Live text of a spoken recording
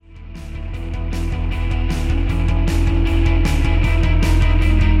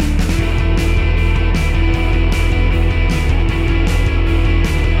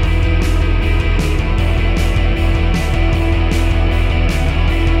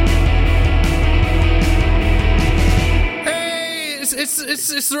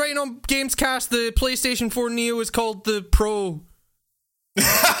It's the Writing on Games cast. The PlayStation 4 Neo is called the Pro.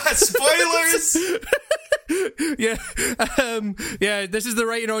 Spoilers. Yeah, this is the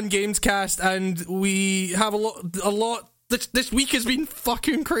Writing on Games cast, and we have a lot. This week has been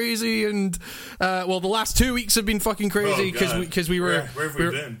fucking crazy, and the last 2 weeks have been fucking crazy because we were where have we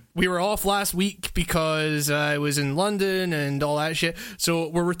been? We were off last week because I was in London and all that shit. So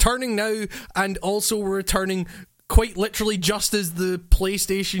we're returning now, and also we're returning quite literally just as the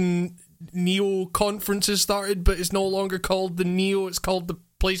PlayStation Neo conference has started, but it's no longer called the Neo; it's called the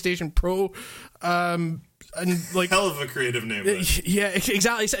PlayStation Pro. And like, hell of a creative name. Yeah,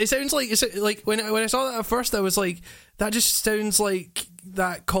 exactly. It sounds like when I saw that at first, I was like, that just sounds like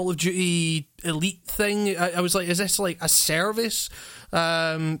that Call of Duty Elite thing. I was like, is this like a service?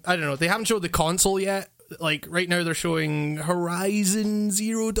 I don't know. They haven't showed the console yet. Like right now, they're showing Horizon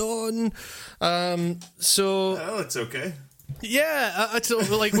Zero Dawn. So it's okay. Yeah,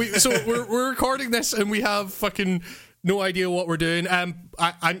 we're recording this and we have fucking no idea what we're doing. I'm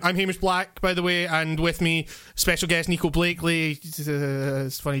Hamish Black, by the way, and with me, special guest Nico Blakely. It's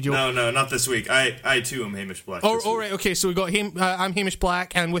a funny joke. No, not this week. I too am Hamish Black. Oh, right, okay. So we got I'm Hamish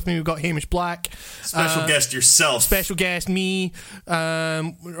Black, and with me we've got Hamish Black. Special guest yourself. Special guest me.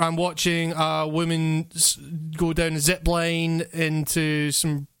 I'm watching a woman go down a zip line into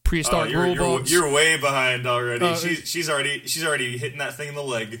some prehistoric robots. You're way behind already. She's already hitting that thing in the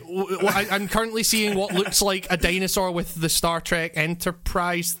leg. I'm currently seeing what looks like a dinosaur with the Star Trek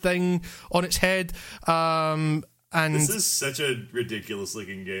Enterprise thing on its head. And this is such a ridiculous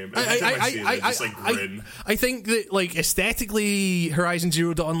looking game. Every time I see it, I just grin. I think that like aesthetically, Horizon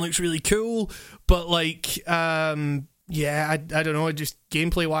Zero Dawn looks really cool, but like, I don't know. Just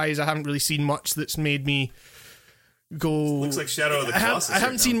gameplay wise, I haven't really seen much that's made me go. Looks like Shadow of the Colossus. I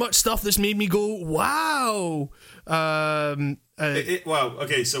haven't seen much stuff that's made me go wow. Wow.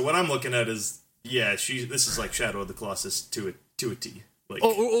 Okay, so what I'm looking at is this is like Shadow of the Colossus to a T. Like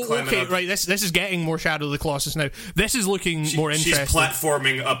okay, right. This is getting more Shadow of the Colossus now. This is looking more interesting. She's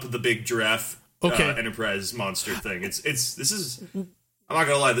platforming up the big giraffe Enterprise monster thing. This is. I'm not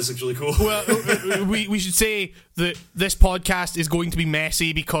gonna lie, this looks really cool. Well, we should say that this podcast is going to be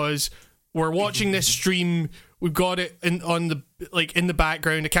messy because we're watching this stream. We've got it in the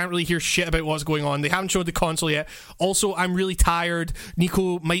background. I can't really hear shit about what's going on. They haven't showed the console yet. Also, I'm really tired.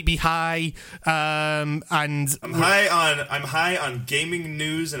 Nico might be high, and I'm high on gaming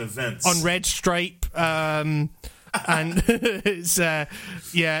news and events on Red Stripe, and it's So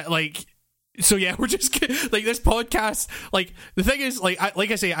yeah, we're just like this podcast. Like the thing is, like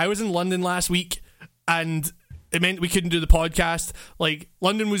I say, I was in London last week, and it meant we couldn't do the podcast. Like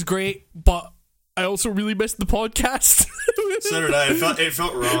London was great, but I also really missed the podcast. So did I. It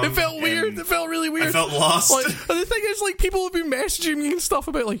felt wrong. It felt weird. It felt really weird. I felt lost. Like, and the thing is, like, people have been messaging me and stuff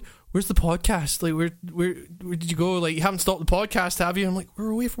about, like, where's the podcast? Like, where did you go? Like, you haven't stopped the podcast, have you? I'm like,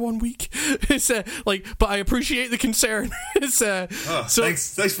 we're away for 1 week. It's but I appreciate the concern.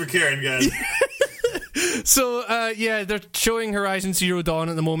 Thanks for caring, guys. So, they're showing Horizon Zero Dawn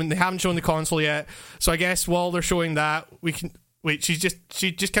at the moment. They haven't shown the console yet. So I guess while they're showing that, we can... Wait, she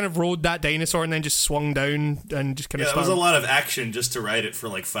just kind of rode that dinosaur and then just swung down and just kind of. Yeah, it was a lot of action just to ride it for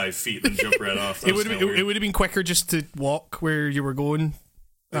like 5 feet and jump right off. It would have been quicker just to walk where you were going.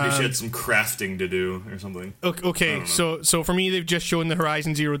 Maybe she had some crafting to do or something. Okay, so for me, they've just shown the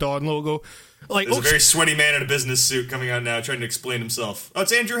Horizon Zero Dawn logo. Like, there's a very sweaty man in a business suit coming out now, trying to explain himself. Oh,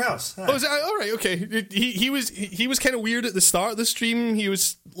 it's Andrew House. Hi. Oh, is that, all right? Okay, he was kind of weird at the start of the stream. He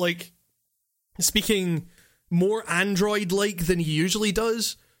was like speaking more Android-like than he usually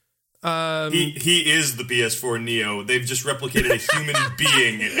does. He is the PS4 Neo. They've just replicated a human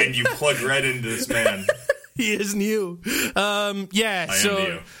being, and you plug right into this man. He is new.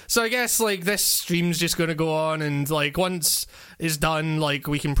 So I guess like this stream's just gonna go on, and like once it's done, like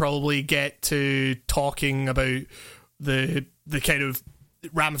we can probably get to talking about the kind of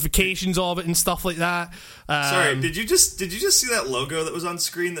ramifications of it and stuff like that. Sorry, did you just see that logo that was on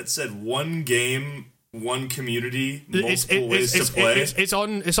screen that said "one game, one community, multiple ways to play"? It's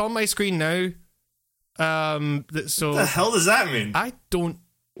on my screen now. What the hell does that mean? I don't.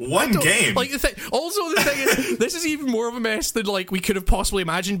 One game. Like the thing is, this is even more of a mess than like we could have possibly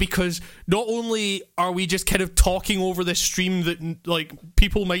imagined, because not only are we just kind of talking over this stream that like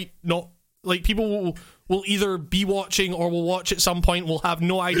people might not like, people will either be watching or will watch at some point, will have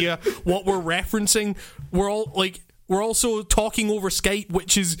no idea what we're referencing. We're all like, we're also talking over Skype,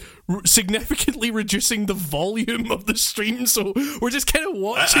 which is significantly reducing the volume of the stream. So we're just kind of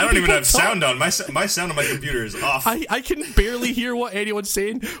watching. I don't even have sound on. My sound on my computer is off. I can barely hear what anyone's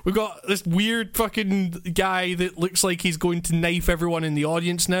saying. We've got this weird fucking guy that looks like he's going to knife everyone in the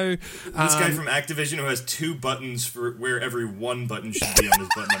audience now. This guy from Activision who has 2 buttons for where every 1 button should be on his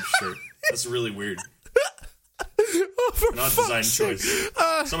button-up shirt. That's really weird. Not design choice.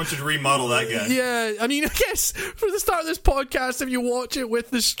 Someone should remodel that guy. Yeah, I mean, I guess for the start of this podcast, if you watch it with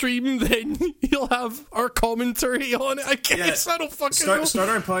the stream, then you'll have our commentary on it. I guess I don't fucking know. Start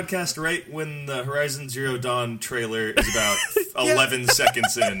our podcast right when the Horizon Zero Dawn trailer is about 11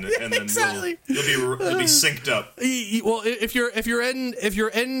 seconds in, and then exactly. you'll be synced up. Well, if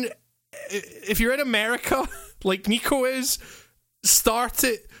you're in America, like Nico is, start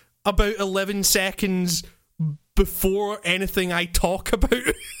it about 11 seconds before anything I talk about.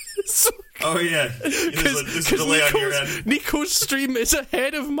 Oh yeah, there's a delay on your end. Nico's stream is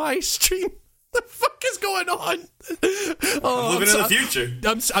ahead of my stream. The fuck is going on? I'm living in the future.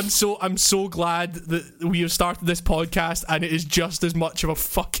 I'm so glad that we have started this podcast and it is just as much of a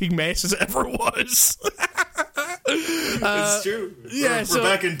fucking mess as it ever was. It's true. We're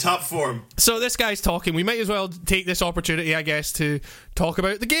back in top form. So this guy's talking. We might as well take this opportunity, I guess, to talk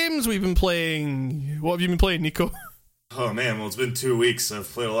about the games we've been playing. What have you been playing, Nico? Oh man, well it's been 2 weeks. I've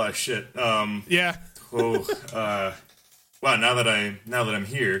played a lot of shit. Yeah. Wow. Now that I'm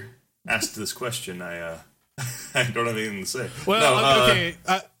here, asked this question, I don't have anything to say. Well, okay.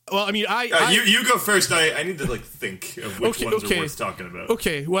 Well, I mean, you go first. I need to think of which ones are worth talking about.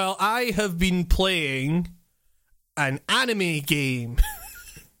 Okay. Well, I have been playing an anime game.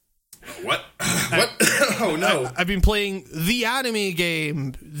 What? What? Oh no! I've been playing the anime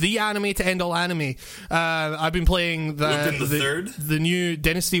game, the anime to end all anime. I've been playing the new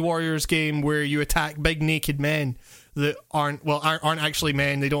Dynasty Warriors game where you attack big naked men that aren't actually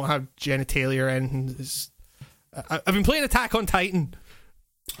men. They don't have genitalia or anything. I've been playing Attack on Titan.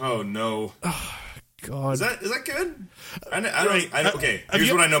 Oh no! Oh, God, is that good? Okay,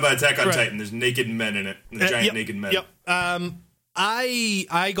 here's what I know about Attack on Titan. There's naked men in it. Giant naked men. Yep.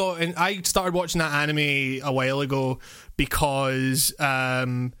 I started watching that anime a while ago because all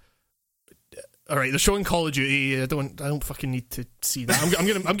right, they're showing Call of Duty. I don't fucking need to see that.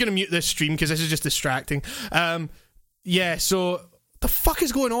 I'm gonna mute this stream because this is just distracting. Yeah, so the fuck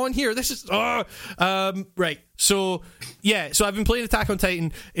is going on here? This is right. So I've been playing Attack on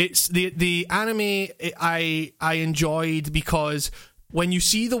Titan. It's the anime I enjoyed because when you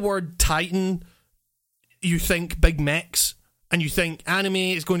see the word Titan, you think big mechs. And you think anime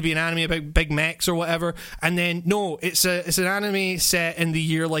is going to be an anime about big mechs or whatever, and then no, it's an anime set in the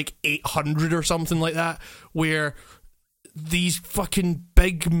year 800 or something like that, where these fucking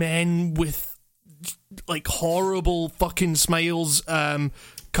big men with horrible fucking smiles come.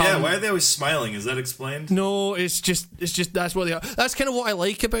 Yeah, why are they always smiling? Is that explained? No, it's just that's what they are. That's kind of what I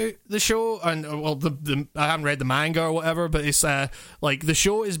like about the show, and well, I haven't read the manga or whatever, but it's the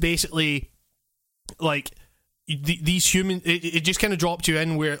show is basically these humans, it just kind of dropped you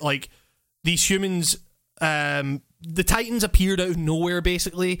in where these humans, the Titans appeared out of nowhere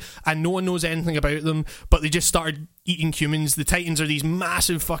basically, and no one knows anything about them, but they just started eating humans. The Titans are these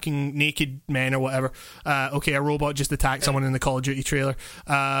massive fucking naked men or whatever. Okay, a robot just attacked someone in the Call of Duty trailer.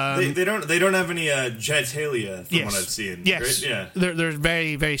 They don't have any genitalia from what I've seen. Yes, right? Yeah, they're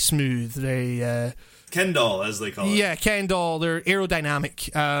very very smooth. They Ken doll as they call it. Yeah, Ken doll. They're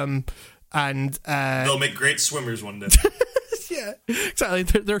aerodynamic. And they'll make great swimmers one day. Yeah, exactly.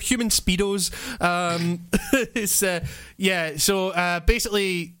 They're human speedos. So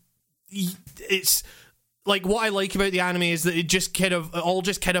basically, it's what I like about the anime is that it all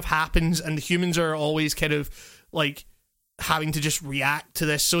just kind of happens, and the humans are always kind of having to just react to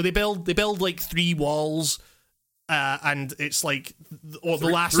this. So they build 3 walls. And it's the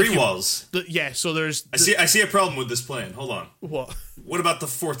last 3 walls. So there's. I see a problem with this plan. Hold on. What? What about the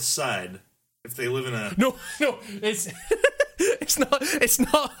 4th side? If they live in a no, it's it's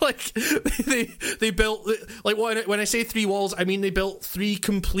not like they built when I say 3 walls, I mean they built 3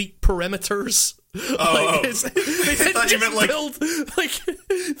 complete perimeters. I thought you meant build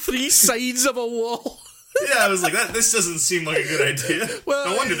 3 sides of a wall. Yeah, I was like that. This doesn't seem like a good idea. Well,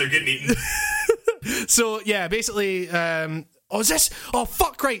 no wonder they're getting eaten. So yeah, basically, is this? Oh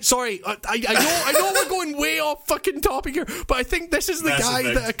fuck! Right, sorry. I know we're going way off fucking topic here, but I think this is the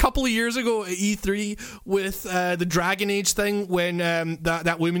guy that a couple of years ago at E3 with the Dragon Age thing when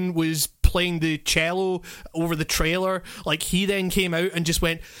that woman was playing the cello over the trailer, like he then came out and just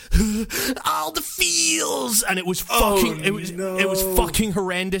went all the feels, and it was fucking it was fucking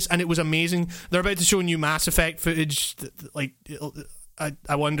horrendous, and it was amazing. They're about to show new Mass Effect footage. Like,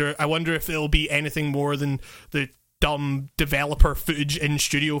 I wonder if it'll be anything more than the dumb developer footage in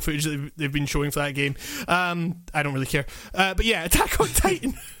studio footage that they've been showing for that game. I don't really care. But yeah, Attack on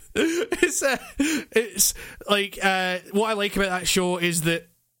Titan. It's like what I like about that show is that,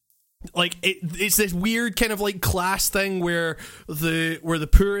 like, it's this weird kind of like class thing where the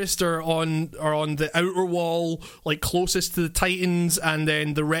poorest are on the outer wall, like closest to the Titans, and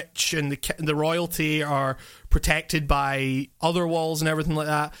then the rich and the royalty are protected by other walls and everything like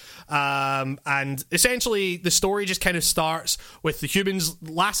that. And essentially the story just kind of starts with the humans,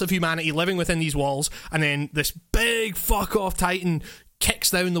 last of humanity, living within these walls, and then this big fuck off Titan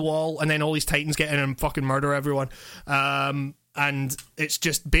kicks down the wall, and then all these Titans get in and fucking murder everyone. And it's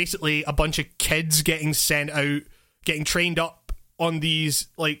just basically a bunch of kids getting sent out, getting trained up on these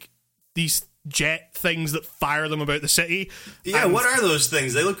jet things that fire them about the city. Yeah, what are those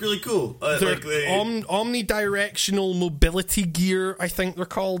things? They look really cool. They're omnidirectional mobility gear, I think they're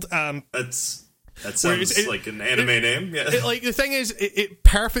called. That sounds like an anime name. Yeah. Like, the thing is, it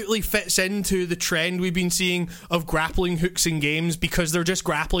perfectly fits into the trend we've been seeing of grappling hooks in games, because they're just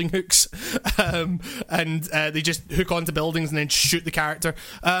grappling hooks, and they just hook onto buildings and then shoot the character.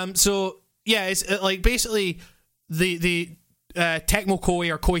 So yeah, it's like basically the Tecmo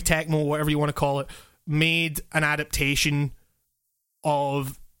Koei, or Koei Tecmo, whatever you want to call it, made an adaptation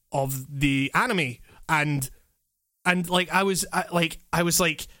of the anime, and like I was like.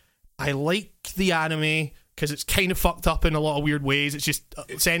 I like the anime because it's kind of fucked up in a lot of weird ways. It's just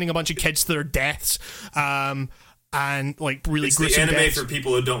sending a bunch of kids to their deaths, and like really it's gruesome the anime deaths. For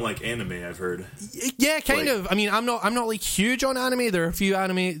people who don't like anime, I've heard. Yeah, kind of. I mean, I'm not like huge on anime. There are a few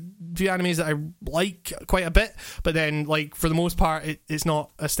animes that I like quite a bit, but then, like, for the most part, it's not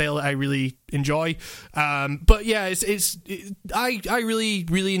a style that I really enjoy. But yeah, I really,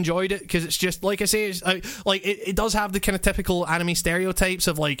 really enjoyed it, because it's just, like I say, it does have the kind of typical anime stereotypes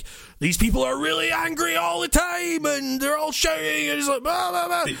of, like, these people are really angry all the time and they're all shouting and it's like blah, blah,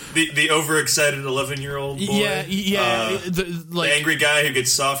 blah. The overexcited 11-year-old boy. Yeah, the angry guy who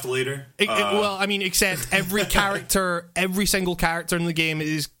gets soft later. Well, I mean, except every single character in the game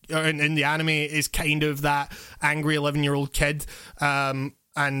is, or in the anime, is kind of that angry 11-year-old kid, and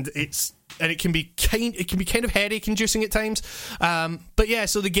it can be kind of headache inducing at times. But yeah,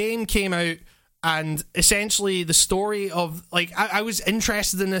 so the game came out, and essentially the story of, like, I was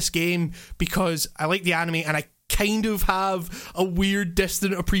interested in this game because I like the anime, and I kind of have a weird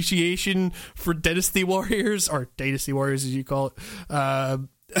distant appreciation for Dynasty Warriors, or Dynasty Warriors as you call it.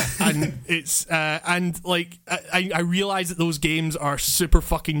 And it's and like I realize that those games are super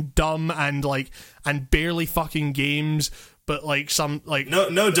fucking dumb and barely fucking games, but like some like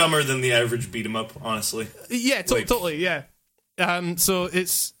no dumber than the average beat 'em up, honestly. Yeah, totally, yeah. So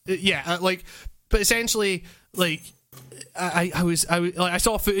it's but essentially, like, I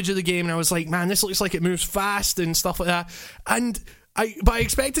saw footage of the game and I was like, man, this looks like it moves fast and stuff like that. But I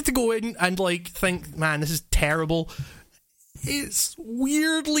expected to go in and like think, man, this is terrible. It's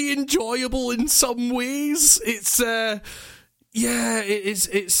weirdly enjoyable in some ways. It's like,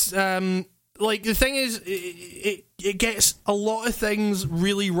 the thing is, it gets a lot of things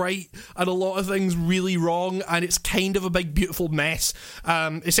really right and a lot of things really wrong, and it's kind of a big beautiful mess.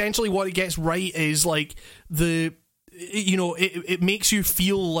 Essentially what it gets right is like it makes you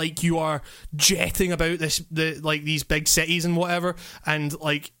feel like you are jetting about these big cities and whatever, and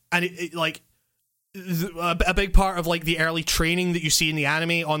a big part of like the early training that you see in the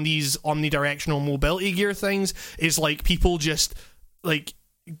anime on these omnidirectional mobility gear things is like people just like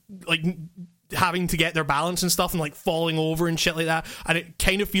having to get their balance and stuff and like falling over and shit like that, and it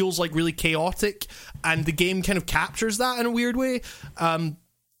kind of feels like really chaotic, and the game kind of captures that in a weird way, and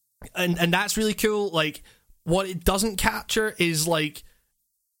that's really cool. Like, what it doesn't capture is like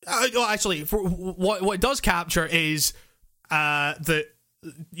what it does capture is that,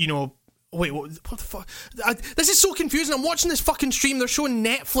 you know, wait, what the fuck? This is so confusing. I'm watching this fucking stream. They're showing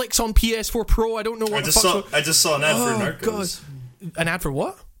Netflix on PS4 Pro. I don't know what I just saw an ad for Narcos. God. An ad for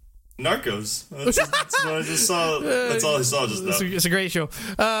what? Narcos. That's what I just saw. That's all I saw just now. It's a great show.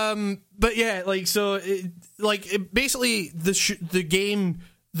 But yeah, like, so basically the game,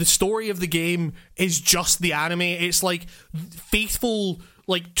 the story of the game is just the anime. It's like faithful,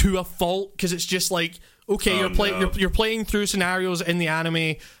 like, to a fault, because it's just like, okay, you're playing through scenarios in the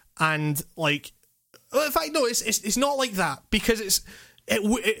anime. And like, in fact, no, it's not like that, because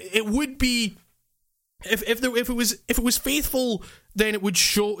it would be if it was faithful, then it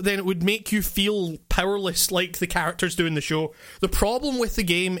would make you feel powerless like the characters do in the show. The problem with the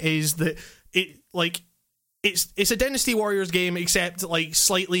game is that it's a Dynasty Warriors game, except like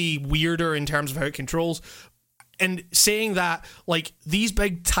slightly weirder in terms of how it controls. And saying that, like, these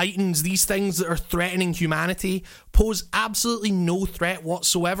big titans, these things that are threatening humanity, pose absolutely no threat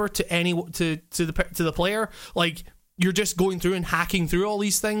whatsoever to the player. Like, you're just going through and hacking through all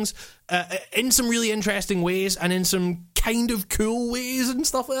these things in some really interesting ways and in some kind of cool ways and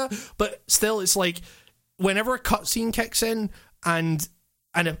stuff like that. But still, it's like whenever a cutscene kicks in and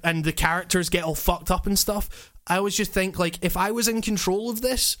the characters get all fucked up and stuff, I always just think, like, if I was in control of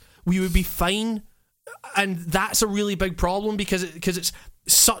this, we would be fine. And that's a really big problem because it's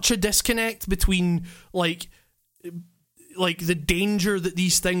such a disconnect between like the danger that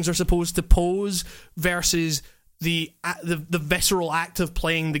these things are supposed to pose versus the visceral act of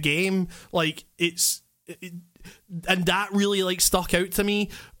playing the game. Like and that really like stuck out to me.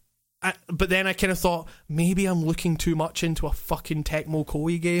 But then I kind of thought, maybe I'm looking too much into a fucking Tecmo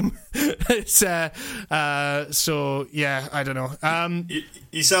Koei game. It's so yeah, I don't know.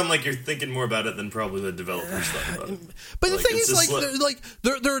 You sound like you're thinking more about it than probably the developers thought about it. But the thing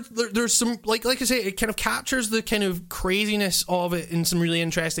is, there's some like I say, it kind of captures the kind of craziness of it in some really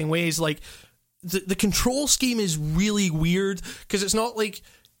interesting ways. Like the control scheme is really weird because it's not like.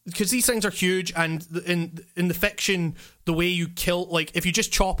 Because these things are huge, and in the fiction, the way you kill, like, if you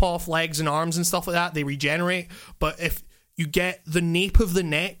just chop off legs and arms and stuff like that, they regenerate. But if you get the nape of the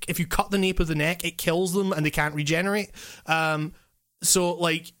neck, if you cut the nape of the neck, it kills them and they can't regenerate. So,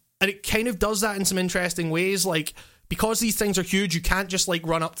 like, and it kind of does that in some interesting ways. Like, because these things are huge, you can't just, like,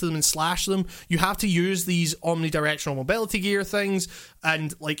 run up to them and slash them. You have to use these omnidirectional mobility gear things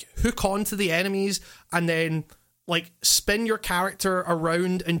and, like, hook onto the enemies and then... like, spin your character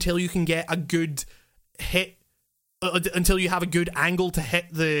around until you can get a good hit, until you have a good angle to hit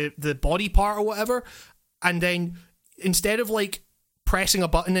the body part or whatever, and then instead of, like, pressing a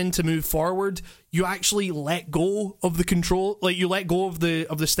button in to move forward, you actually let go of the control, like, you let go of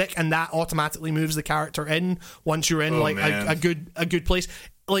the stick, and that automatically moves the character in once you're in, a good place.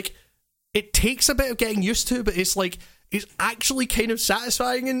 Like, it takes a bit of getting used to, but it's, like... it's actually kind of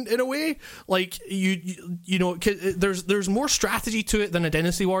satisfying in a way. Like, you know, there's more strategy to it than a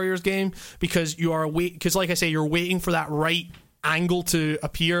Dynasty Warriors game because you are because like I say, you're waiting for that right angle to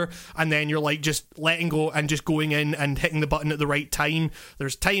appear, and then you're like just letting go and just going in and hitting the button at the right time.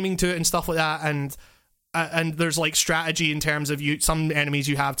 There's timing to it and stuff like that, and there's like strategy in terms of some enemies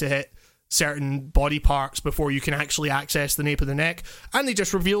you have to hit certain body parts before you can actually access the nape of the neck. And they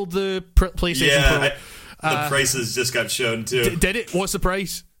just revealed the PlayStation Pro. The prices just got shown too. Did it? What's the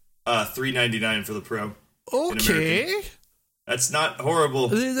price? $399 for the Pro. Okay, that's not horrible.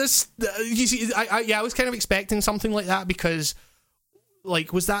 This, you see, I was kind of expecting something like that because,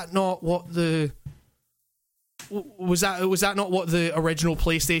 like, was that not what the original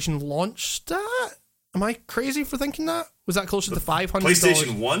PlayStation launched at? Am I crazy for thinking that? Was that closer to $500?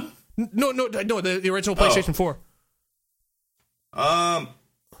 PlayStation 1? No, the original PlayStation 4.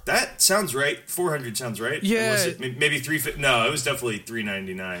 That sounds right. 400 sounds right. Yeah. Was it maybe 350? No, it was definitely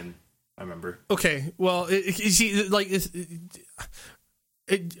 $399. I remember. Okay, well, you see, like,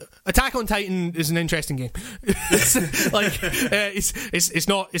 Attack on Titan is an interesting game. It's like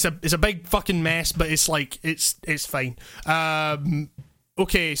it's a big fucking mess, but it's like it's fine.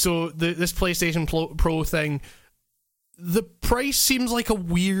 Okay, so this PlayStation Pro thing, the price seems like a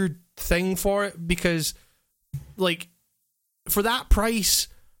weird thing for it because, like, for that price,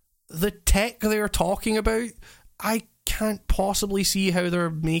 the tech they're talking about, I can't possibly see how they're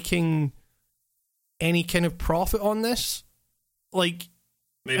making any kind of profit on this. Like,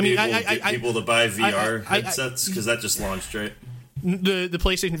 maybe I mean, get people to buy VR headsets because that just launched, right? The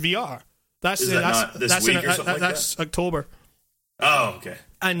PlayStation VR. That's October. Oh, okay.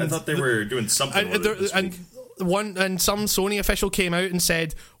 And I thought they were doing something with it this week. And some Sony official came out and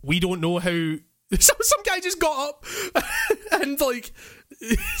said, we don't know how. Some guy just got up and, like,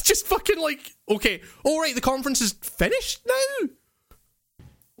 just fucking, like, okay, all right, the conference is finished now?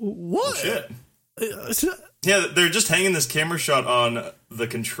 What? Oh, shit. Yeah, they're just hanging this camera shot on the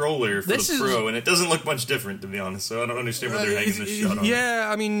controller for the Pro, and it doesn't look much different, to be honest, so I don't understand what they're hanging this shot on. Yeah,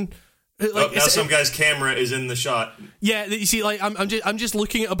 I mean... Like, now some guy's camera is in the shot. Yeah, you see, like, I'm just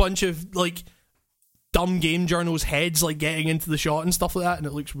looking at a bunch of, like, dumb game journals' heads, like, getting into the shot and stuff like that, and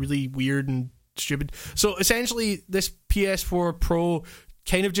it looks really weird and stupid. So essentially, this PS4 Pro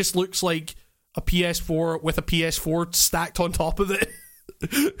kind of just looks like a PS4 with a PS4 stacked on top of it.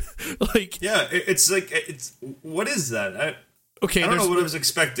 Like, yeah, it's like, it's what is that? I don't know what I was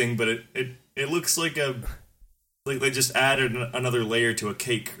expecting, but it It looks like they just added another layer to a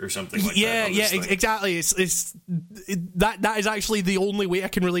cake or something like that. Yeah, exactly. That is actually the only way I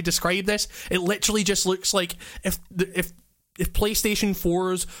can really describe this. It literally just looks like if PlayStation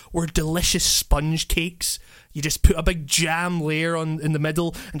 4s were delicious sponge cakes, you just put a big jam layer in the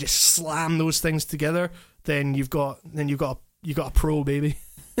middle and just slam those things together, then you've got a Pro, baby.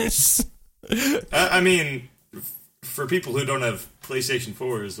 I mean, for people who don't have PlayStation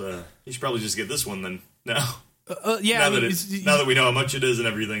 4s, you should probably just get this one then. Now that we know how much it is and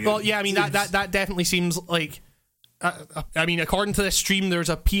everything. Well, yeah, I mean that definitely seems like. I mean, according to this stream, there's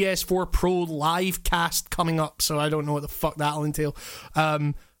a PS4 Pro live cast coming up, so I don't know what the fuck that'll entail.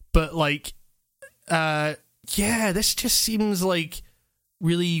 But like, yeah, this just seems like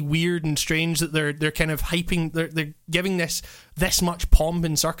really weird and strange that they're kind of hyping, they're giving this much pomp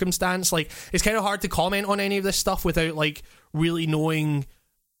and circumstance. Like, it's kind of hard to comment on any of this stuff without like really knowing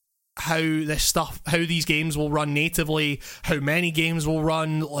how these games will run natively, how many games will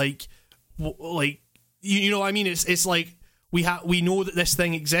run, like you know what I mean? It's like we know that this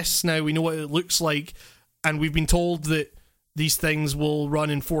thing exists now, we know what it looks like, and we've been told that these things will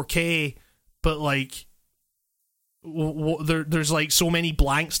run in 4K, but like there's like so many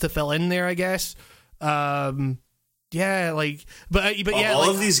blanks to fill in there, I guess. Yeah, like, but yeah, all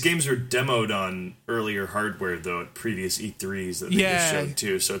of these games are demoed on earlier hardware though at previous E3s that they just showed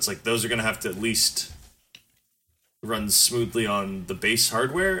too. So it's like those are gonna have to at least run smoothly on the base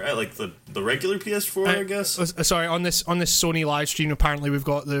hardware, like the regular PS4, I guess. Sorry, on this Sony live stream, apparently we've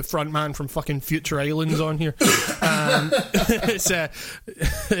got the front man from fucking Future Islands on here. It's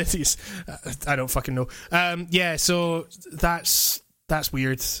I don't fucking know. Yeah, so that's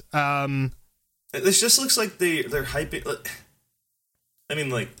weird. This just looks like they're hyping. I mean,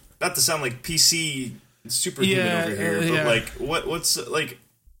 like, not to sound like PC superhuman over here, but like, what's like?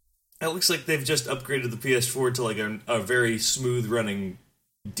 It looks like they've just upgraded the PS4 to like a very smooth running,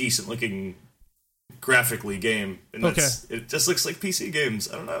 decent looking, graphically game, and it just looks like PC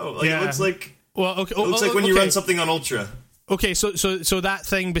games. I don't know. Like, it looks like it looks like when you run something on Ultra. Okay, so that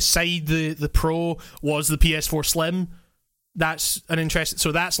thing beside the Pro was the PS4 Slim. That's an interesting.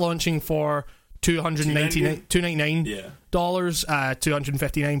 So that's launching for $299,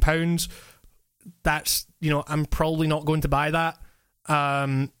 £259. That's, I'm probably not going to buy that.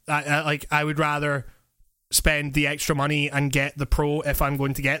 I would rather spend the extra money and get the Pro if I'm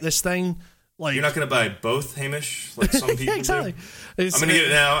going to get this thing. Like, you're not going to buy both, Hamish, like some people exactly. do. I'm going to get it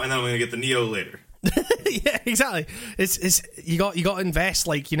now, and then I'm going to get the Neo later. Yeah, exactly. It's you got to invest.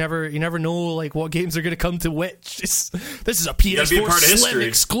 Like, you never know like what games are going to come to which. This is a PS4 Slim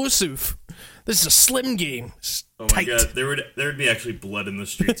exclusive. This is a Slim game. Oh my god, there would be actually blood in the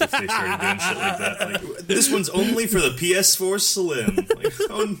streets if they started doing shit like that. Like, this one's only for the PS4 Slim.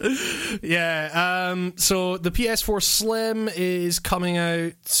 Like, yeah. So the PS4 Slim is coming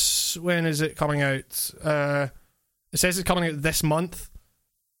out. When is it coming out? It says it's coming out this month.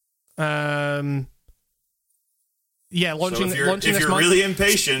 Yeah, launching. So if you're this month, really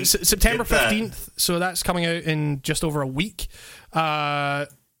impatient, September 15th. So that's coming out in just over a week. I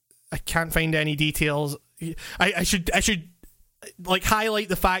can't find any details. I should like highlight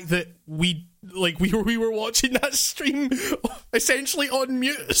the fact that we were watching that stream essentially on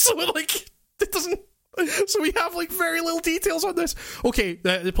mute, so like it doesn't. So we have like very little details on this. Okay,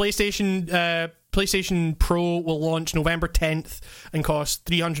 the PlayStation Pro will launch November 10th and cost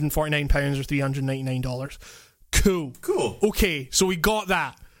 £349 or $399. Cool. Okay, so we got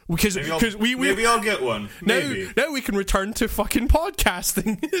that. Because maybe I'll get one. Maybe. Now we can return to fucking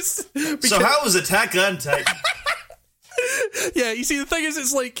podcasting. So how was Attack on Titan? Yeah, you see, the thing is,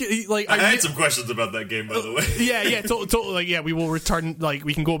 it's like I had some questions about that game, by the way. Yeah, totally. Like, yeah, we will return. Like,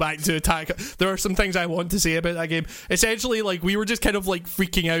 we can go back to Attack. There are some things I want to say about that game. Essentially, like, we were just kind of like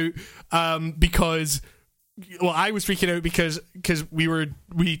freaking out because, well, I was freaking out because we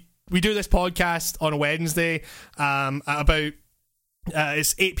do this podcast on a Wednesday at about.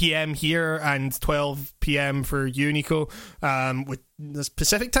 It's 8 p.m. here and 12 p.m. for Unico. With this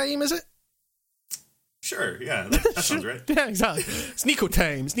Pacific time, is it? Sure, yeah, that sounds right. Yeah, exactly. It's Nico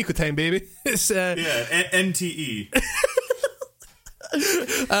time. It's Nico time, baby. It's NTE.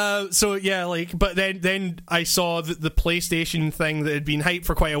 So yeah, like, but then I saw that the PlayStation thing that had been hyped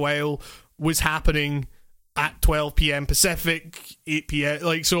for quite a while was happening at 12 p.m. Pacific, 8 p.m.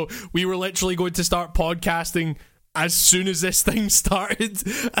 Like, so we were literally going to start podcasting as soon as this thing started.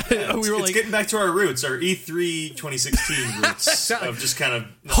 Yeah, we were it's getting back to our roots, our E3 2016 roots exactly. Of just kind of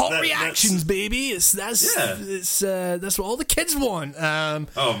hot reactions, baby. That's what all the kids want.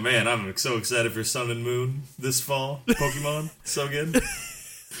 Oh man, I'm so excited for Sun and Moon this fall. Pokemon, so good.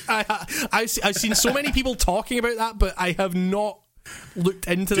 I've seen so many people talking about that, but I have not looked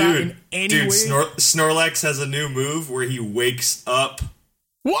into that in any way. Snorlax has a new move where he wakes up.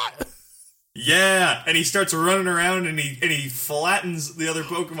 What? Yeah, and he starts running around and he flattens the other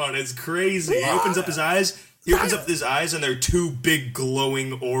Pokemon. It's crazy. What? He opens up his eyes. And they're two big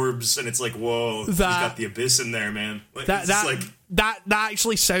glowing orbs, and it's like, whoa, he's got the abyss in there, man. Like, that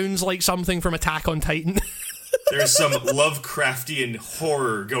actually sounds like something from Attack on Titan. There's some Lovecraftian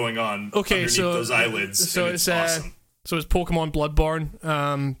horror going on underneath those eyelids. So it's awesome. So it's Pokemon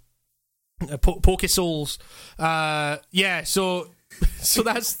Bloodborne, Pokesouls. So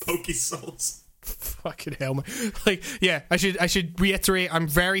that's Pokesouls. Fucking hell, man. Like, yeah, I should reiterate, I'm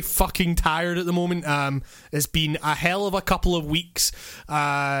very fucking tired at the moment. It's been a hell of a couple of weeks.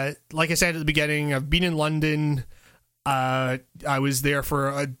 Like I said at the beginning, I've been in London. I was there for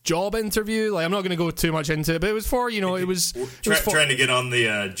a job interview. Like, I'm not going to go too much into it, but it was for, it was trying to get on the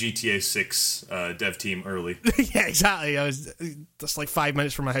GTA 6 dev team early. Yeah, exactly. I was that's like 5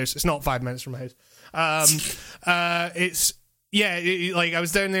 minutes from my house. It's not 5 minutes from my house. It's I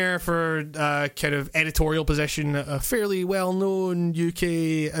was down there for kind of editorial position at a fairly well-known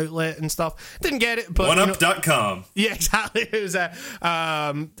UK outlet and stuff. Didn't get it, but OneUp.com. Yeah, exactly. It was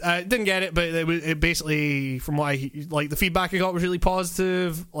didn't get it, but it basically, from what the feedback I got was really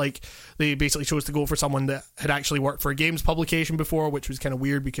positive. Like, they basically chose to go for someone that had actually worked for a games publication before, which was kind of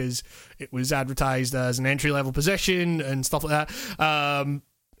weird because it was advertised as an entry-level position and stuff like that.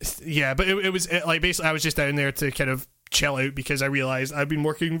 But it was basically I was just down there to kind of chill out because I realized I've been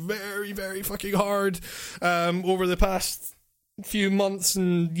working very, very fucking hard over the past few months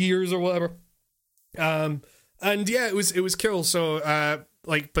and years or whatever. It was cool. So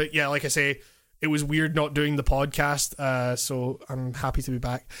like I say, it was weird not doing the podcast. So I'm happy to be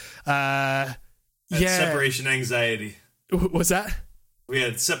back. Separation anxiety. What's that? We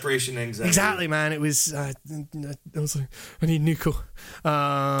had separation anxiety. Exactly, man. It was. I was like, I need Nuko.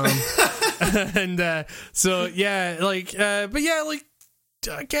 I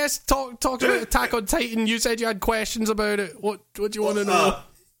guess talk about Attack on Titan. You said you had questions about it. What do you want to know?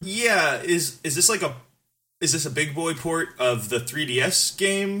 Is this a big boy port of the 3DS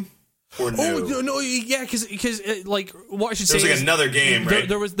game? Or no? Oh no, yeah, because what I should say. There was like another game, right?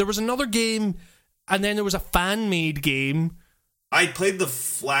 There was another game, and then there was a fan made game. I played the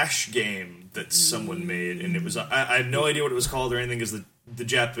Flash game that someone made, and it was I had no idea what it was called or anything because the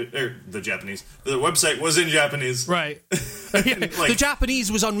Japanese. The website was in Japanese, right? The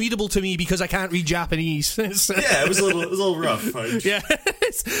Japanese was unreadable to me because I can't read Japanese. It was a little rough. I get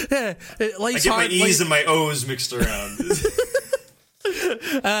my E's and my O's mixed around.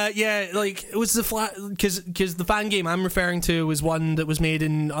 It was the because the fan game I'm referring to was one that was made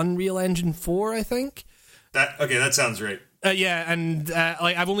in Unreal Engine 4, I think. That sounds right.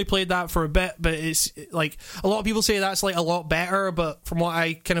 I've only played that for a bit, but it's like a lot of people say that's like a lot better, but from what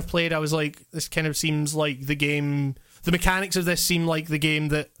I kind of played, I was like, this kind of seems like the mechanics of this seem like the game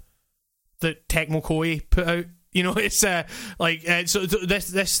that Tecmo Koei put out. It's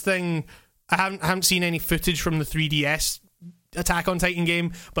this thing, I haven't seen any footage from the 3DS Attack on Titan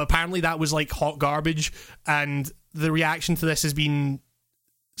game, but apparently that was like hot garbage, and the reaction to this has been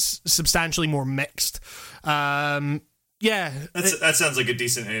substantially more mixed. That sounds like a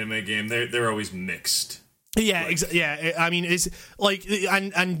decent anime game. They're always mixed. Yeah, I mean, it's like,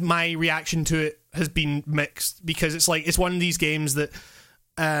 and my reaction to it has been mixed because it's like it's one of these games that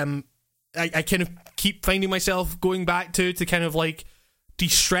I kind of keep finding myself going back to kind of like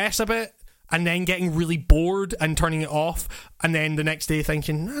de-stress a bit, and then getting really bored and turning it off, and then the next day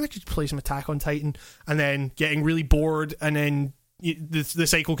thinking, I could play some Attack on Titan, and then getting really bored, and then the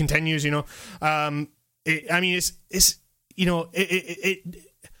cycle continues.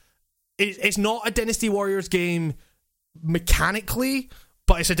 It's not a Dynasty Warriors game mechanically,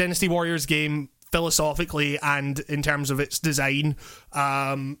 but it's a Dynasty Warriors game philosophically and in terms of its design.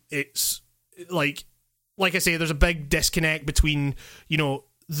 It's like I say, there's a big disconnect between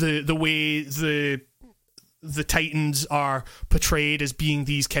the way the Titans are portrayed as being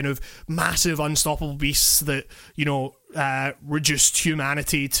these kind of massive unstoppable beasts that reduced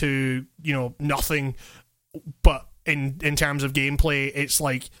humanity to nothing, but in terms of gameplay, it's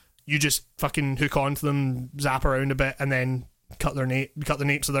like you just fucking hook onto them, zap around a bit, and then cut the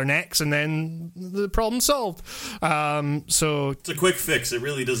napes of their necks, and then the problem's solved. So it's a quick fix. It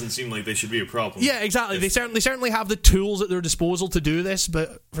really doesn't seem like they should be a problem. Yeah, exactly. They certainly have the tools at their disposal to do this,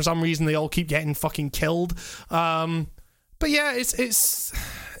 but for some reason they all keep getting fucking killed. But yeah,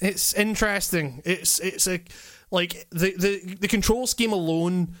 it's interesting. It's a like the control scheme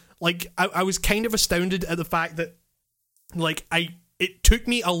alone. Like I was kind of astounded at the fact that like it took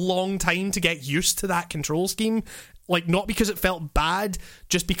me a long time to get used to that control scheme. Like, not because it felt bad,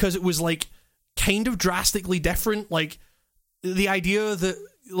 just because it was, like, kind of drastically different. Like, the idea that,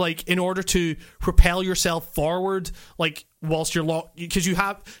 like, in order to propel yourself forward, like, whilst you're locked, because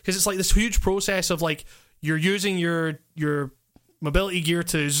it's like this huge process of, like, you're using your mobility gear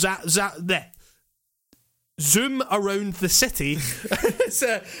to zoom around the city.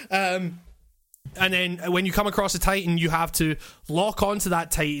 So, and then when you come across a Titan, you have to lock onto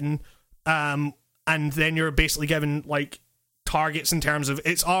that Titan, and then you're basically given, like, targets in terms of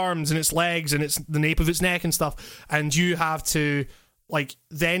its arms and its legs and its the nape of its neck and stuff, and you have to, like,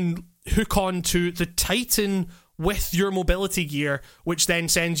 then hook on to the Titan with your mobility gear, which then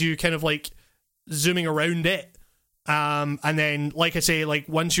sends you kind of, like, zooming around it. And then, like I say, like,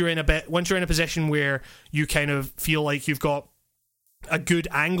 once you're in a position where you kind of feel like you've got a good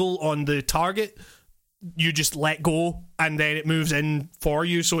angle on the target, you just let go and then it moves in for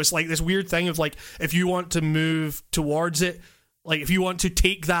you. So it's like this weird thing of, like, if you want to move towards it, like, if you want to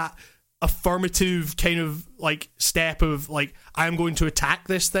take that affirmative kind of, like, step of, like, I'm going to attack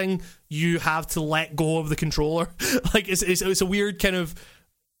this thing, you have to let go of the controller. Like, it's a weird kind of,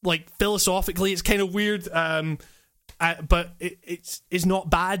 like, philosophically it's kind of weird, but it's not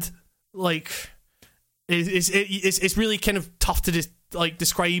bad. Like, it's really kind of tough to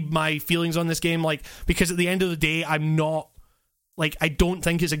describe my feelings on this game, like, because at the end of the day, I'm not, like, I don't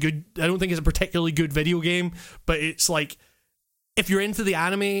think it's a particularly good video game, but it's like, if you're into the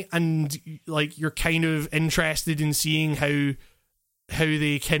anime and, like, you're kind of interested in seeing how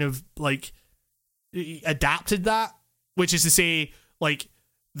they kind of, like, adapted that, which is to say, like,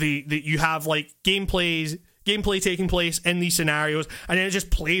 you have, like, gameplay taking place in these scenarios, and then it just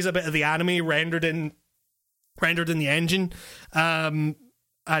plays a bit of the anime rendered in the engine, and,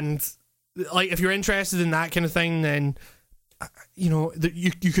 like, if you're interested in that kind of thing, then, you know,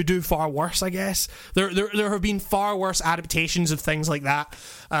 you could do far worse, I guess. There have been far worse adaptations of things like that.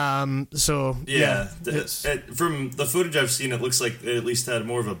 So yeah, from the footage I've seen, it looks like they at least had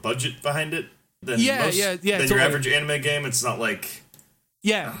more of a budget behind it than totally. Your average anime game. It's not like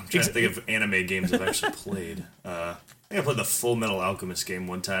I'm trying to think of anime games I've actually played. I think I played the Full Metal Alchemist game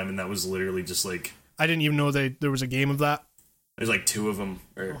one time, and that was literally just like, I didn't even know there was a game of that. There's like two of them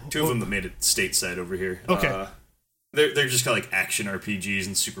that made it stateside over here. Okay. They're just kind of like action RPGs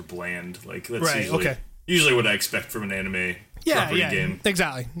and super bland. Like, that's right, usually what I expect from an anime property game.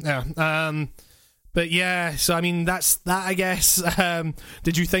 Exactly. Yeah. But yeah, so I mean, that's that, I guess.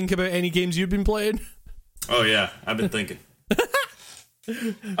 Did you think about any games you've been playing? Oh yeah, I've been thinking.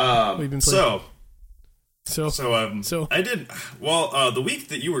 So I did well. The week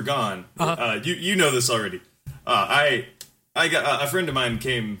that you were gone, you know this already. I got a friend of mine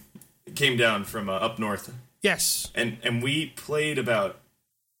came down from up north. Yes, and we played about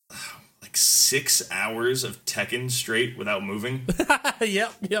like 6 hours of Tekken straight without moving.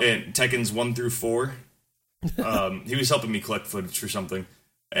 Yep. And Tekken's 1 through 4. He was helping me collect footage for something,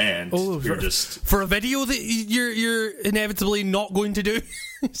 and we were just for a video that you're inevitably not going to do.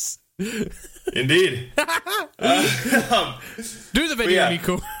 Indeed. Do the video,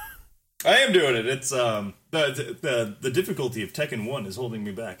 Nico. I am doing it. It's the difficulty of Tekken 1 is holding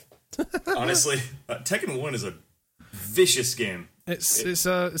me back. Honestly, Tekken 1 is a vicious game. It's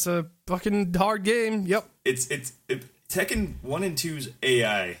a fucking hard game. Yep. Tekken 1 and 2's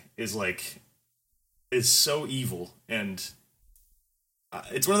AI is so evil, and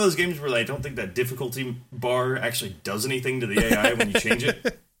it's one of those games where I don't think that difficulty bar actually does anything to the AI when you change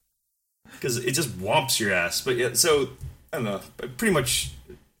it, because it just whomps your ass. But yeah, so I don't know. Pretty much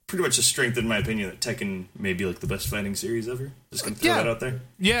a strength in my opinion that Tekken may be like the best fighting series ever. Just gonna throw that out there.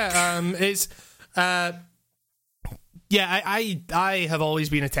 Yeah, it's I have always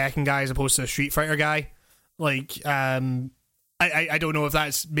been a Tekken guy as opposed to a Street Fighter guy. Like, I don't know if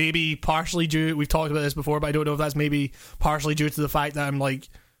that's maybe partially due. We've talked about this before, but I don't know if that's maybe partially due to the fact that I'm like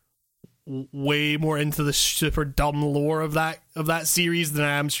way more into the super dumb lore of that series than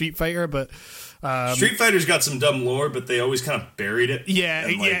I am Street Fighter. But Street Fighter's got some dumb lore, but they always kind of buried it. Yeah,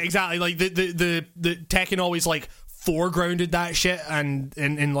 exactly. Like the Tekken always like foregrounded that shit and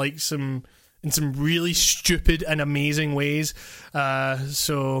in like some really stupid and amazing ways.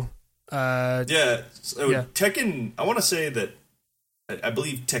 So Tekken. I want to say that I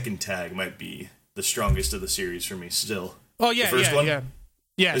believe Tekken Tag might be the strongest of the series for me still. Oh yeah, the first one. Yeah.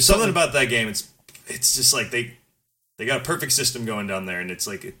 There's something about that game. It's just like they got a perfect system going down there, and it's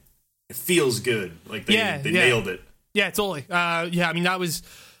like it feels good. Like they nailed it. Yeah, totally. I mean that was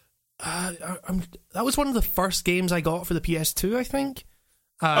one of the first games I got for the PS2, I think.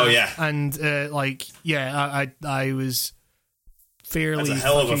 And I was fairly. That's a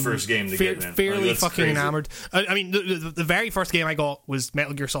hell of a first game to get, man. Fairly fucking crazy. enamored. I mean, the very first game I got was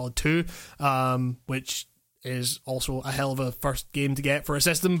Metal Gear Solid 2, which is also a hell of a first game to get for a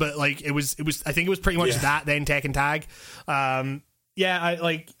system. But like, it was. I think it was pretty much that, then Tekken Tag. I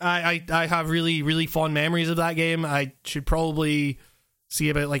have really, really fond memories of that game. I should probably see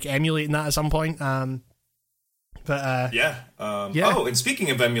about like emulating that at some point. Oh, and speaking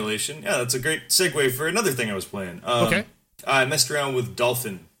of emulation, that's a great segue for another thing I was playing. Okay. I messed around with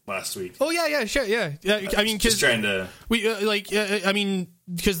Dolphin last week. Oh yeah, sure, yeah. I mean, just trying to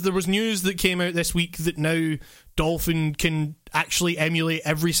because there was news that came out this week that now Dolphin can actually emulate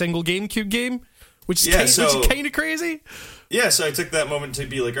every single GameCube game, which is kind of crazy. Yeah, so I took that moment to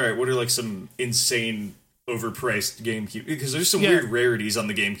be like, all right, what are like some insane overpriced GameCube, because there's some weird rarities on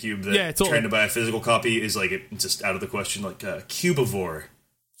the GameCube that trying to buy a physical copy is like it's just out of the question, like Cubivore.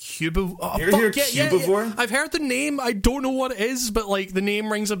 Cubivore? Yeah. I've heard the name. I don't know what it is, but like the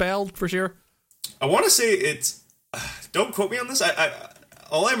name rings a bell for sure. I want to say it's. Don't quote me on this. I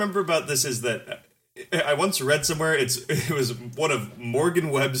all I remember about this is that I once read somewhere it was one of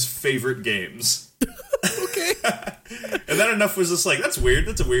Morgan Webb's favorite games. Okay. And that enough was just like, that's weird.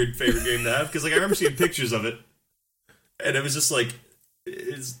 That's a weird favorite game to have, because like I remember seeing pictures of it, and it was just like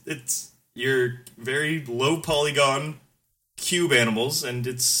it's your very low polygon cube animals, and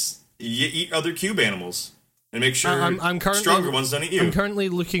you eat other cube animals and make sure stronger ones don't eat you. I'm currently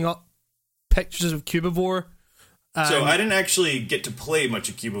looking up pictures of Cubivore. So I didn't actually get to play much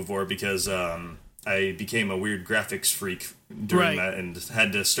of Cubivore because I became a weird graphics freak during that and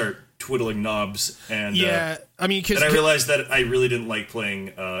had to start twiddling knobs. And I realized that I really didn't like playing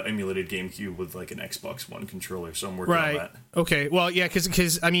emulated GameCube with like an Xbox One controller, so I'm working on that. Okay, well, yeah,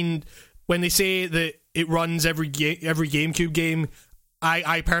 because I mean, when they say that it runs every GameCube game,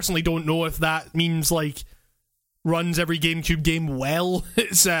 I personally don't know if that means like runs every GameCube game well.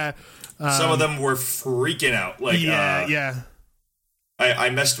 It's some of them were freaking out. Like I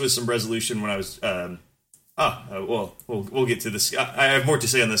messed with some resolution when I was. We'll get to this. I have more to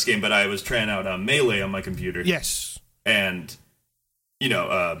say on this game, but I was trying out Melee on my computer. Yes, and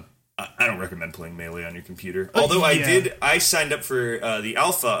I don't recommend playing Melee on your computer. Although I signed up for the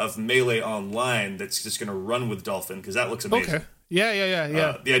alpha of Melee Online that's just going to run with Dolphin, because that looks amazing. Okay.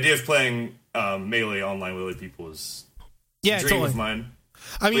 Yeah. The idea of playing Melee Online with other people is a dream of mine.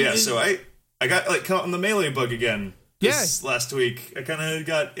 I mean, so I got like caught on the Melee bug again. This last week, I kind of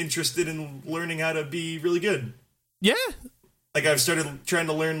got interested in learning how to be really good. Yeah. Like, I've started trying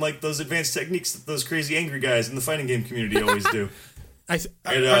to learn, like, those advanced techniques that those crazy angry guys in the fighting game community always do. Are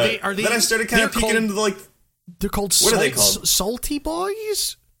they? Then I started kind of peeking into, like... They're called... What are they called? Salty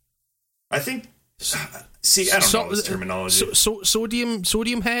boys? I think... See, I don't know this terminology.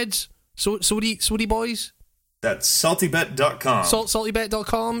 Sodium heads? Sody boys? That's saltybet.com.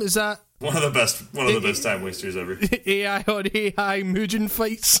 Saltybet.com, is that... One of the best time wasters ever. AI on AI Mugen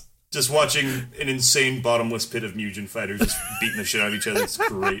fights. Just watching an insane bottomless pit of Mugen fighters just beating the shit out of each other. It's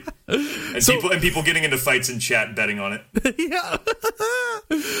great. And people getting into fights in chat betting on it. Yeah.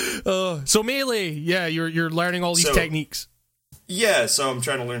 So Melee, you're learning all these techniques. Yeah, so I'm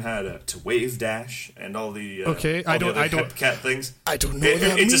trying to learn how to wave dash and all the I don't Hepcat things. I don't know what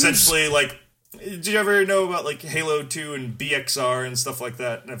that means. It's essentially like, did you ever know about like Halo 2 and BXR and stuff like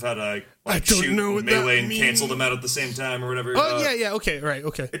that? And I've had to shoot Melee and cancel them out at the same time or whatever.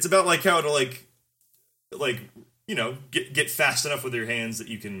 Okay. It's about like how to like you know, get fast enough with your hands that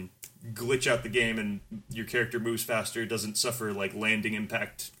you can glitch out the game and your character moves faster, doesn't suffer like landing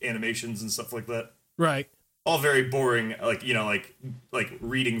impact animations and stuff like that. Right. All very boring, like, you know, like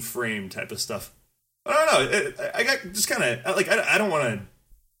reading frame type of stuff. I don't know. I got just kind of like I don't want to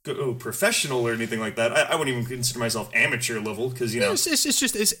go professional or anything like that. I wouldn't even consider myself amateur level, because, you know,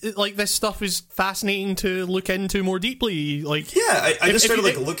 it's like this stuff is fascinating to look into more deeply. Like, I just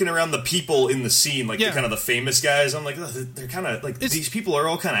started looking around the people in the scene, like the kind of the famous guys. I'm like, they're kind of like, these people are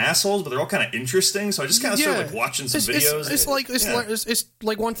all kind of assholes, but they're all kind of interesting. So I just kind of started like watching some videos. It's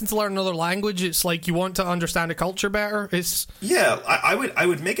like wanting to learn another language. It's like you want to understand a culture better. I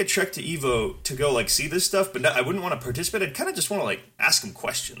would make a trek to Evo to go like see this stuff, but I wouldn't want to participate. I'd kind of just want to like ask them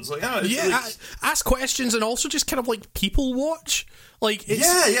questions. Like, ask questions and also just kind of like people watch. Like,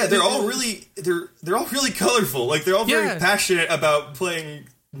 they're all really colorful. Like, they're all very passionate about playing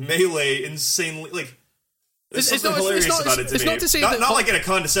Melee insanely. Like, there's something hilarious about it to me. Not like in a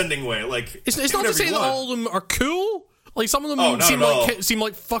condescending way. Like, it's not to say that all of them are cool. Like, some of them seem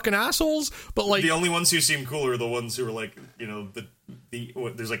like fucking assholes, but like the only ones who seem cool are the ones who are like, you know,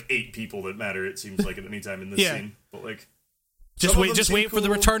 there's like 8 people that matter. It seems like at any time in this scene, but like. Just wait for the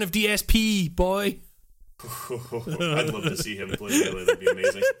return of DSP, boy. I'd love to see him play Melee. That'd be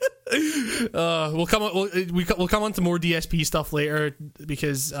amazing. We'll come on to more DSP stuff later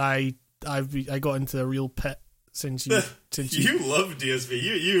because I got into a real pit since you love DSP.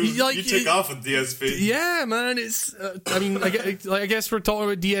 You took off with DSP. Yeah, man. It's I guess we're talking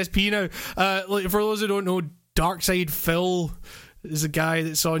about DSP now. Like, for those who don't know, Darkside Phil is a guy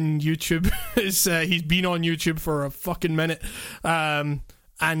that's on YouTube. He's been on YouTube for a fucking minute. And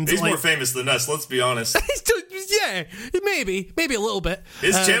he's more famous than us, let's be honest. Yeah, maybe a little bit.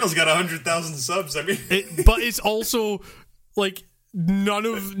 His channel's got 100,000 subs. I mean, but it's also like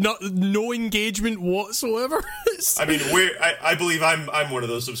no engagement whatsoever. I mean, I believe I'm one of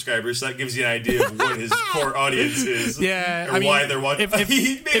those subscribers. So that gives you an idea of what his core audience is. Yeah, or why they're watching.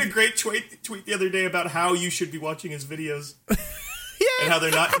 He made a great tweet the other day about how you should be watching his videos. Yeah. And how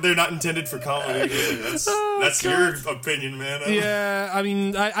they're not intended for comedy. That's your opinion, man. I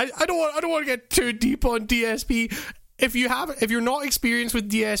mean, I don't want to get too deep on DSP. If you're not experienced with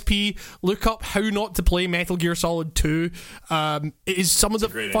DSP, look up How Not to Play Metal Gear Solid 2. It is some of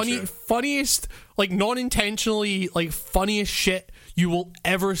the funniest, like non-intentionally, like funniest shit you will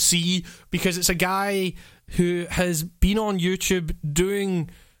ever see, because it's a guy who has been on YouTube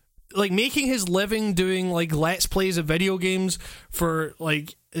making his living doing like let's plays of video games for,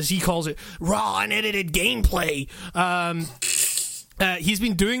 like, as he calls it, raw unedited gameplay. He's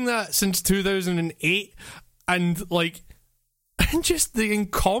been doing that since 2008, and like, and just the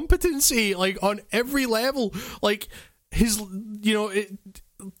incompetency, like, on every level, like his,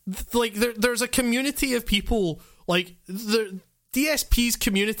 there's a community of people, like the DSP's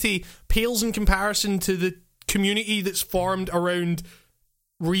community pales in comparison to the community that's formed around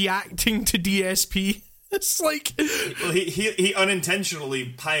reacting to DSP. It's like, well, he unintentionally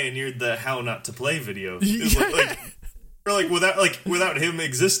pioneered the how not to play video. Without him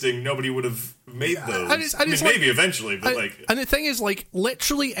existing, nobody would have made those. Maybe eventually, but and the thing is, like,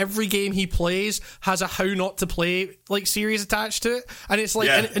 literally every game he plays has a how not to play like series attached to it, and it's like,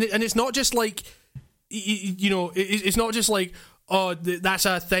 and it's not just like, it's not just like, oh, that's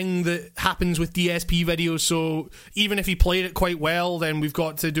a thing that happens with DSP videos, so even if he played it quite well, then we've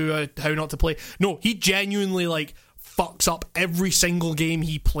got to do a how not to play. No, he genuinely, like, fucks up every single game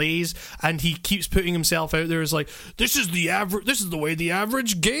he plays, and he keeps putting himself out there as like, this is the way the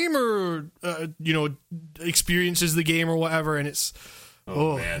average gamer experiences the game or whatever, and it's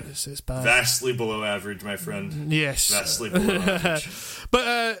man, it's bad. Vastly below average, my friend. Yes, vastly below average.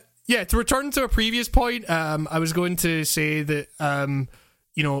 But yeah, to return to a previous point, I was going to say that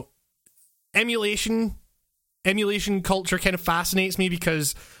emulation culture kind of fascinates me,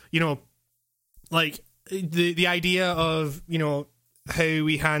 because like the idea of how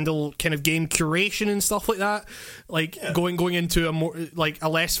we handle kind of game curation and stuff like that, like going into a more, like, a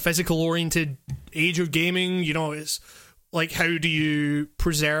less physical oriented age of gaming. It's like, how do you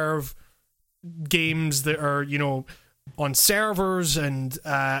preserve games that are on servers and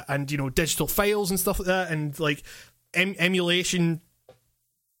digital files and stuff like that, and like emulation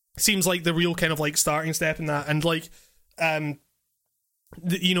seems like the real kind of like starting step in that. And like there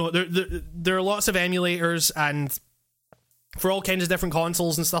are lots of emulators, and for all kinds of different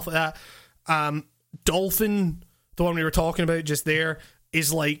consoles and stuff like that. Dolphin, the one we were talking about just there,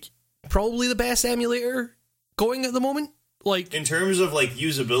 is like probably the best emulator going at the moment, like in terms of like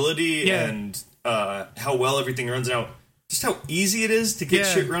usability and how well everything runs out. Just how easy it is to get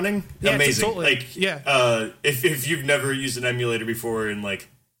shit running. Amazing. Totally. Like, if you've never used an emulator before, and like,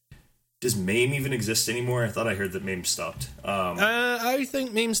 does MAME even exist anymore? I thought I heard that MAME stopped. I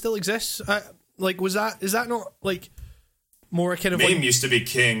think MAME still exists. Is that not like more kind of MAME like, used to be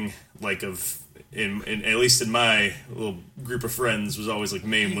king, like, in at least in my little group of friends, was always like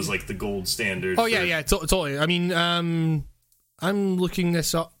MAME was like the gold standard. Oh totally. I mean, I'm looking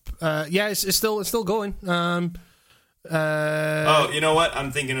this up. It's still going. You know what?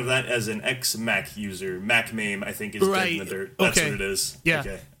 I'm thinking of that as an ex-Mac user. Mac MAME, I think, is dead in the dirt. That's what it is. Yeah.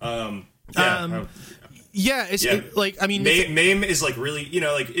 Okay. MAME is like really,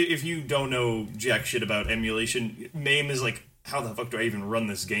 like, if you don't know jack shit about emulation, MAME is like, how the fuck do I even run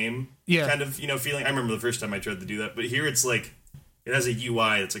this game? Yeah. Kind of, feeling. I remember the first time I tried to do that, but here it's like, it has a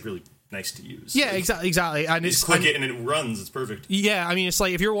UI that's like really nice to use. Yeah, exactly. And you just click it and it runs. It's perfect. Yeah, I mean, it's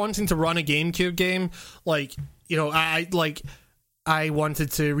like, if you're wanting to run a GameCube game, like, I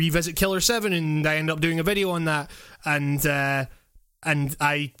wanted to revisit Killer 7, and I ended up doing a video on that, and I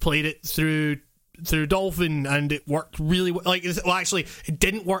played it through Dolphin, and it worked really well. Like, well, actually, it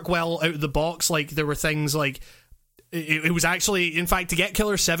didn't work well out of the box. Like, there were things like, it was actually, in fact, to get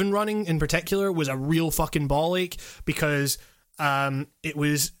Killer 7 running in particular was a real fucking ball ache, because it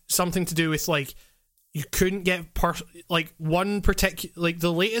was something to do with, like, you couldn't get one particular, like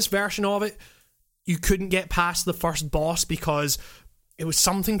the latest version of it, you couldn't get past the first boss because it was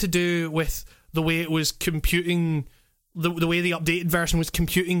something to do with the way it was computing, the way the updated version was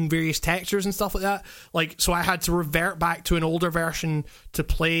computing various textures and stuff like that. Like, so I had to revert back to an older version to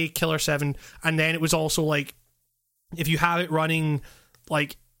play Killer 7, and then it was also like, if you have it running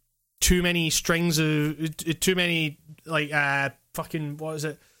like too many strings of too many fucking what is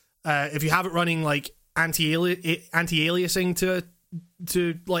it? If you have it running like anti-aliasing to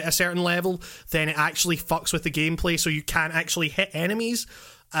like a certain level, then it actually fucks with the gameplay, so you can't actually hit enemies.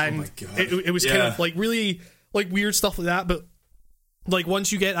 And oh my God. It was kind of like really like weird stuff like that. But like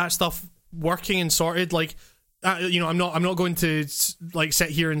once you get that stuff working and sorted, like I'm not going to like sit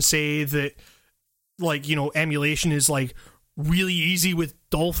here and say that like emulation is like really easy with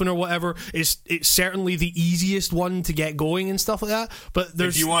Dolphin or whatever. It's certainly the easiest one to get going and stuff like that, but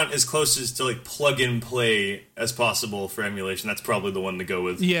there's, if you want as close as to like plug and play as possible for emulation, that's probably the one to go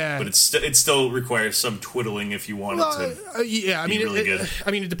with. Yeah, but it still requires some twiddling if you want it to yeah, I be mean really good.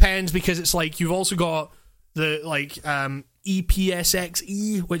 I mean it depends, because it's like you've also got the like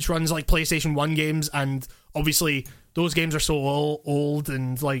EPSXE, which runs like PlayStation 1 games, and obviously those games are so old,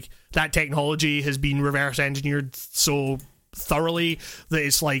 and like that technology has been reverse engineered so thoroughly that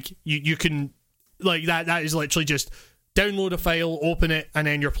it's like you can like that is literally just download a file, open it, and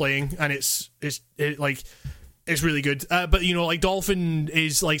then you're playing, and it's really good. But like Dolphin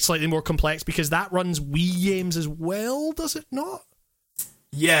is like slightly more complex because that runs Wii games as well, does it not?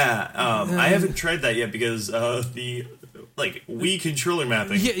 Yeah, I haven't tried that yet because the like Wii controller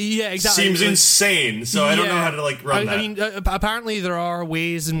mapping exactly seems insane, so I don't know how to like run that. I mean, apparently there are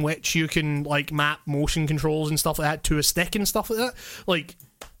ways in which you can like map motion controls and stuff like that to a stick and stuff like that. Like,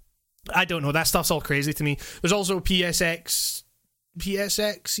 I don't know, that stuff's all crazy to me. There's also PSXE2,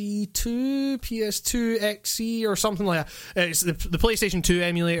 PS2 XE or something like that. It's the PlayStation 2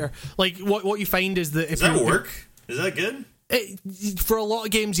 emulator. Like, what you find is that if does that work? Is that good? For a lot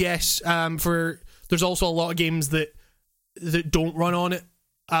of games, yes. There's also a lot of games that don't run on it.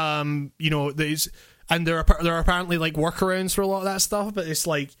 There are apparently like workarounds for a lot of that stuff, but it's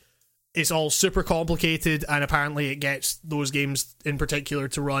like it's all super complicated, and apparently it gets those games in particular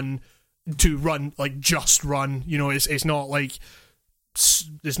to run like just run. It's not like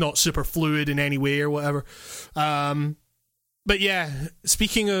it's not super fluid in any way or whatever. But yeah,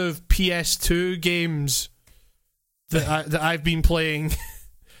 speaking of PS2 games that I've been playing,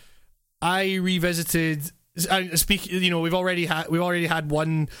 I revisited. We've already had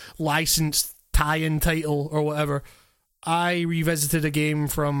one licensed tie-in title or whatever. I revisited a game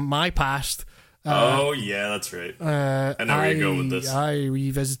from my past. Oh yeah, that's right. I know where you go with this. I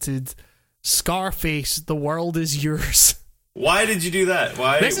revisited Scarface: The World Is Yours. Why did you do that?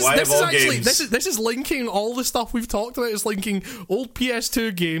 Why of all games? This is linking all the stuff we've talked about. It's linking old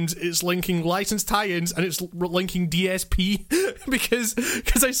PS2 games, it's linking licensed tie-ins, and it's linking DSP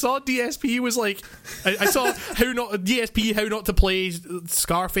because I saw DSP was like I saw how not to play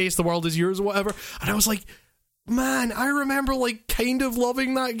Scarface: The World Is Yours or whatever, and I was like, man, I remember like kind of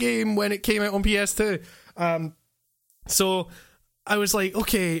loving that game when it came out on PS2. So I was like,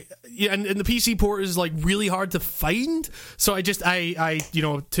 okay, yeah, and the PC port is like really hard to find. So I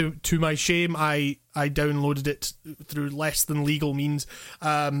to my shame, I downloaded it through less than legal means.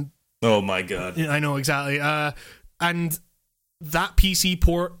 Oh my god, I know exactly. And that PC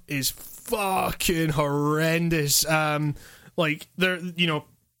port is fucking horrendous. Like there,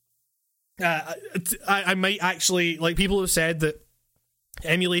 I might actually, like, people have said that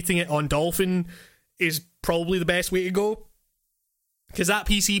emulating it on Dolphin is probably the best way to go. Because that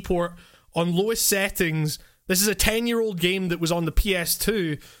PC port, on lowest settings, this is a 10-year-old game that was on the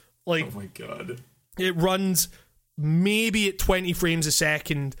PS2. Like, oh my god. It runs maybe at 20 frames a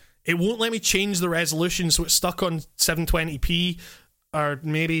second. It won't let me change the resolution, so it's stuck on 720p, or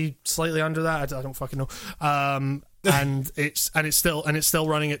maybe slightly under that. I don't fucking know. And it's still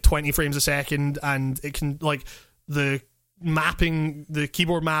running at 20 frames a second, and it can, like, the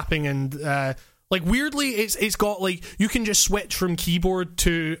keyboard mapping, and like, weirdly, it's got, like, you can just switch from keyboard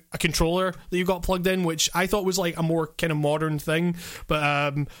to a controller that you've got plugged in, which I thought was, like, a more kind of modern thing.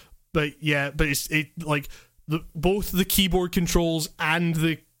 But it's like both the keyboard controls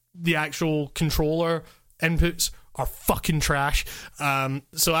and the actual controller inputs are fucking trash.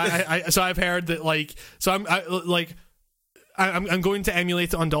 So I've heard that, like, so I'm going to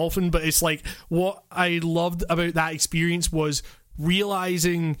emulate it on Dolphin, but it's like, what I loved about that experience was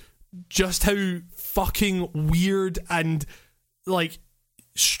realizing just how fucking weird and, like,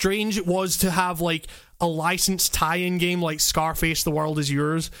 strange it was to have, like, a licensed tie-in game like Scarface: The World Is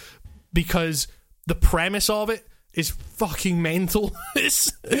Yours, because the premise of it is fucking mental.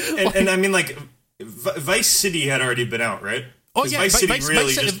 And I mean, like, Vice City had already been out, right? Oh yeah, Vice City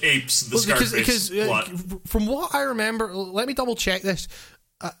really just apes the Scarface plot. From what I remember, let me double check this.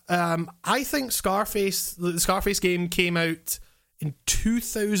 I think the Scarface game came out in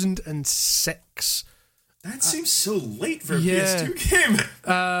 2006. That seems so late for a PS2 game.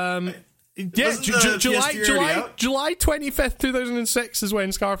 July 25th, 2006 is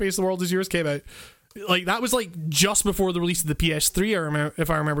when Scarface The World Is Yours came out. Like, that was like just before the release of the PS3,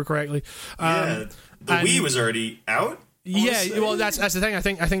 if I remember correctly. The Wii was already out. Yeah, well, that's the thing. I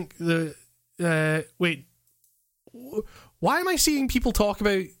think the wait. Why am I seeing people talk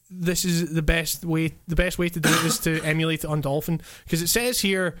about this is the best way to do it is to emulate it on Dolphin? Because it says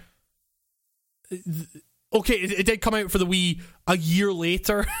here, okay, it did come out for the Wii a year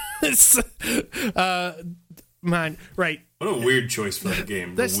later. Man, right. What a weird choice for that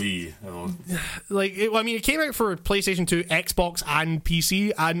game, the Wii. Oh. Like, it came out for PlayStation 2, Xbox, and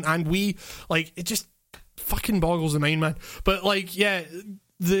PC, and Wii. Like, it just fucking boggles the mind, man. But, like, yeah,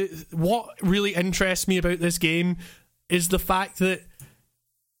 what really interests me about this game is the fact that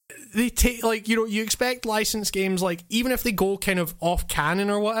they take, like, you know, you expect licensed games, like, even if they go kind of off canon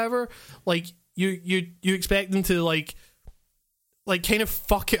or whatever, like, you expect them to, like kind of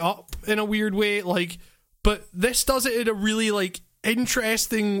fuck it up in a weird way, like, but this does it in a really, like,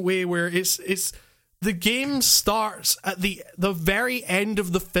 interesting way where it's the game starts at the very end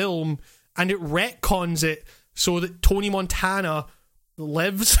of the film and it retcons it so that Tony Montana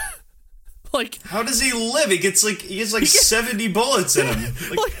lives. Like, how does he live? He gets 70 bullets in him.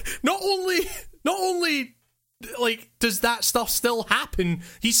 Like, not only like does that stuff still happen,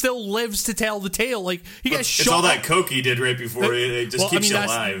 he still lives to tell the tale. Like, he gets shot. It's all that coke he did right before it just keeps you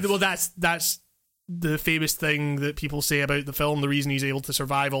alive. Well, that's the famous thing that people say about the film. The reason he's able to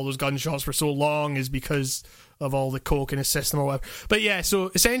survive all those gunshots for so long is because of all the coke in his system or whatever. But yeah,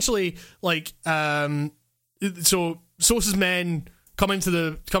 so essentially, like, so Sosa's men come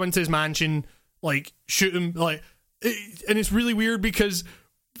into his mansion, like, shoot him, like, and it's really weird because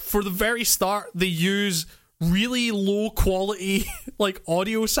for the very start they use really low quality, like,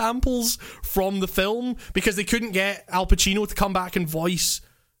 audio samples from the film because they couldn't get Al Pacino to come back and voice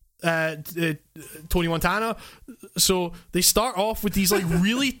Tony Montana, so they start off with these, like,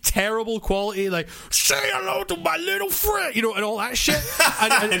 really terrible quality, like, say hello to my little friend, you know, and all that shit,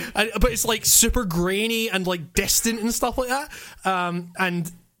 but it's, like, super grainy and, like, distant and stuff like that,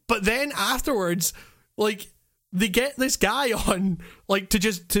 but then afterwards, like, they get this guy on, like,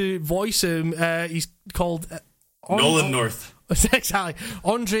 to voice him. He's called Nolan North. Exactly,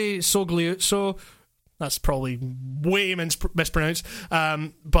 Andre Sogliuzzo. That's probably way mispronounced.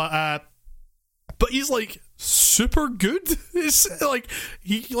 But he's, like, super good. It's like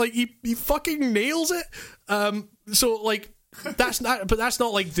he fucking nails it. So, like, that's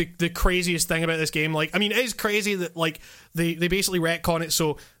not like the craziest thing about this game. Like, I mean, it is crazy that, like, they basically retcon it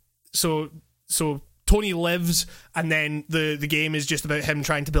so Tony lives, and then the game is just about him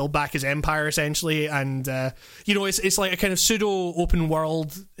trying to build back his empire, essentially, and you know, it's like a kind of pseudo open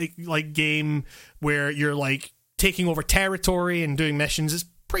world, like, game where you're, like, taking over territory and doing missions. It's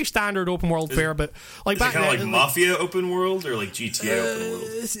pretty standard open world fare, but, like, is it kind of like Mafia open world or like GTA open world?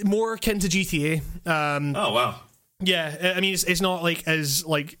 It's more akin to GTA. Oh wow. Yeah, I mean, it's not like as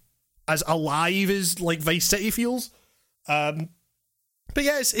alive as, like, Vice City feels. But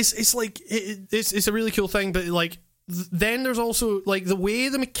yeah, it's like it's a really cool thing. But, like, then there's also, like, the way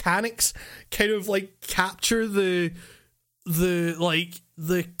the mechanics kind of, like, capture the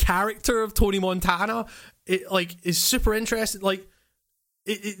character of Tony Montana. It, like, is super interesting. Like,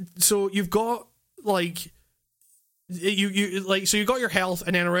 so you've got, like, you like, so you've got your health,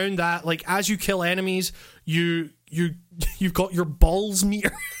 and then around that, like, as you kill enemies, you've got your balls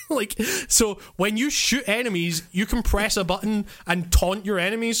meter. Like, so when you shoot enemies, you can press a button and taunt your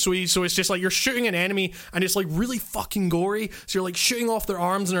enemies. So it's just like you're shooting an enemy and it's, like, really fucking gory. So you're, like, shooting off their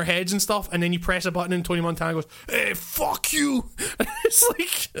arms and their heads and stuff, and then you press a button and Tony Montana goes, "Hey, fuck you!" And it's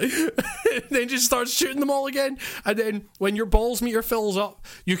like, then just starts shooting them all again. And then when your balls meter fills up,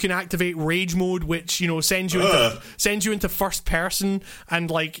 you can activate rage mode, which, you know, sends you into first person, and,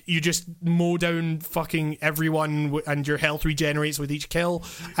 like, you just mow down fucking everyone, and your health regenerates with each kill.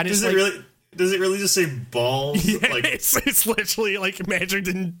 And does it really just say balls? Yeah, like, it's literally, like, measured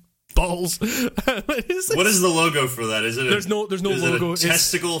in balls. What is the logo for that? Is it there's no logo. It a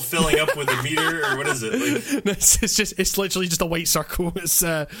testicle filling up with a meter, or what is it? Like, it's literally just a white circle. It's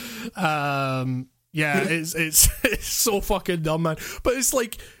it's so fucking dumb, man. But it's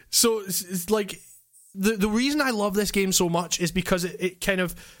like, so it's like the reason I love this game so much is because it kind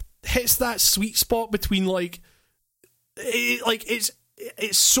of, hits that sweet spot between it's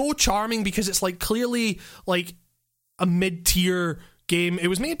so charming because it's like clearly like a mid-tier game. It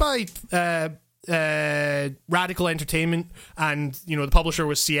was made by Radical Entertainment, and the publisher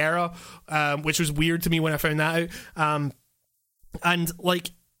was Sierra, which was weird to me when I found that out. And like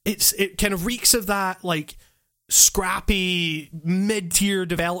it kind of reeks of that like scrappy mid-tier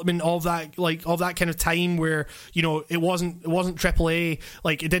development of that kind of time where it wasn't AAA,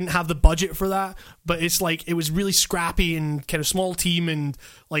 like it didn't have the budget for that, but it's like it was really scrappy and kind of small team, and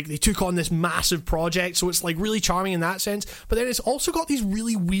like they took on this massive project, so it's like really charming in that sense. But then it's also got these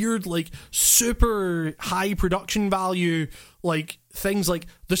really weird like super high production value like things. Like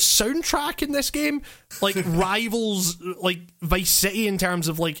the soundtrack in this game like rivals like Vice City in terms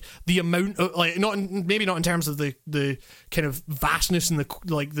of like the amount of like maybe not in terms of the kind of vastness and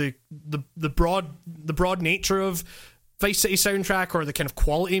the broad nature of Vice City soundtrack, or the kind of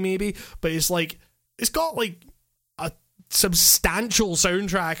quality maybe, but it's like it's got like a substantial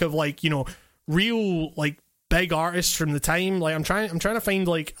soundtrack of like real like big artists from the time. Like I'm trying to find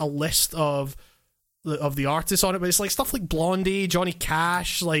like a list of the artists on it, but it's like stuff like Blondie, Johnny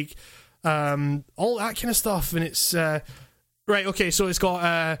Cash, like all that kind of stuff. And it's right, okay, so it's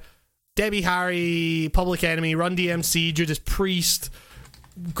got Debbie Harry, Public Enemy, Run DMC, Judas Priest,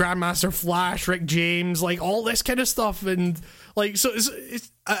 Grandmaster Flash, Rick James, like all this kind of stuff. And like so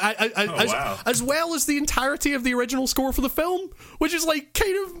it's as well as the entirety of the original score for the film, which is like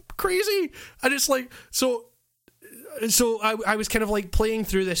kind of crazy. And it's like so I was kind of like playing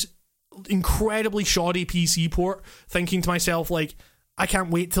through this incredibly shoddy PC port, thinking to myself like, I can't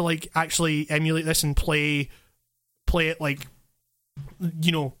wait to like actually emulate this and play it like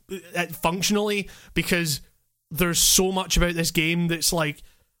functionally, because there's so much about this game that's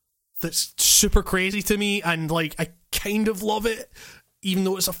super crazy to me, and like I kind of love it, even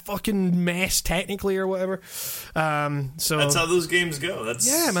though it's a fucking mess technically or whatever. So that's how those games go.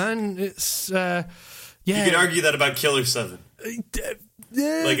 Yeah, man. It's yeah. You could argue that about Killer 7.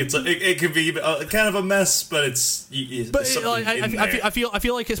 Like it could be kind of a mess, but I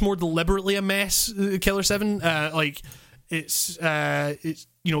feel like it's more deliberately a mess. Killer 7, like it's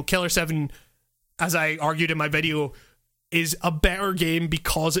Killer 7, as I argued in my video, is a better game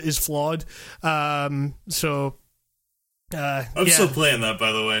because it is flawed. I'm still playing that,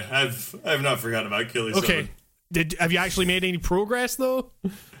 by the way. I've not forgotten about Killer 7. Okay, have you actually made any progress though?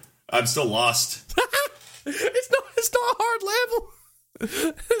 I'm still lost. It's not a hard level.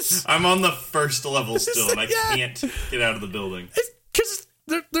 I'm on the first level still, and I can't get out of the building. Because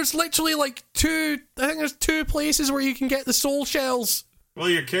there's literally like there's two places where you can get the soul shells. Well,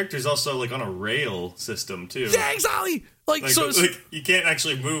 your character's also like on a rail system too. Yeah, exactly. Like you can't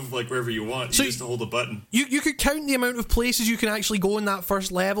actually move like wherever you want. You just hold a button. You could count the amount of places you can actually go in that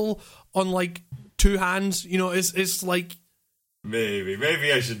first level on like two hands. It's like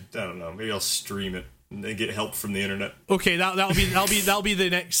maybe I should. I don't know. Maybe I'll stream it and get help from the internet. Okay, that'll be the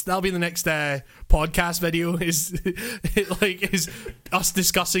next podcast video is us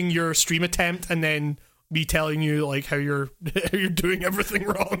discussing your stream attempt and then me telling you like how you're doing everything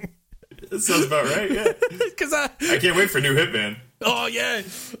wrong. That sounds about right. Yeah, because I can't wait for new Hitman. Oh yeah,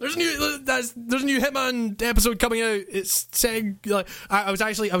 there's a new Hitman episode coming out. It's saying like I was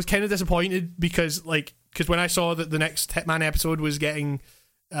kind of disappointed because when I saw that the next Hitman episode was getting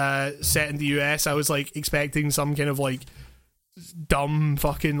set in the US, I was like expecting some kind of like dumb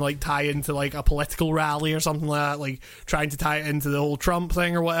fucking like tie into like a political rally or something like that, like trying to tie it into the whole Trump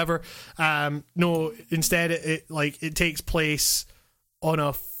thing or whatever. No, instead it takes place on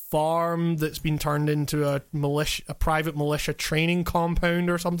a farm that's been turned into a private militia training compound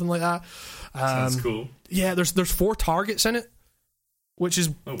or something like that. Sounds cool. Yeah, there's 4 targets in it, which is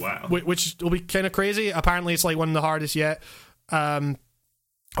which will be kind of crazy. Apparently, it's like one of the hardest yet.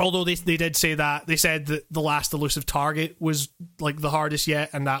 Although they did say that, they said that the last elusive target was like the hardest yet,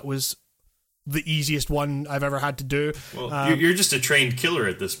 and that was the easiest one I've ever had to do. Well, you're just a trained killer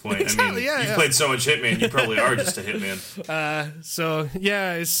at this point. Exactly, I mean, you've played so much Hitman, you probably are just a Hitman. So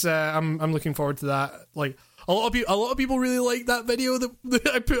yeah, it's I'm looking forward to that. Like a lot of people really like that video that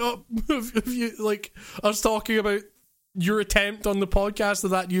I put up of you, like us talking about your attempt on the podcast of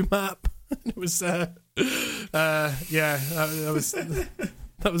that new map. It was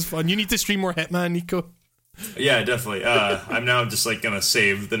that was fun. You need to stream more Hitman, Nico. Yeah, definitely. I'm now just like gonna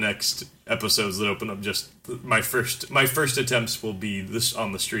save the next episodes that open up. Just my first attempts will be this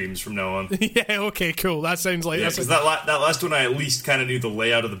on the streams from now on. Yeah. Okay. Cool. That sounds like because that last one I at least kind of knew the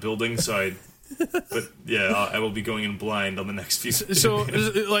layout of the building, so I will be going in blind on the next few. So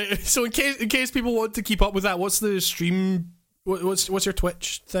in case people want to keep up with that, what's the stream what's your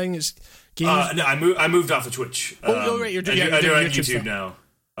Twitch thing? Is games? No, I moved off of Twitch. Right, you're doing YouTube now.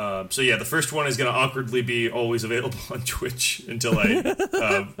 So yeah, the first one is going to awkwardly be always available on Twitch until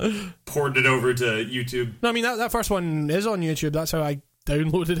I ported it over to YouTube. No, I mean that first one is on YouTube. That's how I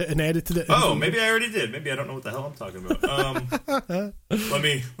downloaded it and edited it. Oh, maybe I already did. Maybe I don't know what the hell I'm talking about. Let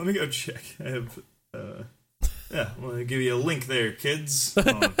me go check. I have. I'm gonna give you a link there, kids.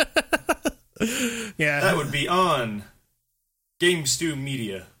 Yeah, that would be on Game Stew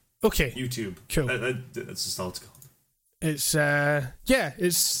Media. Okay, YouTube. Cool. That's just all it's called. It's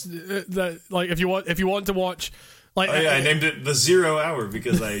it's like if you want to watch. Like, I named it the 0 Hour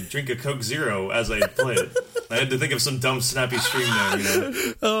because I drink a Coke Zero as I play it. I had to think of some dumb snappy stream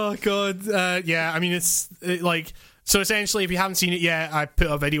name, Oh god, yeah. I mean, so essentially, if you haven't seen it yet, I put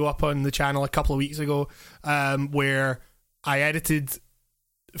a video up on the channel a couple of weeks ago, where I edited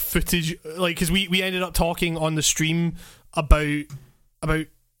footage, like, because we ended up talking on the stream about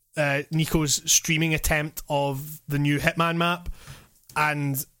Nico's streaming attempt of the new Hitman map,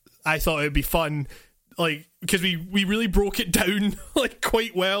 and I thought it would be fun. Like, because we really broke it down like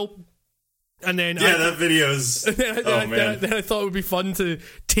quite well, and then that video is. Then I thought it would be fun to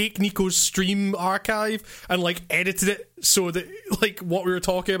take Nico's stream archive and like edited it so that like what we were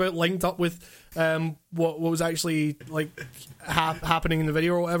talking about linked up with what was actually like happening in the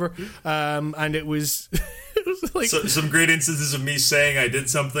video or whatever, and it was. Like, some great instances of me saying I did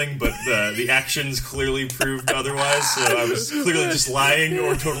something, but the actions clearly proved otherwise. So I was clearly just lying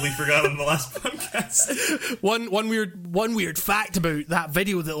or totally forgot on the last podcast. One weird fact about that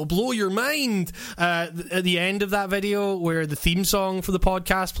video that will blow your mind. At the end of that video, where the theme song for the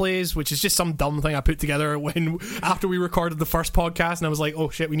podcast plays, which is just some dumb thing I put together after we recorded the first podcast, and I was like, oh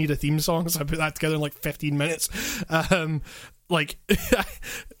shit, we need a theme song, so I put that together in like 15 minutes. Like,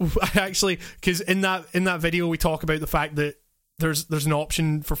 I actually, because in that video we talk about the fact that there's an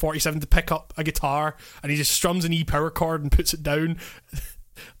option for 47 to pick up a guitar, and he just strums an E power chord and puts it down.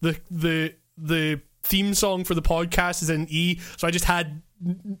 The theme song for the podcast is in E, so I just had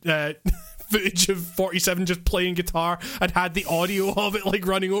footage of 47 just playing guitar and had the audio of it like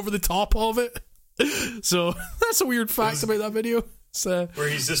running over the top of it. So that's a weird fact about that video. Where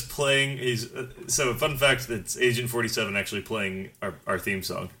he's just playing. So fun fact: it's Agent 47 actually playing our theme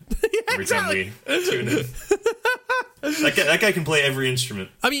song every time we tune in. That guy can play every instrument.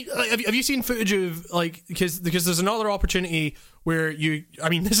 I mean, have you seen footage of like because there's another opportunity where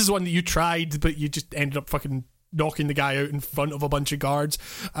this is one that you tried, but you just ended up fucking knocking the guy out in front of a bunch of guards.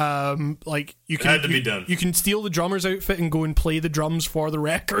 Like you can it had to be done. You can steal the drummer's outfit and go and play the drums for the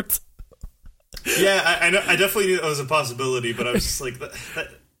record. Yeah, I know. I definitely knew that was a possibility, but I was just like, I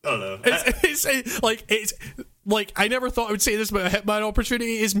don't know. It's like I never thought I would say this about a Hitman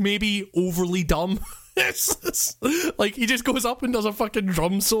opportunity. Is maybe overly dumb. It's like he just goes up and does a fucking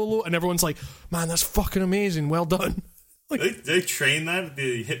drum solo, and everyone's like, "Man, that's fucking amazing! Well done." Like, they train that at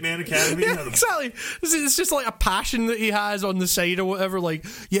the Hitman Academy. Yeah, exactly. It's just like a passion that he has on the side or whatever. Like,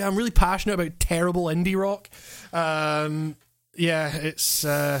 yeah, I'm really passionate about terrible indie rock. Yeah, it's.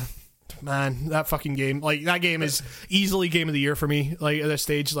 Man, that fucking game. Like, that game is easily game of the year for me. Like, at this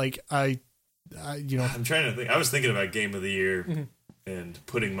stage, like, I'm trying to think. I was thinking about game of the year and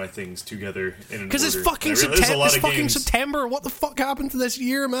putting my things together in an order. Because it's fucking September. It's fucking September. What the fuck happened to this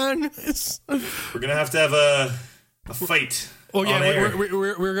year, man? We're gonna have to have a fight. Oh yeah,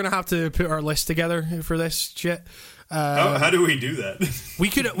 we're gonna have to put our list together for this shit. How do we do that? we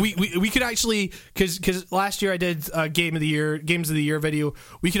could actually, because last year I did a games of the year video.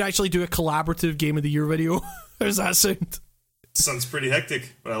 We could actually do a collaborative game of the year video. How does that sound? Sounds pretty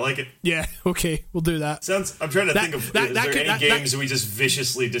hectic, but I like it. Yeah, okay, we'll do that. I'm trying to think of is there any games we just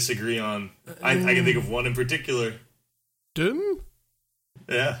viciously disagree on? I can think of one in particular. Doom?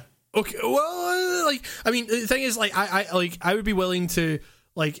 Yeah. Okay, well, like, I mean, the thing is, like, I would be willing to,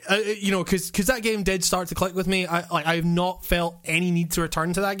 like, because that game did start to click with me. I have not felt any need to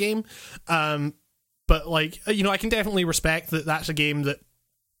return to that game, but like, I can definitely respect that that's a game that,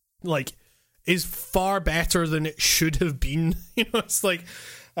 like, is far better than it should have been. It's like,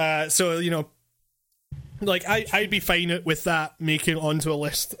 so like I'd be fine with that making it onto a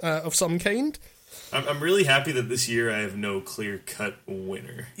list of some kind. I'm really happy that this year I have no clear-cut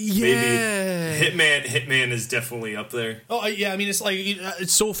winner. Yeah. Maybe Hitman is definitely up there. Oh, yeah, I mean, it's like,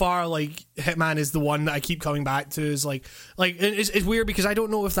 it's so far, like, Hitman is the one that I keep coming back to. Is like it's weird because I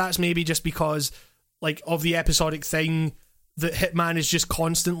don't know if that's maybe just because, like, of the episodic thing that Hitman is just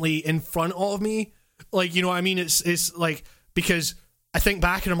constantly in front of me. Like, you know what I mean? It's like, because I think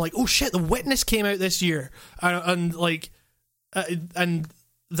back and I'm like, oh shit, The Witness came out this year. And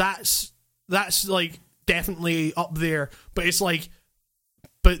that's like definitely up there, but it's like,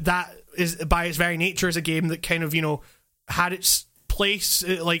 but that is by its very nature is a game that kind of, you know, had its place,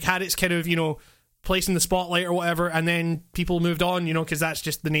 like had its kind of, you know, place in the spotlight or whatever, and then people moved on, you know, because that's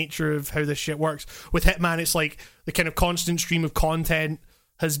just the nature of how this shit works. With Hitman, it's like the kind of constant stream of content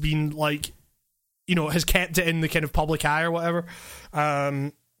has been like, you know, has kept it in the kind of public eye or whatever.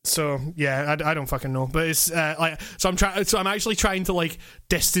 So yeah, I don't fucking know, but it's like, I'm actually trying to like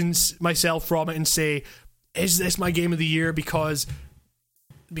distance myself from it and say, is this my game of the year because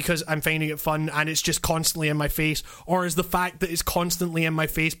I'm finding it fun and it's just constantly in my face, or is the fact that it's constantly in my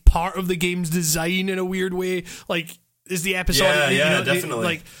face part of the game's design in a weird way? Like, is the episode? Yeah, definitely.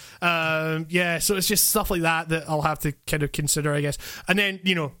 Like, so it's just stuff like that I'll have to kind of consider, I guess. And then,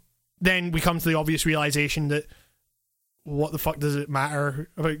 you know, then we come to the obvious realization that what the fuck does it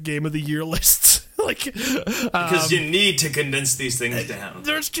matter about game of the year lists? Like, because you need to condense these things down.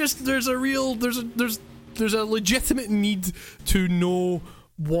 There's a legitimate need to know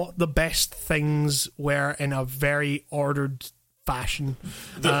what the best things were in a very ordered fashion.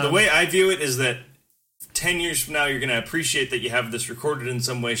 The way I view it is that 10 years from now, you're going to appreciate that you have this recorded in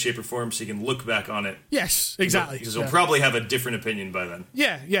some way, shape, or form, so you can look back on it. Yes, exactly. Because you'll probably have a different opinion by then.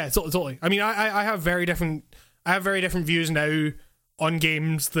 Yeah, totally. I mean, I have very different views now on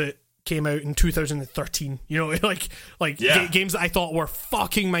games that came out in 2013. You know, like games that I thought were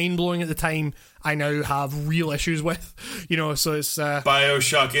fucking mind blowing at the time, I now have real issues with. You know, so it's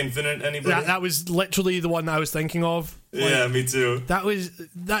BioShock Infinite. Anybody? That was literally the one that I was thinking of. Like, yeah, me too. That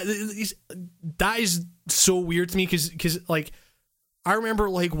is so weird to me because like I remember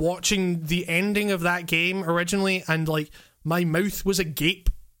like watching the ending of that game originally, and like my mouth was agape.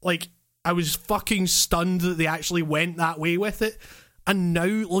 Like, I was fucking stunned that they actually went that way with it. And now,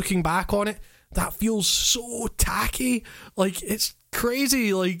 looking back on it, that feels so tacky. Like, it's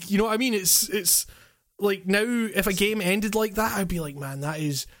crazy. Like, you know what I mean? It's like, now, if a game ended like that, I'd be like, man, that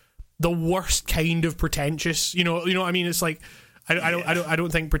is the worst kind of pretentious. You know what I mean? It's like, I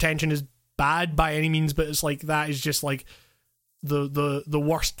don't think pretension is bad by any means, but it's like, that is just like the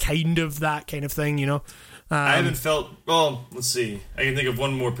worst kind of that kind of thing, you know? I haven't felt... Well, let's see. I can think of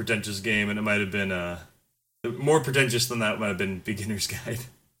one more pretentious game, and it might have been... more pretentious than that might have been Beginner's Guide.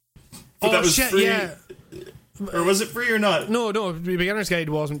 But that was free. Yeah. Or was it free or not? No, Beginner's Guide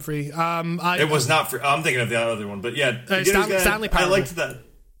wasn't free. It was not free. I'm thinking of the other one, but yeah, Stanley Parable. I liked that.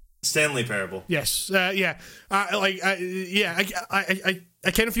 Stanley Parable. Yes, yeah. I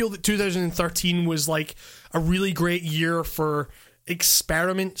kind of feel that 2013 was like a really great year for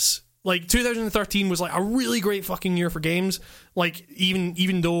experiments. Like, 2013 was like a really great fucking year for games. Like,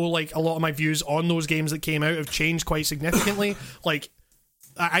 even though like a lot of my views on those games that came out have changed quite significantly. Like,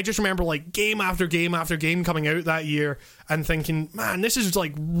 I just remember like game after game after game coming out that year and thinking, man, this is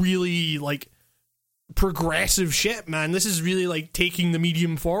like really like progressive shit, man. This is really like taking the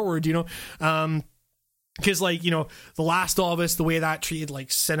medium forward, you know? Because like, you know, The Last of Us, the way that treated like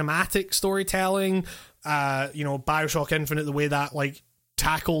cinematic storytelling, you know, BioShock Infinite, the way that like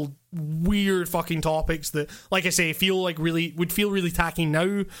tackled weird fucking topics that, like I say, would feel really tacky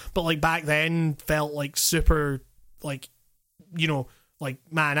now, but like back then felt like super, like, you know, like,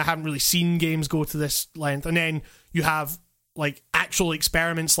 man, I haven't really seen games go to this length. And then you have like actual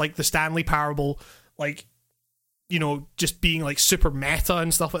experiments like the Stanley Parable, like, you know, just being like super meta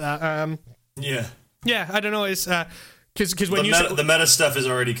and stuff like that. Yeah, I don't know. It's because when the meta stuff is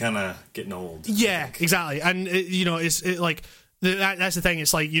already kind of getting old. Yeah, exactly, and you know, it's like that's the thing.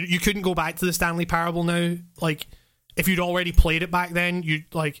 It's like you couldn't go back to the Stanley Parable now. Like, if you'd already played it back then, you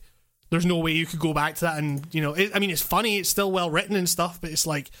like, there's no way you could go back to that. And you know, I mean, it's funny, it's still well written and stuff, but it's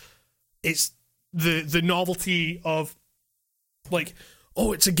like, it's the novelty of like,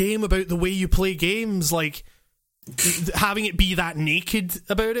 oh, it's a game about the way you play games. Like, having it be that naked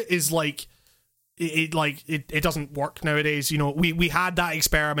about it is like. It doesn't work nowadays. You know, we had that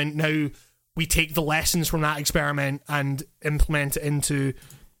experiment. Now we take the lessons from that experiment and implement it into,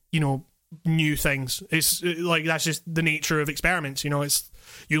 you know, new things. It's like, that's just the nature of experiments. You know, it's,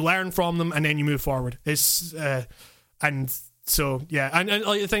 you learn from them and then you move forward. It's and so yeah, and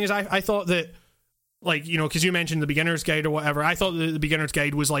like, the thing is, I thought that, like, you know, because you mentioned the Beginner's Guide or whatever, I thought that the Beginner's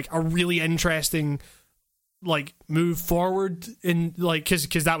Guide was like a really interesting like move forward in, like,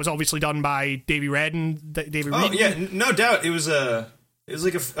 because that was obviously done by Davey Redden. Oh yeah, no doubt. It was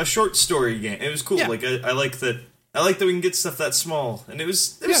like a short story game. It was cool. Yeah. Like I like that. I like that we can get stuff that small, and it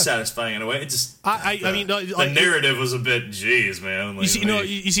was satisfying in a way. It just I mean, the narrative was a bit, jeez, man. Like,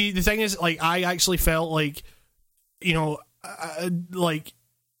 you see, the thing is, like, I actually felt like, you know, like,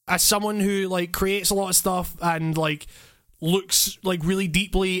 as someone who like creates a lot of stuff and like looks like really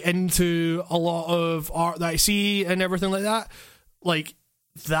deeply into a lot of art that I see and everything like that. Like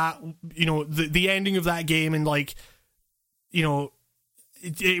that, you know, the ending of that game, and like, you know,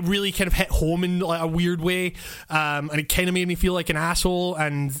 it really kind of hit home in like a weird way, and it kind of made me feel like an asshole,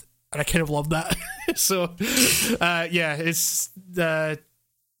 and I kind of loved that. So yeah, it's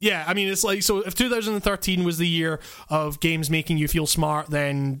yeah, I mean, it's like, so if 2013 was the year of games making you feel smart,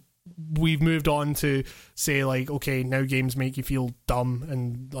 then we've moved on to say, like, okay, now games make you feel dumb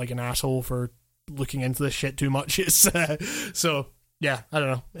and like an asshole for looking into this shit too much. It's so yeah, I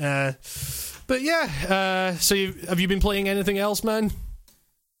don't know, but yeah, so have you been playing anything else, man?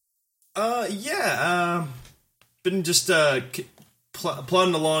 Yeah, been just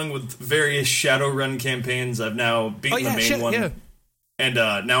plodding along with various Shadowrun campaigns. I've now beaten the main one. Yeah. And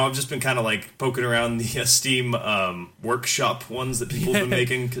now I've just been kind of like poking around the Steam workshop ones that people have been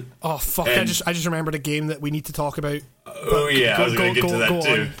making. Oh fuck! And I just remembered a game that we need to talk about. Oh yeah, I was going to get to that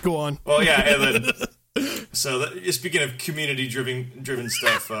too. Go on. Well, yeah. And then, so speaking of community driven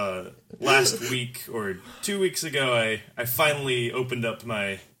stuff, last week or 2 weeks ago, I finally opened up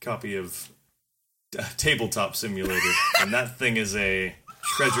my copy of Tabletop Simulator, and that thing is a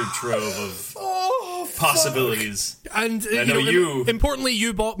treasure trove of possibilities. And I know you importantly,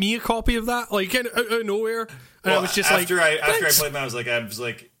 you bought me a copy of that, like out of nowhere, and I was just after I played that, I was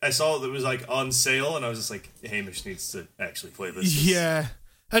like I saw that it was like on sale, and I was just like, Hamish needs to actually play this. Yeah,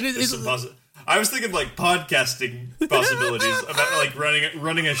 and I was thinking like podcasting possibilities about like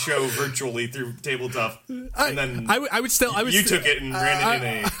running a show virtually through Tabletop, and then you took it and ran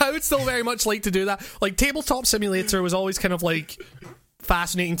it in a. I would still very much like to do that. Like Tabletop Simulator was always kind of like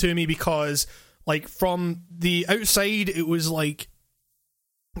fascinating to me because, like, from the outside, it was like,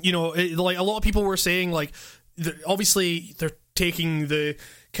 you know, like a lot of people were saying, like, obviously they're taking the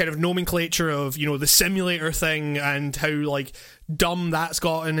kind of nomenclature of, you know, the simulator thing and how like dumb that's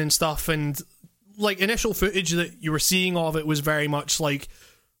gotten and stuff, and like initial footage that you were seeing of it was very much like,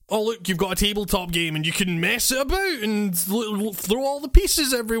 oh look, you've got a tabletop game and you can mess it about and throw all the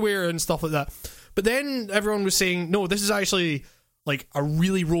pieces everywhere and stuff like that. But then everyone was saying, no, this is actually like a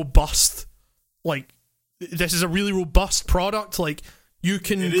really robust, like, this is a really robust product. Like, you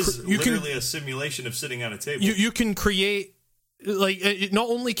can, it is literally a simulation of sitting at a table. You can create, like, not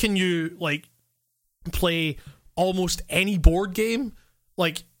only can you like play almost any board game,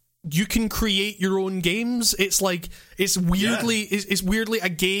 like you can create your own games. It's like, it's weirdly a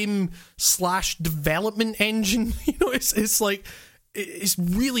game / development engine. You know, it's like, it's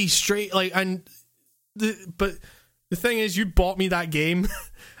really straight, like, and but the thing is, you bought me that game,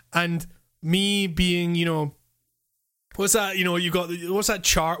 and me being, you know, what's that? You know, what's that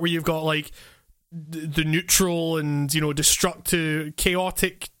chart where you've got like the neutral and, you know, destructive,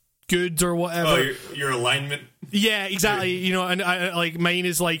 chaotic good or whatever. Oh, your alignment. Yeah, exactly. You know, and I like, mine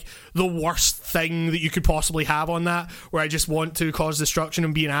is like the worst thing that you could possibly have on that, where I just want to cause destruction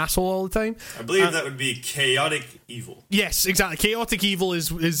and be an asshole all the time. I believe that would be chaotic evil. Yes, exactly. Chaotic evil is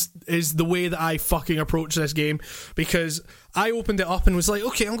the way that I fucking approach this game, because I opened it up and was like,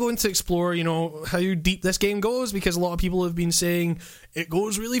 okay, I'm going to explore, you know, how deep this game goes, because a lot of people have been saying it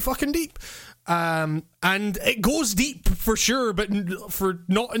goes really fucking deep. And it goes deep for sure, but for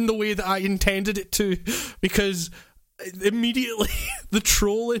not in the way that I intended it to, because immediately the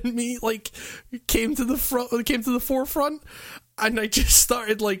troll in me like came to the forefront, and I just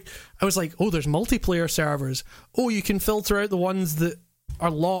started like, I was like, oh, there's multiplayer servers. Oh, you can filter out the ones that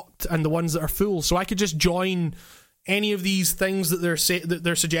are locked and the ones that are full, so I could just join any of these things that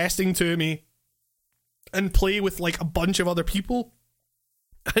they're suggesting to me and play with like a bunch of other people.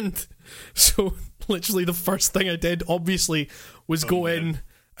 And so literally the first thing I did, obviously, was go in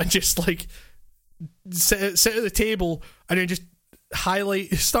and just like sit at the table and then just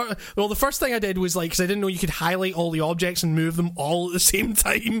the first thing I did was like, because I didn't know you could highlight all the objects and move them all at the same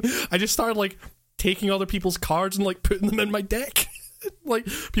time, I just started like taking other people's cards and like putting them in my deck. Like,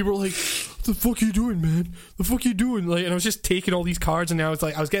 people were like, what the fuck are you doing, man? The fuck are you doing? Like, and I was just taking all these cards, and now it's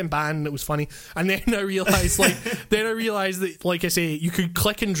like, I was getting banned, and it was funny. And then I realized, that, like I say, you could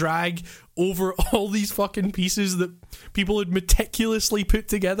click and drag over all these fucking pieces that people had meticulously put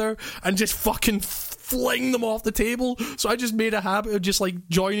together and just fucking fling them off the table. So I just made a habit of just like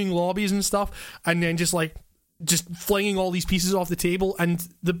joining lobbies and stuff, and then just flinging all these pieces off the table. And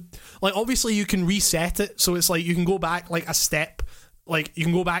obviously you can reset it, so it's like you can go back like a step. Like, you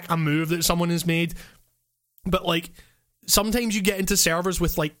can go back a move that someone has made, but like sometimes you get into servers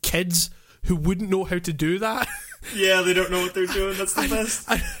with like kids who wouldn't know how to do that. Yeah, they don't know what they're doing. That's the best.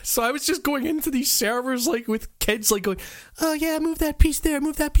 So I was just going into these servers like with kids like going, oh yeah, move that piece there,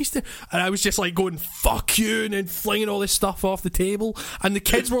 move that piece there, and I was just like going fuck you and then flinging all this stuff off the table, and the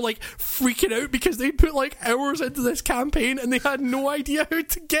kids were like freaking out because they put like hours into this campaign and they had no idea how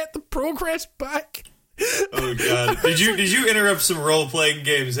to get the progress back. Oh god! Did you interrupt some role playing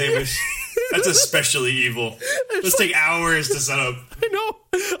games, Hamish? That's especially evil. Let's take hours to set up. I know.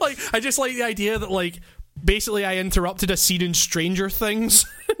 Like, I just like the idea that, like, basically I interrupted a scene in Stranger Things.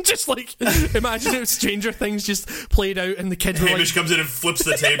 Just, like, imagine if Stranger Things just played out and the kids were Hamish comes in and flips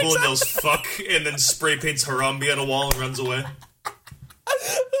the table and yells fuck, and then spray paints Harambe on a wall and runs away.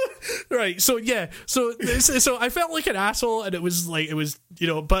 Right, so yeah, so I felt like an asshole, and it was you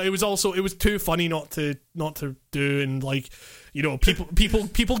know, but it was too funny not to do, and like, you know,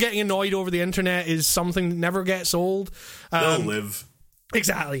 people getting annoyed over the internet is something that never gets old. They'll live.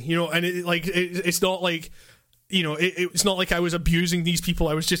 Exactly, you know, and it's not like, you know, it's not like I was abusing these people.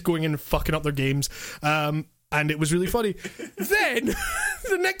 I was just going in and fucking up their games, and it was really funny. Then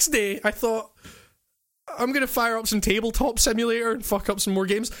the next day, I thought, I'm gonna fire up some Tabletop Simulator and fuck up some more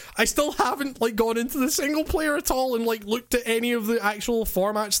games. I still haven't like gone into the single player at all and like looked at any of the actual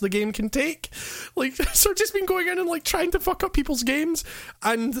formats the game can take. Like, so I've just been going in and like trying to fuck up people's games,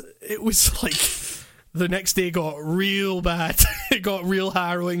 and it was like the next day got real bad. It got real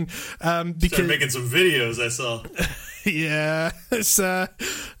harrowing. Because started making some videos I saw. Yeah, it's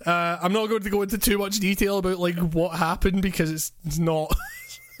I'm not going to go into too much detail about like what happened because it's not.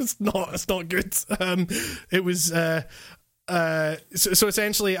 It's not good. It was so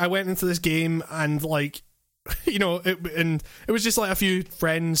essentially I went into this game and like, you know, it was just like a few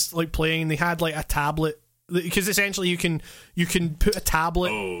friends like playing. They had like a tablet, because essentially you can put a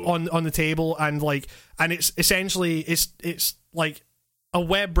tablet on the table and it's essentially it's like a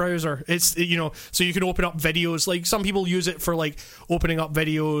web browser. It's, you know, so you can open up videos. Like, some people use it for like opening up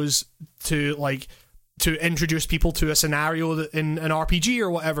videos to introduce people to a scenario that in an RPG or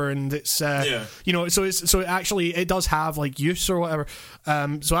whatever, and it's you know, so it does have like use or whatever.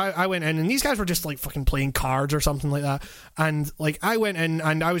 So I went in and these guys were just like fucking playing cards or something like that, and like I went in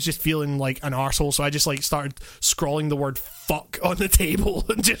and I was just feeling like an arsehole, so I just like started scrawling the word fuck on the table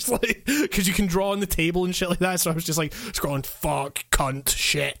and just like, because you can draw on the table and shit like that, so I was just like scrolling fuck, cunt,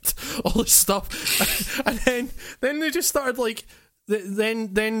 shit, all this stuff, and then they just started like.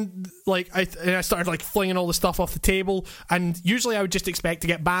 Then like I started like flinging all the stuff off the table, and usually I would just expect to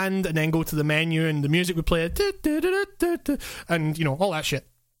get banned and then go to the menu and the music would play and, you know, all that shit.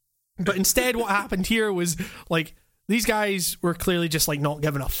 But instead what happened here was like these guys were clearly just like not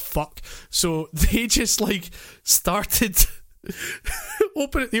giving a fuck, so they just like started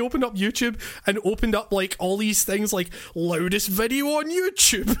they opened up YouTube and opened up like all these things like loudest video on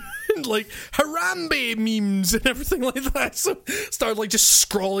YouTube and like Harambe memes and everything like that. So started like just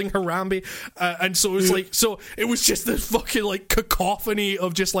scrolling Harambe, and so it was like, so it was just this fucking like cacophony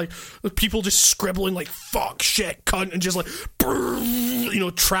of just like people just scribbling like fuck, shit, cunt, and just like you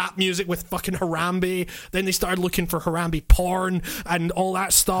know, trap music with fucking Harambe. Then they started looking for Harambe porn and all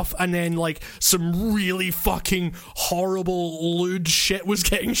that stuff, and then like some really fucking horrible lewd shit was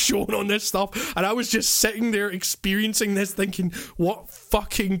getting shown on this stuff, and I was just sitting there experiencing this thinking, what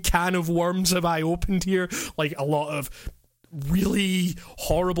fucking can of worms have I opened here? Like a lot of really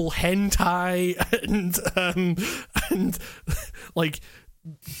horrible hentai and like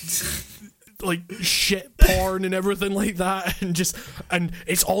shit porn and everything like that, and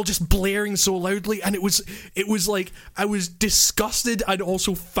it's all just blaring so loudly, and it was like I was disgusted and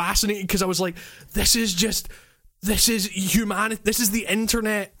also fascinated, because I was like, this is humanity, this is the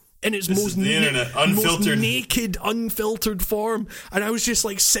internet in its most naked, unfiltered form, and I was just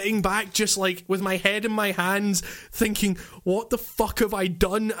like sitting back, just like with my head in my hands, thinking, what the fuck have I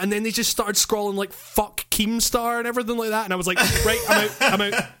done? And then they just started scrolling like fuck Keemstar and everything like that, and I was like, right, I'm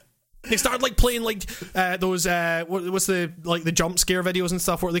out. They started like playing like those what's the like the jump scare videos and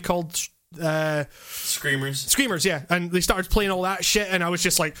stuff, what are they called? Screamers, yeah. And they started playing all that shit, and I was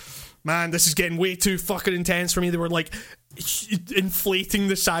just like, man, this is getting way too fucking intense for me. They were like inflating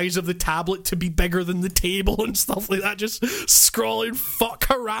the size of the tablet to be bigger than the table and stuff like that, just scrolling fuck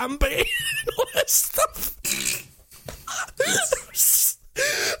Harambe and all that stuff.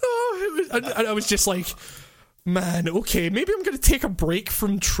 I was just like, man, okay, maybe I'm going to take a break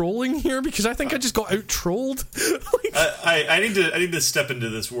from trolling here, because I think I just got out-trolled. Like, I need to step into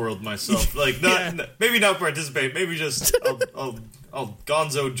this world myself. Like, maybe not participate. Maybe just I'll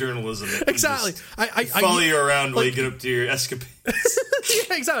gonzo journalism. Exactly. I follow you around while you get up to your escapades.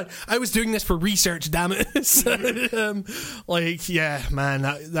 Yeah, exactly. I was doing this for research, damn it. So, yeah, man,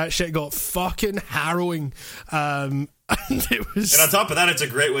 that shit got fucking harrowing. And it was. And on top of that, it's a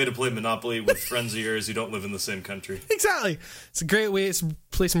great way to play Monopoly with friends of yours who don't live in the same country. Exactly. It's a great way to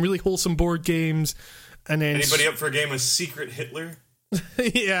play some really wholesome board games. And then anybody up for a game of Secret Hitler?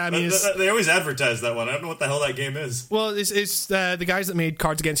 Yeah, I mean, they always advertise that one. I don't know what the hell that game is. Well, it's the guys that made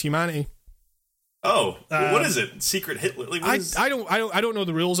Cards Against Humanity. Oh, what is it? Secret Hitler? Like, I don't know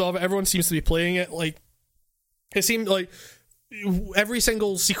the rules of it. Everyone seems to be playing it. Like, it seemed like every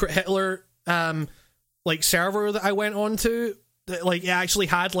single Secret Hitler like server that I went on to, like, it actually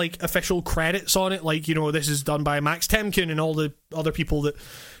had like official credits on it. Like, you know, this is done by Max Temkin and all the other people that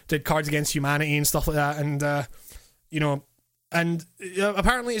did Cards Against Humanity and stuff like that. And you know. And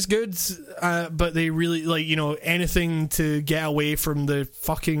apparently it's good, but they really, like, you know, anything to get away from the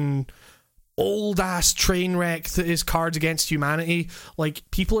fucking old-ass train wreck that is Cards Against Humanity. Like,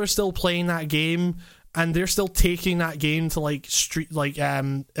 people are still playing that game, and they're still taking that game to, like,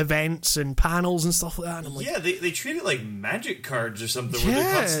 events and panels and stuff like that. And I'm like, yeah, they treat it like Magic cards or something, where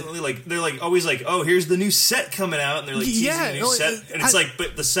they're constantly, like, they're, like, always like, oh, here's the new set coming out, and they're, like, teasing the new set, and it's like,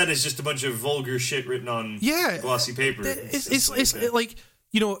 but the set is just a bunch of vulgar shit written on glossy paper. It's like,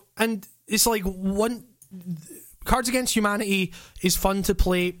 you know, and it's like Cards Against Humanity is fun to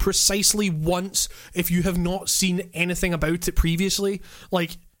play precisely once if you have not seen anything about it previously.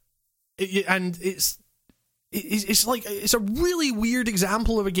 Like, and it's like, it's a really weird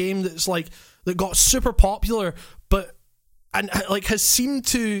example of a game that's like, that got super popular, but and like has seemed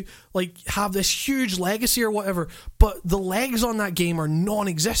to like have this huge legacy or whatever, but the legs on that game are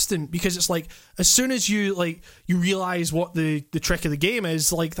non-existent, because it's like, as soon as you realize what the trick of the game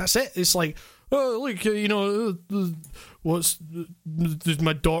is, like, that's it. It's like, oh, look, you know, there's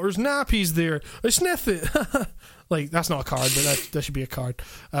my daughter's nappies there. I sniff it. Like, that's not a card, but that should be a card.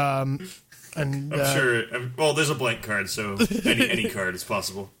 And I'm sure. Well, there's a blank card, so any card is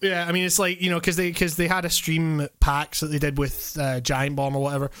possible. Yeah, I mean, it's like, you know, because they had a stream packs that they did with Giant Bomb or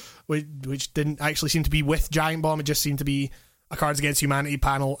whatever, which didn't actually seem to be with Giant Bomb. It just seemed to be a Cards Against Humanity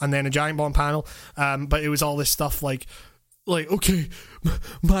panel and then a Giant Bomb panel. But it was all this stuff like, okay,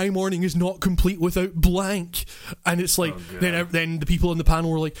 my morning is not complete without blank, and it's like, then the people on the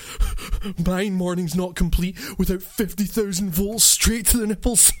panel were like, my morning's not complete without 50,000 volts straight to the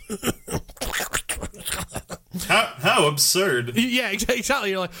nipples. How absurd. Yeah,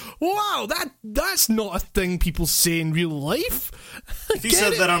 exactly. You're like, wow, that's not a thing people say in real life. If you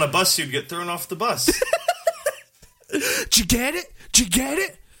said that on a bus, you'd get thrown off the bus. Do you get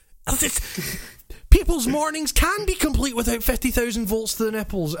it? People's mornings can be complete without 50,000 volts to the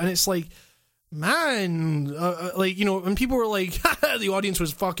nipples, and it's like, man, like, you know, and people were like, the audience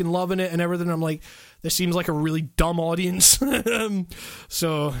was fucking loving it and everything. I'm like, this seems like a really dumb audience.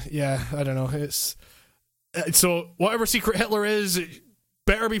 So yeah, I don't know. It's so whatever Secret Hitler is, it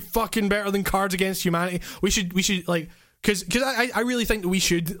better be fucking better than Cards Against Humanity. We should like, because I really think that we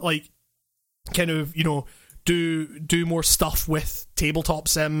should, like, kind of, you know, do more stuff with tabletop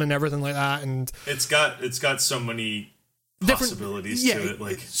sim and everything like that. And it's got so many possibilities to it,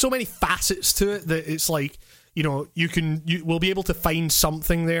 like so many facets to it, that it's like, you know, you will be able to find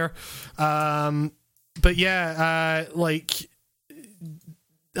something there. But yeah, like,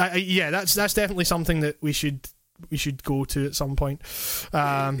 that's definitely something that we should go to at some point.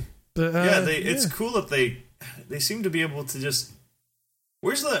 But it's cool that they seem to be able to just.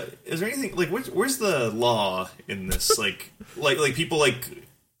 Is there anything, like, where's the law in this? like people, like,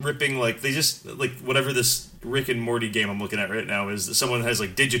 ripping, like, they just, like, whatever this Rick and Morty game I'm looking at right now is, that someone has,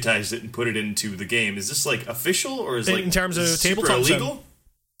 like, digitized it and put it into the game. Is this, like, official, or is, like, in terms of tabletop illegal?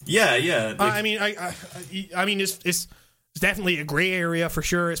 Yeah. Like, I mean, it's definitely a gray area for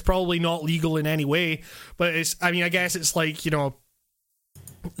sure. It's probably not legal in any way, but I guess it's like, you know,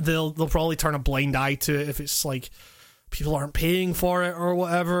 they'll probably turn a blind eye to it if it's like, people aren't paying for it or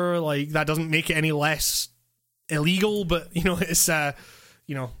whatever. Like, that doesn't make it any less illegal, but, you know, it's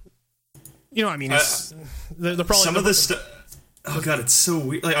you know what I mean. It's they're probably some of this stuff. Oh god, it's so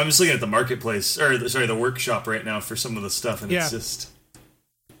weird. Like, I'm just looking at the marketplace, or the workshop right now for some of the stuff, and it's just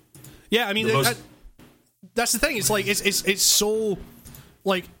I mean, that's the thing. It's like it's so,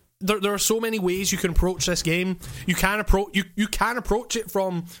 like, there are so many ways you can approach this game. You can approach it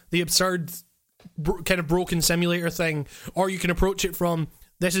from the absurd, kind of broken simulator thing, or you can approach it from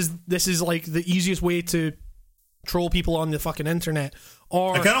this is like the easiest way to troll people on the fucking internet.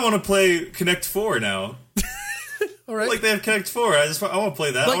 Or I kind of want to play Connect 4 now. All right. Like, they have Connect 4. I want to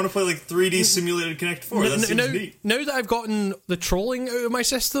play that. Like, I want to play, like, 3D simulated Connect 4. That seems neat. Now that I've gotten the trolling out of my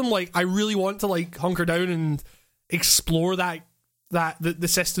system, like, I really want to, like, hunker down and explore that that the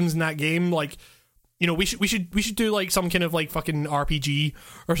systems in that game, like, you know, we should do like some kind of like fucking RPG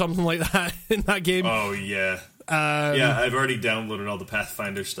or something like that in that game. Oh yeah, I've already downloaded all the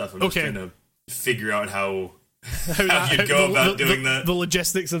Pathfinder stuff. I'm just trying to figure out how you'd go about doing that. The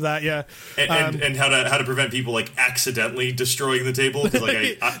logistics of that, yeah, and how to prevent people like accidentally destroying the table, because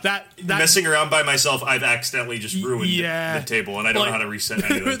like that messing around by myself, I've accidentally just ruined the table, and I don't know how to reset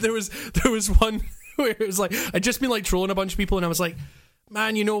anything. there was one where it was like I'd just been like trolling a bunch of people, and I was like,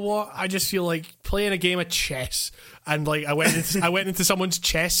 man, you know what? I just feel like playing a game of chess, and like I went into someone's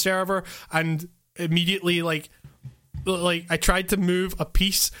chess server, and immediately like I tried to move a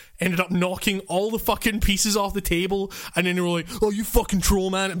piece, ended up knocking all the fucking pieces off the table, and then they were like, "Oh, you fucking troll,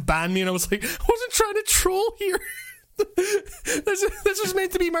 man!" and banned me, and I was like, I wasn't trying to troll here. This is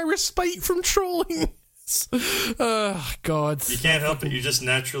meant to be my respite from trolling. Oh God, you can't help it. You're just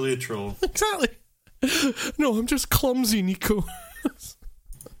naturally a troll. Exactly. No, I'm just clumsy, Nico.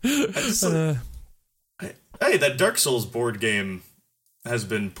 Hey, that Dark Souls board game has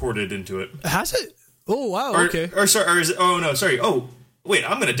been ported into it. Has it? Oh wow! Okay. Oh, wait.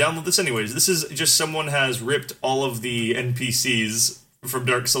 I'm gonna download this anyways. This is just someone has ripped all of the NPCs from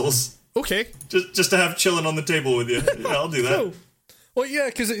Dark Souls. Okay. Just to have chilling on the table with you. Yeah, I'll do that. Cool. Well, yeah,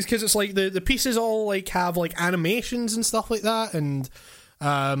 because it's like the pieces all like have like animations and stuff like that, and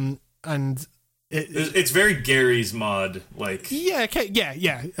it's very Gary's mod, like but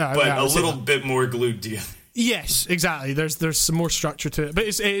a little bit more glued together. Yes, exactly. There's some more structure to it, but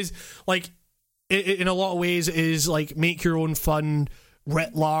it is like in a lot of ways it is like make your own fun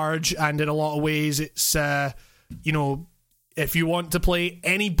writ large, and in a lot of ways it's you know, if you want to play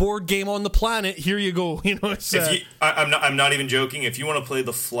any board game on the planet, here you go. You know, it's, I'm not even joking. If you want to play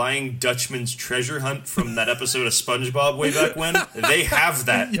the Flying Dutchman's Treasure Hunt from that episode of SpongeBob way back when, they have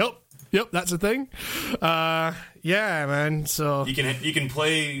that. Yep, that's a thing. Yeah, man. So you can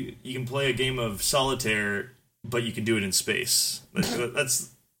play a game of solitaire, but you can do it in space.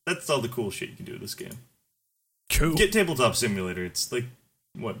 That's all the cool shit you can do in this game. Cool. Get Tabletop Simulator. It's like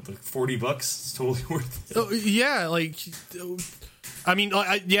what, like $40? It's totally worth it. Oh, yeah, like I mean,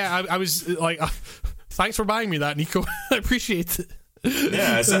 I was like, thanks for buying me that, Nico. I appreciate it.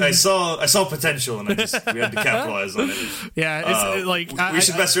 Yeah, I saw potential, and we had to capitalize on it. Yeah, it's we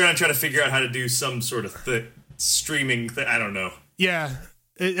should mess around and try to figure out how to do some sort of streaming thing. I don't know. Yeah,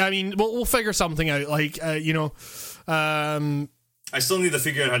 I mean, we'll figure something out. Like, you know, I still need to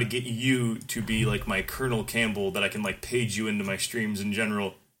figure out how to get you to be like my Colonel Campbell, that I can like page you into my streams in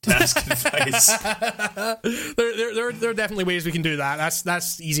general. Task advice. There are definitely ways we can do that.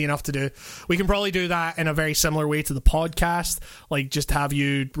 That's easy enough to do. We can probably do that in a very similar way to the podcast. Like, just have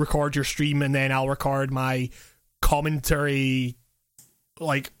you record your stream, and then I'll record my commentary,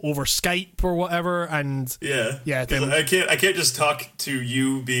 like over Skype or whatever. And yeah. Then I can't just talk to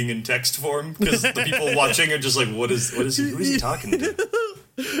you being in text form, because the people watching are just like, who is he talking to?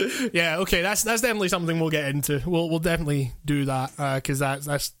 Yeah, okay, that's definitely something we'll get into. We'll definitely do that, because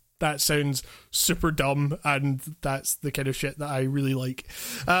that sounds super dumb, and that's the kind of shit that I really like.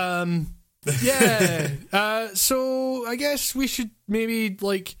 So I guess we should maybe,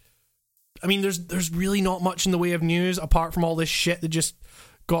 like, I mean, there's really not much in the way of news apart from all this shit that just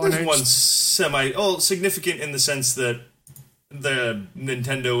got announced. There's one significant in the sense that the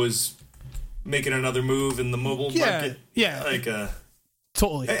Nintendo is making another move in the mobile market. Yeah, like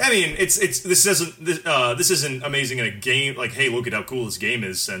totally. I mean, this isn't amazing in a game, like, hey, look at how cool this game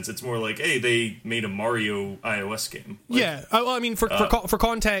is, sense. It's more like, hey, they made a Mario iOS game. Like, yeah, well, I mean, for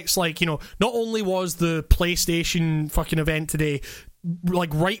context, like, you know, not only was the PlayStation fucking event today, like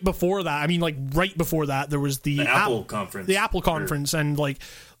right before that, there was the Apple conference. The Apple conference, and like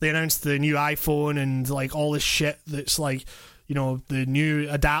they announced the new iPhone and like all this shit that's like, you know, the new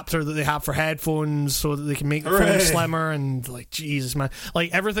adapter that they have for headphones so that they can make the phone slimmer, and like, Jesus, man,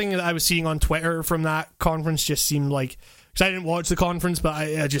 like everything that I was seeing on Twitter from that conference just seemed like, because I didn't watch the conference, but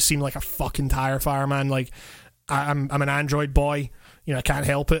it just seemed like a fucking tire fire, man. Like, I'm an Android boy, you know, I can't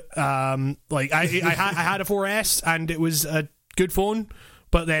help it. Like I had a 4S and it was a good phone,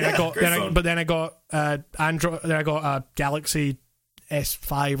 but then I got Android, then I got a Galaxy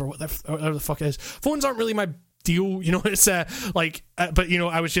S5 or whatever the fuck it is. Phones aren't really my deal, you know. It's but you know,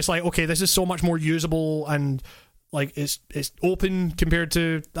 I was just like, okay, this is so much more usable, and like it's open compared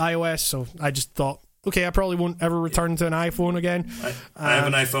to iOS, so I just thought, okay, I probably won't ever return to an iPhone again. I have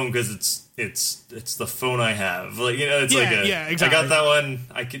an iPhone because it's the phone I have, like, you know, it's exactly. I got that one.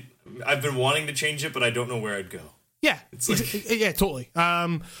 I've been wanting to change it, but I don't know where I'd go. Yeah, totally.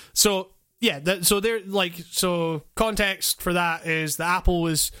 So So context for that is that Apple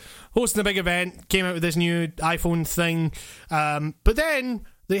was hosting a big event, came out with this new iPhone thing, but then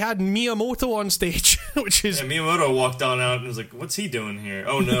they had Miyamoto on stage, which is... Yeah, Miyamoto walked on out and was like, what's he doing here?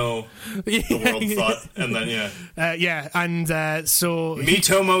 Oh no, the world thought. And then, so...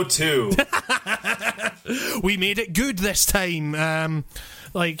 Miitomo 2. We made it good this time.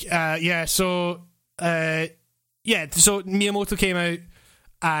 So Miyamoto came out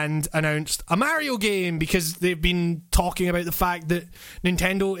and announced a Mario game, because they've been talking about the fact that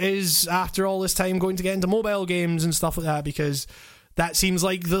Nintendo is, after all this time, going to get into mobile games and stuff like that, because that seems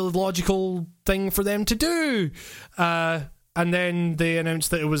like the logical thing for them to do. And then they announced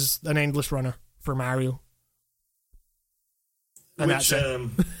that it was an endless runner for Mario. And that's it.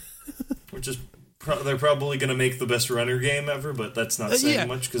 Which is... they're probably going to make the best runner game ever, but that's not saying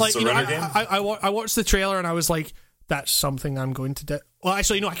much, because it's a runner game. I watched the trailer and I was like, that's something I'm going to do. Well,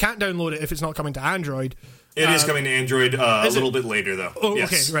 actually, no, I can't download it if it's not coming to Android. It is coming to Android a little bit later, though. Oh,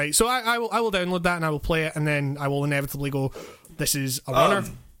 yes. Okay, right. So I will download that and I will play it, and then I will inevitably go, this is a runner.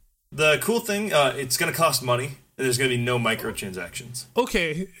 The cool thing, it's going to cost money. There's going to be no microtransactions.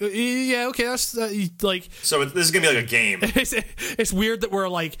 Okay. Yeah, okay, that's So this is going to be like a game. It's weird that we're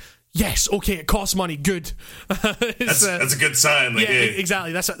like, yes, okay, it costs money, good. That's a good sign. Like, hey,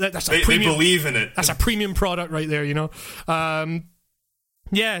 exactly. That's a they believe in it. That's a premium product right there, you know.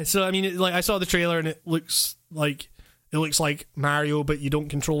 So I mean, I saw the trailer and it looks like Mario, but you don't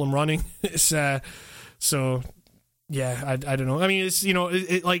control him running. It's so yeah, I don't know. I mean, it's, you know,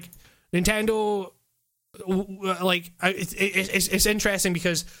 it like Nintendo, like it's interesting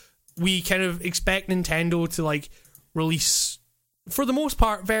because we kind of expect Nintendo to like release, for the most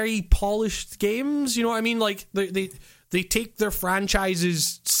part, very polished games. You know what I mean? Like they take their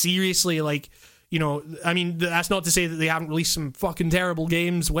franchises seriously. Like, you know, I mean, that's not to say that they haven't released some fucking terrible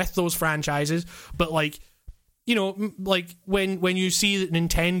games with those franchises, but like, you know, like when you see that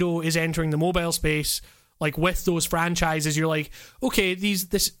Nintendo is entering the mobile space, like with those franchises, you're like, okay, these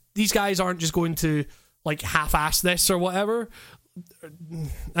guys aren't just going to like half-ass this or whatever.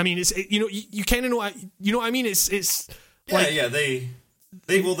 I mean, it's, you know, you kind of know, you know what I mean? It's like,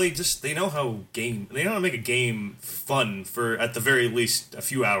 they know how to make a game fun for at the very least a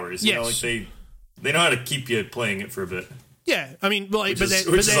few hours. You know, like they know how to keep you playing it for a bit. Yeah, I mean, like, which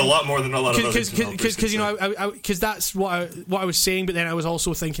is a lot more than a lot of others. Because you know, because that's what I was saying, but then I was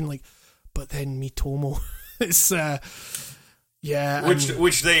also thinking like, but then Miitomo, it's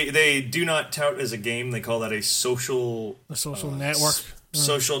which they do not tout as a game. They call that a social network,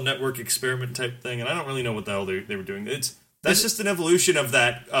 social network experiment type thing, and I don't really know what the hell they were doing. That's just an evolution of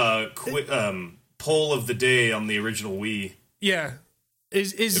that poll of the day on the original Wii. Yeah.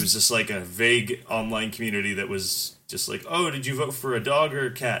 It was just like a vague online community that was just like, oh, did you vote for a dog or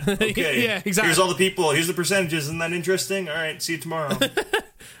a cat? Okay. Yeah, exactly. Here's all the people. Here's the percentages. Isn't that interesting? All right, see you tomorrow.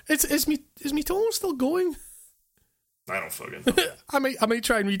 Is Miitomo still going? I don't fucking know. I might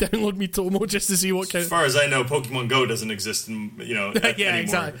try and re-download Miitomo just to see what kind. As far as I know, Pokemon Go doesn't exist anymore.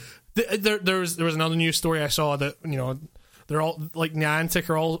 Exactly. There was another news story I saw that, you know, they're all like Niantic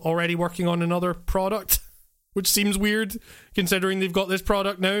are all already working on another product, which seems weird considering they've got this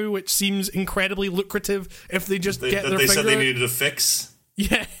product now, which seems incredibly lucrative if they just get their finger. They said they needed to fix.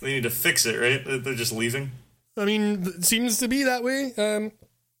 Yeah, they need to fix it, right? They're just leaving. I mean, it seems to be that way.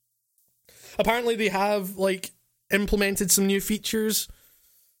 Apparently, they have like implemented some new features,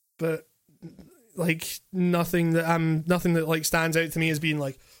 but like nothing that like stands out to me as being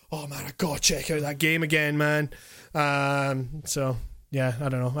like, oh man, I gotta check out that game again, man. So yeah, I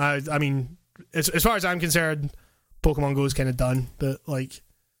don't know. I mean, as far as I'm concerned, Pokemon Go is kind of done. But like,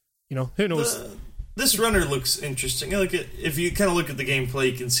 you know, who knows? This runner looks interesting. Like, if you kind of look at the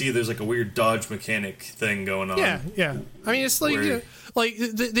gameplay, you can see there's like a weird dodge mechanic thing going on. Yeah. I mean, it's like, you know, like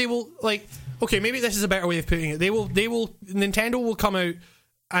they will like. Okay, maybe this is a better way of putting it. They will. Nintendo will come out,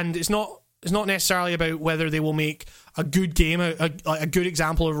 and it's not necessarily about whether they will make a good game, a good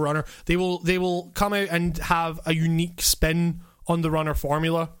example of a runner. They will come out and have a unique spin on the runner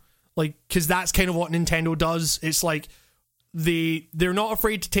formula, like, because that's kind of what Nintendo does. It's like they're not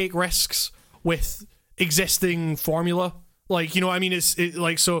afraid to take risks with existing formula. Like, you know what I mean? It's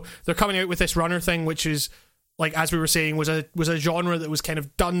like, so they're coming out with this runner thing, which is, like, as we were saying, was a genre that was kind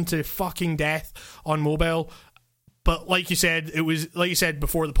of done to fucking death on mobile. But like you said, it was, like you said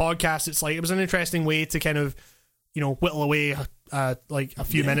before the podcast, it's like, it was an interesting way to kind of, you know, whittle away like a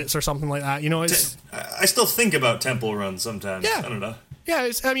few minutes or something like that. You know, it's, I still think about Temple Run sometimes. Yeah. I don't know. Yeah,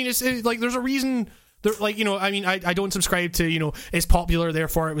 it's like, there's a reason. Like, you know, I mean, I don't subscribe to, you know, it's popular,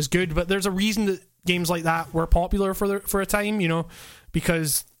 therefore it was good, but there's a reason that games like that were popular for a time, you know,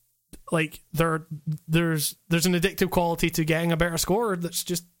 because like there's an addictive quality to getting a better score. That's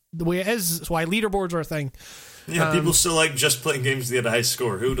just the way it is. That's why leaderboards are a thing. Yeah, people still like just playing games to get a high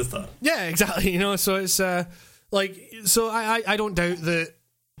score. Who would have thought? Yeah, exactly. So it's so I don't doubt that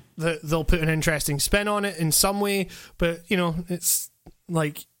they'll put an interesting spin on it in some way, but it's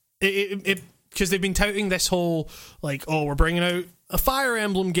like it because they've been touting this whole like, oh, we're bringing out a Fire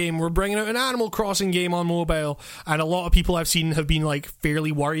Emblem game, we're bringing out an Animal Crossing game on mobile, and a lot of people I've seen have been like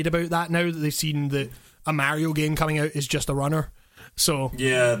fairly worried about that now that they've seen that a Mario game coming out is just a runner. So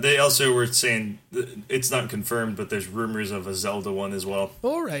yeah, they also were saying it's not confirmed, but there's rumors of a Zelda one as well.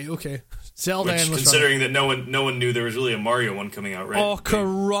 All right, okay, Zelda. Which, considering that no one knew there was really a Mario one coming out, right?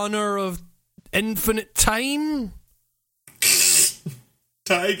 Runner of Infinite Time.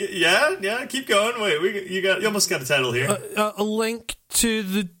 Yeah. Keep going. Wait, you almost got a title here. A link to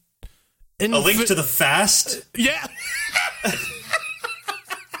the. A link to the fast. Yeah.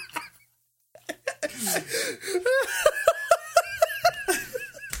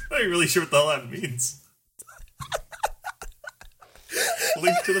 I'm not really sure what the hell that means.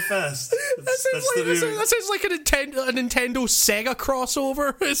 Link to the fast. That sounds like a Nintendo Sega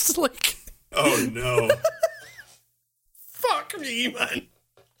crossover. It's like, oh no. Fuck me, man.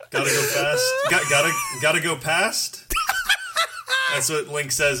 Gotta go fast. Gotta go past. That's what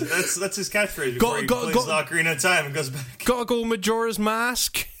Link says. That's his catchphrase before he plays Ocarina of Time and goes back. Gotta go Majora's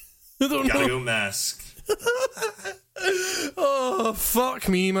Mask. Gotta go Mask. Oh, fuck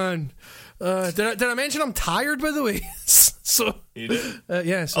me, man. Did I mention I'm tired, by the way? So you did.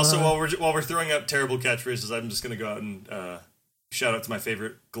 Yes. Also, while we're throwing out terrible catchphrases, I'm just gonna go out and shout out to my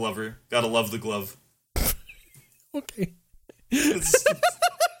favorite Glover. Gotta love the glove. Okay.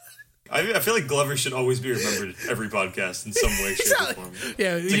 I feel like Glover should always be remembered every podcast in some way, shape, or form.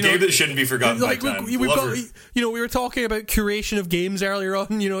 Yeah, it's a game that shouldn't be forgotten by time. We've got, we were talking about curation of games earlier on.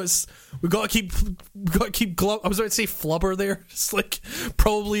 We've got to keep I was about to say Flubber there. It's like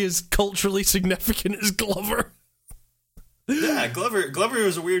probably as culturally significant as Glover. Yeah, Glover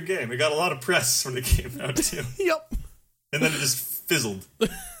was a weird game. It got a lot of press when it came out too. Yep. And then it just fizzled.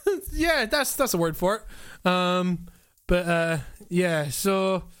 Yeah, that's a word for it. Yeah,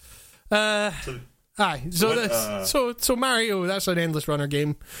 so so Mario, that's an endless runner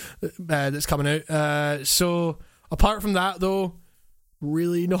game that's coming out. So apart from that though,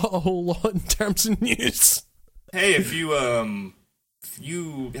 really not a whole lot in terms of news. Hey, if you have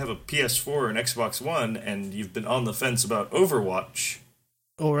a PS4 or an Xbox One and you've been on the fence about Overwatch,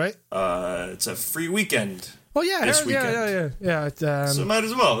 all right, it's a free weekend. Oh yeah, this weekend. Yeah. So might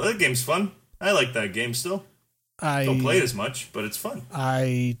as well. That game's fun. I like that game still. I don't play it as much, but it's fun.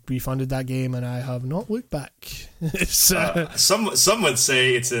 I refunded that game and I have not looked back. Some would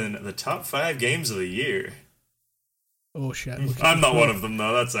say it's in the top 5 games of the year. Oh shit! I'm not one of them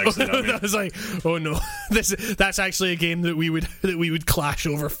though. That's actually not me. I was like, oh no, that's actually a game that we would clash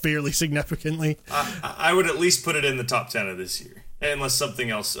over fairly significantly. I would at least put it in the top 10 of this year, unless something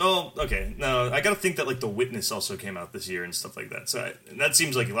else. Oh, okay. No, I gotta think that like The Witness also came out this year and stuff like that. So that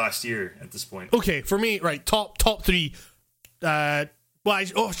seems like last year at this point. Okay, for me, right, top 3. Okay.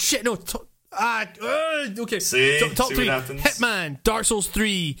 See, top see 3: what happens? Hitman, Dark Souls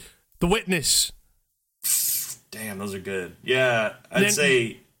 3, The Witness. Damn, those are good. Yeah, I'd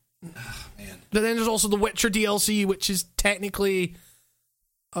say. Oh, man. But then there's also the Witcher DLC, which is technically.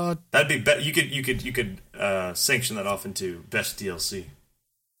 That'd be you could sanction that off into best DLC.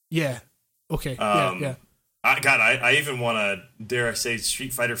 Yeah. Okay. Yeah. I even want to, dare I say,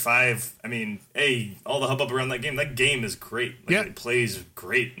 Street Fighter V. I mean, hey, all the hubbub around that game. That game is great. Like, it plays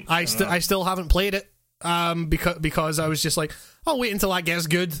great. I still haven't played it. Because I was just like, I'll wait until that gets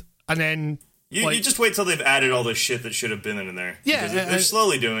good, and then. You just wait till they've added all the shit that should have been in there. Yeah, they're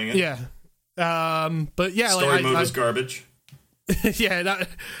slowly doing it. Yeah, but yeah, story mode was garbage. Yeah,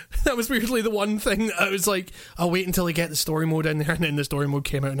 that was weirdly the one thing that I was like, I'll wait until they get the story mode in there, and then the story mode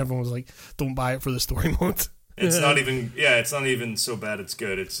came out, and everyone was like, "Don't buy it for the story mode." It's not even so bad. It's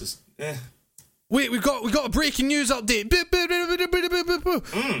good. It's just. Wait, we've got a breaking news update.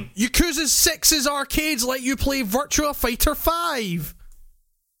 Yakuza 6's arcades let you play Virtua Fighter 5.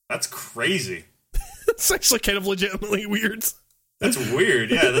 That's crazy. It's actually kind of legitimately weird. That's weird.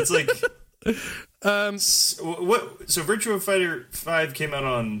 Yeah, that's like. So Virtua Fighter 5 came out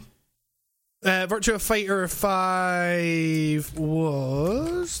on. Virtua Fighter 5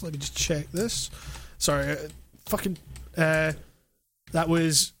 was. Let me just check this. Sorry, that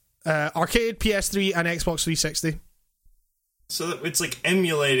was arcade, PS3, and Xbox 360. So it's like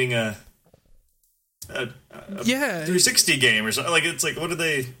emulating a 360 game or something. Like, it's like, what are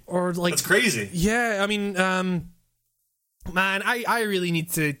they? Or like, that's crazy. Yeah, I mean, Man, I really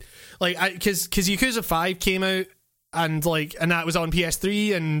need to, like, because Yakuza 5 came out, and that was on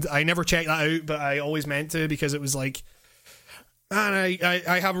PS3, and I never checked that out, but I always meant to, because it was like, man,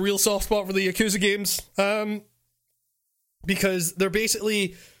 I have a real soft spot for the Yakuza games, because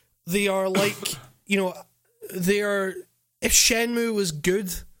they are like, they are, if Shenmue was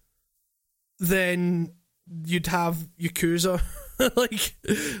good, then you'd have Yakuza.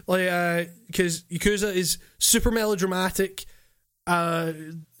 because Yakuza is super melodramatic,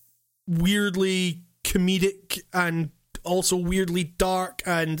 weirdly comedic, and also weirdly dark,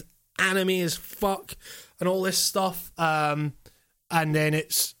 and anime as fuck, and all this stuff. And then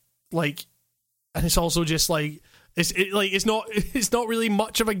it's like, and it's also just like, it's not really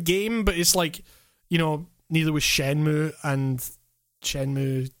much of a game, but it's like, neither was Shenmue, and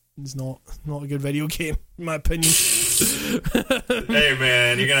Shenmue is not a good video game, in my opinion. Hey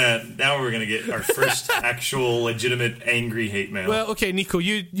man, now we're gonna get our first actual legitimate angry hate mail. Well, okay, Nico,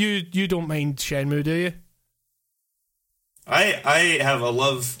 you don't mind Shenmue, do you? I have a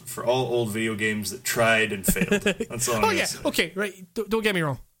love for all old video games that tried and failed. That's all I'm gonna say. Okay, right. Don't get me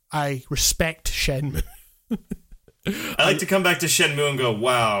wrong. I respect Shenmue. I like to come back to Shenmue and go,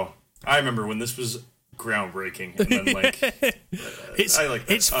 wow, I remember when this was groundbreaking, and then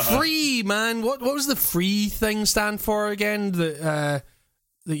it's free, man. What was the free thing stand for again? That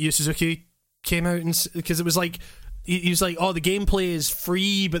Yu Suzuki came out, and because it was like, he was like, oh, the gameplay is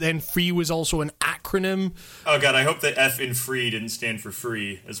free, but then free was also an acronym. Oh god, I hope that F in free didn't stand for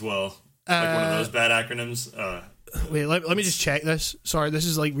free as well, like one of those bad acronyms. Wait, let me just check this. Sorry, this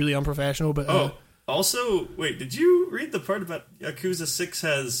is like really unprofessional, but also, wait, did you read the part about Yakuza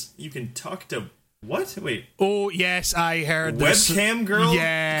 6 you can talk to what? Wait. Oh, yes, I heard this. Webcam girl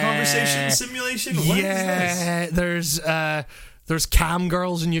conversation simulation? What is this? There's cam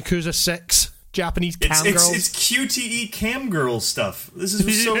girls in Yakuza 6. Japanese cam girls. It's QTE cam girl stuff. This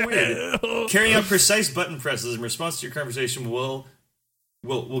is so weird. Carrying out precise button presses in response to your conversation will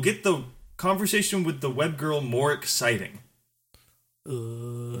get the conversation with the web girl more exciting.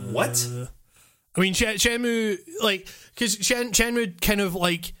 What? I mean, Shenmue, like, because Shenmue kind of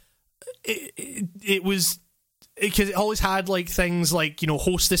like, it was, because it always had like things like,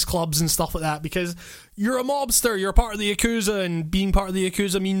 hostess clubs and stuff like that, because you're a mobster, you're a part of the Yakuza, and being part of the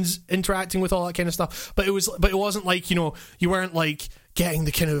Yakuza means interacting with all that kind of stuff, but it wasn't like, you weren't like getting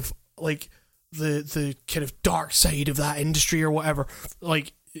the kind of like the kind of dark side of that industry or whatever.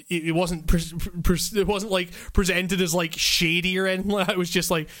 Like, it wasn't it wasn't like presented as like shady or anything like that. It was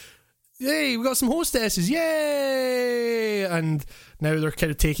just like, hey, we got some hostesses, yay! And now they're kind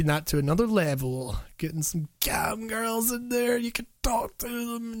of taking that to another level, getting some cam girls in there. You can talk to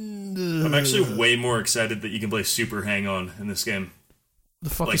them. I'm actually way more excited that you can play Super Hang-On in this game. The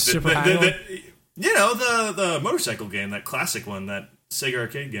fuck is Super Hang-On? The motorcycle game, that classic one, that Sega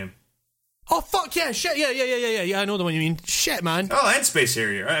arcade game. Oh fuck yeah! Shit, yeah. I know the one you mean. Shit, man. Oh, and Space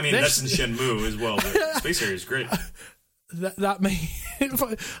Harrier. I mean, that's in Shenmue as well. But Space Harrier is great. That may,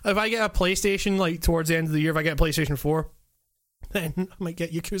 if I get a PlayStation, like towards the end of the year, if I get a PlayStation 4, then I might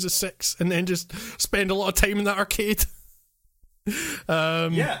get Yakuza 6 and then just spend a lot of time in that arcade.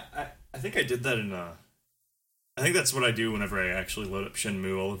 Yeah, I think I did that in I think that's what I do whenever I actually load up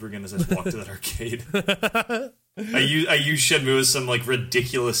Shenmue all over again, is I just walk to that arcade. I use Shenmue as some like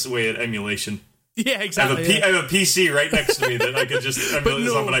ridiculous way at emulation. Yeah, exactly. I have a PC right next to me that I could just emulate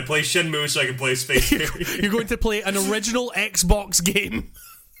this on, but I play Shenmue so I can play Space Harrier. You're going to play an original Xbox game.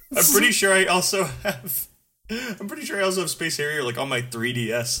 I'm pretty sure I also have Space Harrier like on my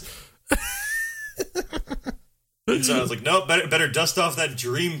 3DS. And so I was like, no, better dust off that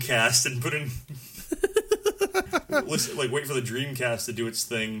Dreamcast and put in listen, like wait for the Dreamcast to do its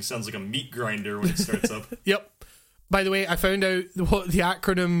thing. Sounds like a meat grinder when it starts up. Yep. By the way, I found out what the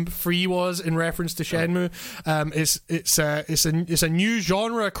acronym FREE was in reference to Shenmue. It's a new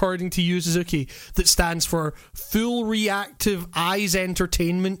genre, according to Yu Suzuki, that stands for Full Reactive Eyes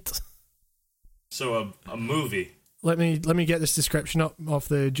Entertainment. So a movie. Let me get this description up off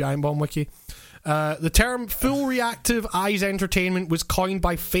the Giant Bomb wiki. The term Full Reactive Eyes Entertainment was coined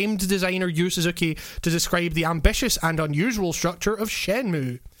by famed designer Yu Suzuki to describe the ambitious and unusual structure of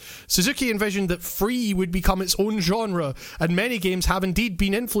Shenmue. Suzuki envisioned that Free would become its own genre, and many games have indeed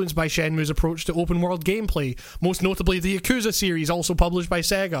been influenced by Shenmue's approach to open-world gameplay, most notably the Yakuza series, also published by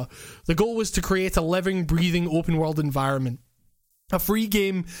Sega. The goal was to create a living, breathing open-world environment. A free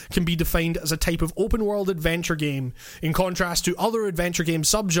game can be defined as a type of open-world adventure game, in contrast to other adventure game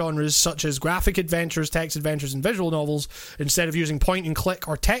subgenres such as graphic adventures, text adventures, and visual novels. Instead of using point-and-click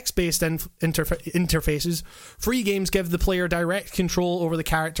or text-based interfaces, free games give the player direct control over the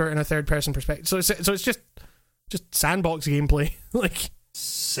character in a third-person perspective. So it's just sandbox gameplay. Like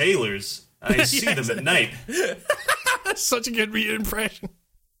sailors, I see them at night. That's such a good Rita impression.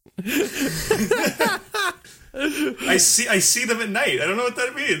 I see them at night. I don't know what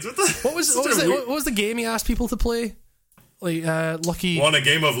that means. What was the game he asked people to play? Like Lucky. Want a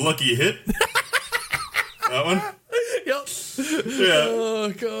game of Lucky Hit? That one. Yep. Yeah.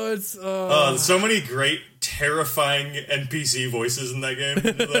 Oh god. So many great, terrifying NPC voices in that game.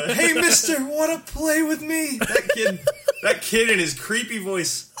 Hey, Mister, wanna play with me? That kid in his creepy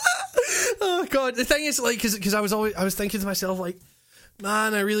voice. Oh god. The thing is, like, because I was thinking to myself, like,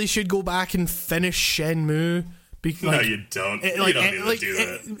 man, I really should go back and finish Shenmue. No, you don't. You don't need to do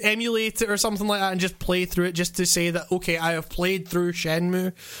that. Emulate it or something like that and just play through it just to say that, okay, I have played through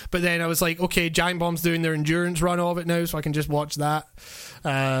Shenmue. But then I was like, okay, Giant Bomb's doing their endurance run of it now, so I can just watch that.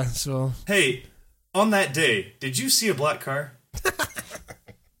 So hey, on that day, did you see a black car?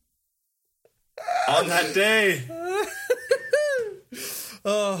 On that day.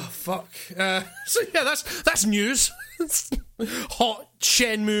 Oh, fuck. So yeah, that's news. Hot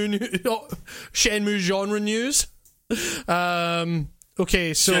Shenmue genre news.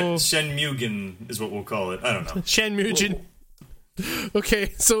 Okay, so Shenmugen is what we'll call it. I don't know. Shenmugen.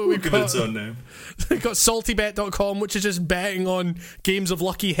 Okay, so we've got its own name. We've got saltybet.com, which is just betting on games of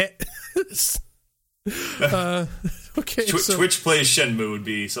Lucky Hit. Okay, so Twitch plays Shenmue would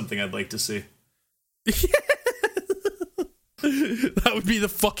be something I'd like to see. That would be the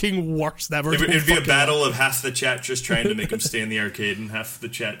fucking worst ever. It'd be a battle of half the chat just trying to make him stay in the arcade and half the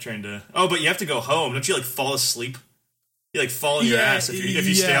chat trying to... Oh, but you have to go home. Don't you, like, fall asleep? You, like, fall on your ass if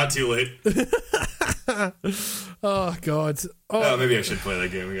you stay out too late. Oh, God. Oh, maybe I should play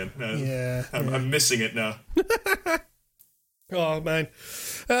that game again. I'm missing it now. Oh, man.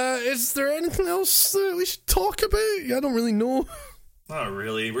 Is there anything else that we should talk about? I don't really know. Not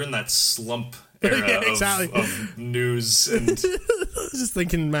really. We're in that slump era of news. And I was just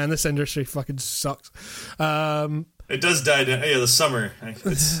thinking, man, this industry fucking sucks. It does die down. Yeah, the summer.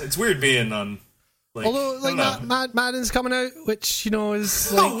 It's weird being on... Like, although, like, Madden's coming out, which, you know,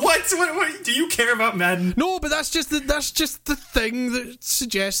 is like... What? Do you care about Madden? No, but that's just the thing that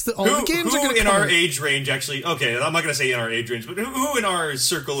suggests that all the games are going to come in our out. age range, actually... Okay, I'm not going to say in our age range, but who in our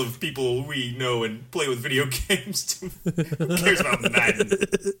circle of people we know and play with video games who cares about Madden?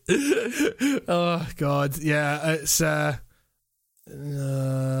 Oh, God, yeah, it's... I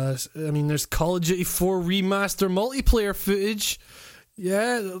mean, there's Call of Duty 4 remaster multiplayer footage.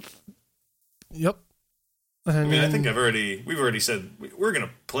 Yeah... Yep. I mean, I think we've already said we're going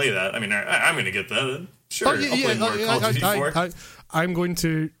to play that. I mean, I'm going to get that. Sure, I'll play more Call of Duty 4. I'm going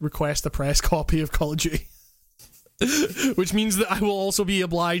to request a press copy of Call of Duty. Which means that I will also be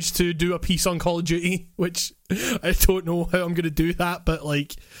obliged to do a piece on Call of Duty, which I don't know how I'm going to do that, but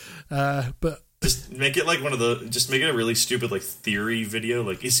like, just make it like just make it a really stupid like theory video.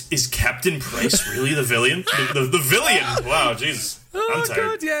 Like, is Captain Price really the villain? the villain? Wow, jeez. I'm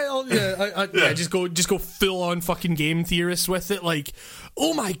tired. God, yeah. Just go full on fucking game theorist with it. Like,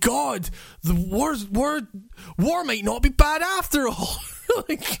 oh my god, the war might not be bad after all.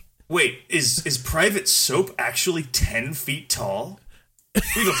 Like, wait, is Private Soap actually 10 feet tall?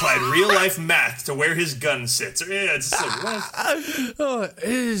 We've applied real life math to where his gun sits. Yeah, it's just like, what? Oh,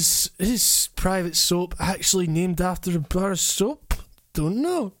 is Private Soap actually named after a bar of soap? Don't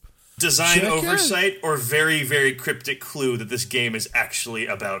know. Design oversight or very, very cryptic clue that this game is actually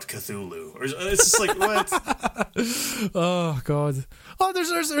about Cthulhu. Or it's just like, what? Oh god. Oh, there's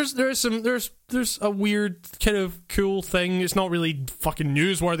a weird kind of cool thing. It's not really fucking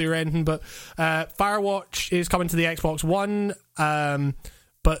newsworthy or anything, but Firewatch is coming to the Xbox One,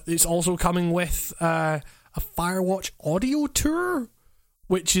 but it's also coming with a Firewatch audio tour.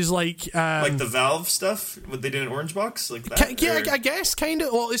 Which is like the Valve stuff, what they did in Orange Box, like that. I guess kind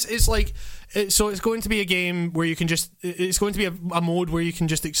of. Well, it's like so. It's going to be a game where you can just. It's going to be a mode where you can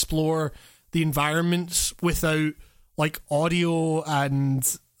just explore the environments without like audio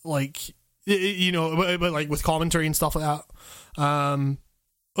and like but like with commentary and stuff like that. Oh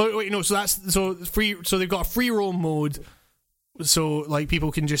wait, no. So free. So they've got a free roam mode. So like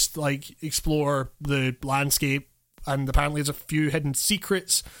people can just like explore the landscape. And apparently there's a few hidden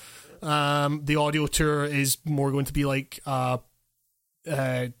secrets. The audio tour is more going to be like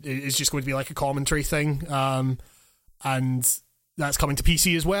it's just going to be like a commentary thing. And that's coming to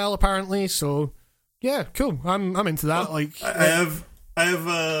PC as well, apparently. So yeah, cool. I'm into that. Well, like I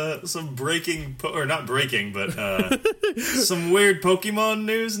have some breaking or not breaking, but some weird Pokemon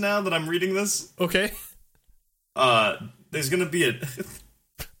news now that I'm reading this. Okay. There's gonna be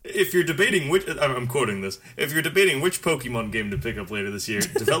If you're debating which, I'm quoting this, if you're debating which Pokemon game to pick up later this year,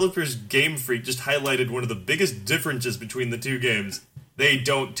 developers Game Freak just highlighted one of the biggest differences between the two games. They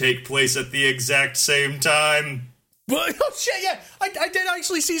don't take place at the exact same time. Well, oh shit, yeah, I did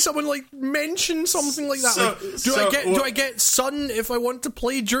actually see someone like mention something like that. Do I get sun if I want to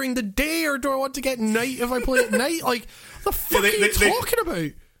play during the day, or do I want to get night if I play at night? Like, the fuck are you talking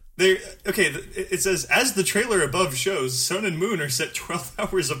about? It says, as the trailer above shows, Sun and Moon are set 12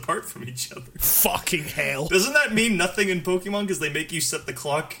 hours apart from each other. Fucking hell. Doesn't that mean nothing in Pokemon because they make you set the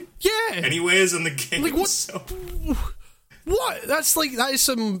clock anyways in the game? Like, what? So. What? That is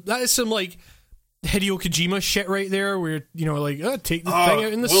some like Hideo Kojima shit right there where, you know, like, take the thing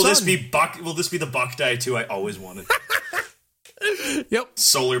out in the sun. Will this be the Bokdai 2 I always wanted? Yep.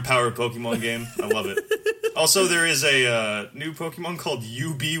 Solar power Pokemon game. I love it. Also, there is a new Pokemon called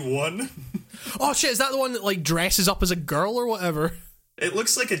UB1. Oh shit, is that the one that like dresses up as a girl or whatever? It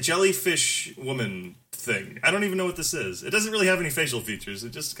looks like a jellyfish woman thing. I don't even know what this is. It doesn't really have any facial features.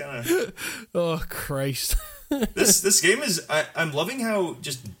 It just kind of... Oh, Christ. This game is... I'm loving how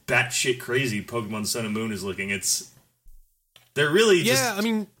just batshit crazy Pokemon Sun and Moon is looking. They're really just... Yeah, I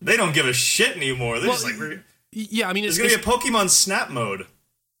mean... They don't give a shit anymore. They're just like... Yeah, I mean... There's going to be a Pokemon Snap mode.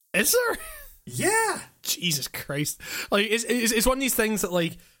 Is there? Yeah. Jesus Christ. Like, it's one of these things that,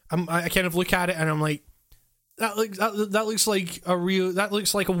 like, I kind of look at it and I'm like, that looks like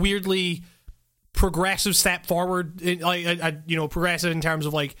a weirdly progressive step forward, progressive in terms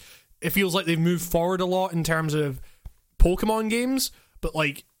of, like, it feels like they've moved forward a lot in terms of Pokemon games, but,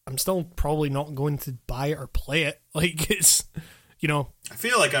 like, I'm still probably not going to buy it or play it. Like, it's, you know. I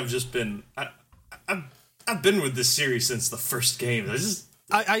feel like I've just been... I've been with this series since the first game.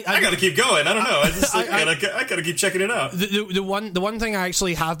 I gotta keep going. I don't know. I gotta keep checking it out. The one thing I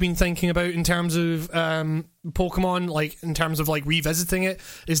actually have been thinking about in terms of Pokemon, like in terms of like revisiting it,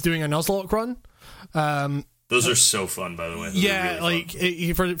 is doing a Nuzlocke run. Those are so fun, by the way.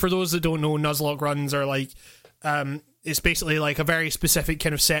 Really for those that don't know, Nuzlocke runs are like it's basically like a very specific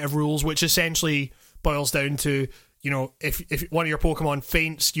kind of set of rules, which essentially boils down to, you know, if one of your Pokemon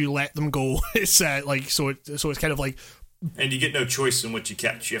faints, you let them go. It's so it's kind of like. And you get no choice in what you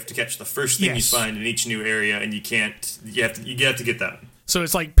catch. You have to catch the first thing you find in each new area, and you can't. You have to get that. So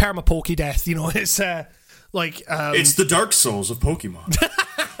it's like perma Poke death, you know. It's it's the Dark Souls of Pokemon.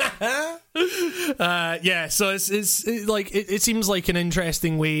 So it seems like an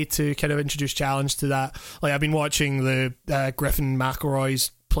interesting way to kind of introduce challenge to that. Like, I've been watching the Griffin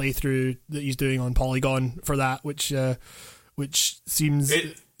McElroy's playthrough that he's doing on Polygon for that, which seems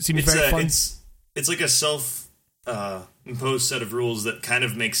very fun. It's like a imposed set of rules that kind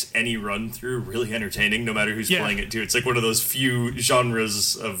of makes any run through really entertaining, no matter who's playing it too. It's like one of those few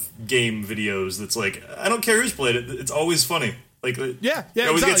genres of game videos that's like, I don't care who's played it, it's always funny. Like, it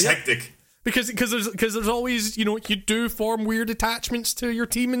always gets hectic. Because there's always, you know, you do form weird attachments to your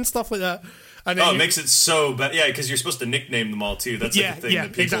team and stuff like that. And it makes it so bad. Yeah, because you're supposed to nickname them all too. That's like the thing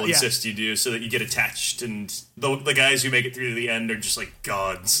that people insist you do, so that you get attached. And the guys who make it through to the end are just like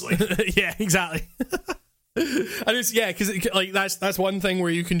gods. Like, yeah, exactly. And it's because like that's one thing where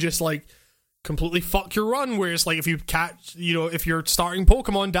you can just like completely fuck your run. Whereas like if you catch, you know, if your starting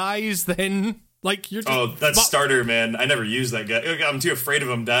Pokemon dies, then like you're just that's starter, man. I never use that guy. I'm too afraid of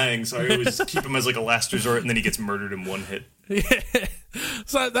him dying, so I always keep him as like a last resort, and then he gets murdered in one hit. Yeah.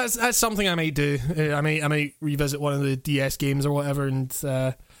 So that's something I might do. I might revisit one of the DS games or whatever and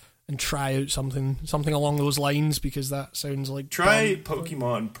try out something along those lines, because that sounds like try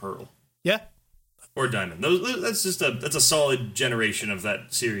Pokemon Pearl. Yeah. Or Diamond. That's a solid generation of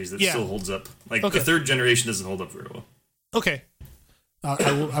that series that still holds up. Like, the third generation doesn't hold up very well. Okay.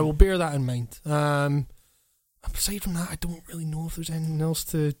 I will bear that in mind. Aside from that, I don't really know if there's anything else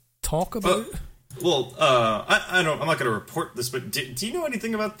to talk about. I'm not going to report this, but do you know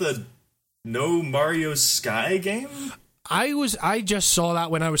anything about the No Mario Sky game? I just saw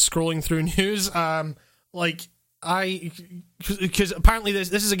that when I was scrolling through news. Because apparently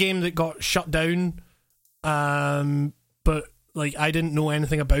this is a game that got shut down, but like I didn't know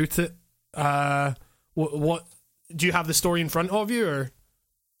anything about it. What do you have the story in front of you, or?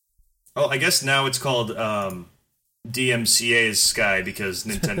 Oh, I guess now it's called DMCA's Sky, because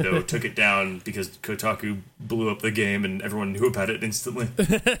Nintendo took it down because Kotaku blew up the game and everyone knew about it instantly.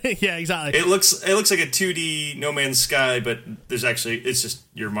 Yeah, exactly. It looks like a 2D No Man's Sky, but it's just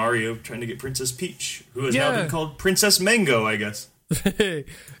your Mario trying to get Princess Peach, who has now been called Princess Mango, I guess.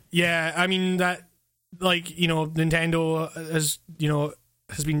 Yeah, I mean that, like, you know, Nintendo has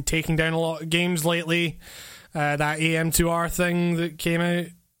been taking down a lot of games lately. That AM2R thing that came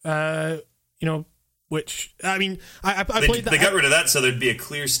out, which, I mean, I they, played that. They got rid of that so there'd be a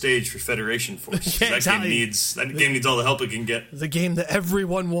clear stage for Federation Force. Yeah, exactly. That game needs all the help it can get. The game that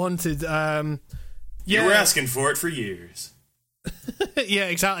everyone wanted. You were asking for it for years. Yeah,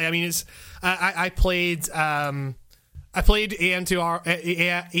 exactly. I mean, it's I played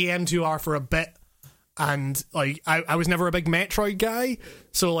AM2R for a bit, and like I was never a big Metroid guy,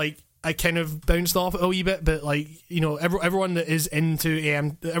 so like I kind of bounced off it a wee bit. But like, you know, everyone that is into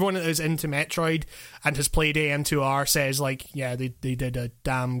Metroid and has played AM2R says like, yeah, they did a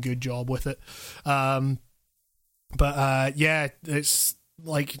damn good job with it. But yeah, it's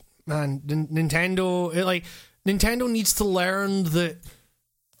like, man, Nintendo needs to learn that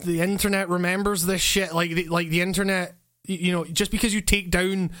the internet remembers this shit. Like the internet, you know, just because you take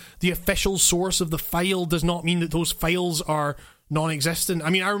down the official source of the file does not mean that those files are non-existent. I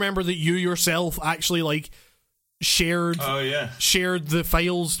mean, I remember that you yourself actually like shared the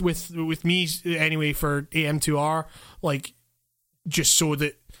files with me anyway for AM2R, like just so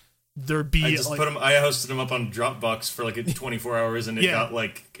that there'd be. I hosted them up on Dropbox for like 24 hours, and it got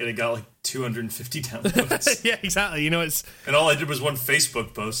like 250 downloads. Yeah, exactly. You know, and all I did was one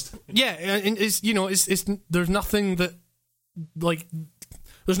Facebook post. Yeah, and it's, you know, it's there's nothing that like.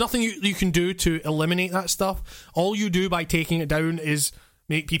 There's nothing you can do to eliminate that stuff. All you do by taking it down is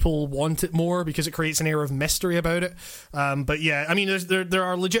make people want it more because it creates an air of mystery about it. But yeah, I mean, there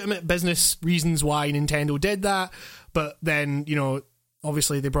are legitimate business reasons why Nintendo did that. But then, you know,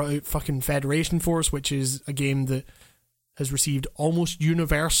 obviously they brought out fucking Federation Force, which is a game that has received almost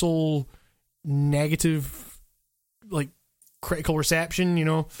universal negative, like, critical reception, you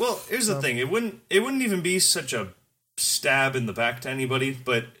know. Well, here's the thing. It wouldn't even be such a stab in the back to anybody,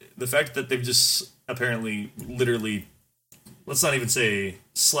 but the fact that they've just apparently literally, let's not even say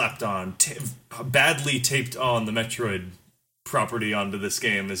slapped on, badly taped on the Metroid property onto this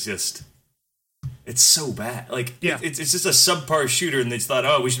game is just, it's so bad. Like, yeah. It's just a subpar shooter, and they just thought,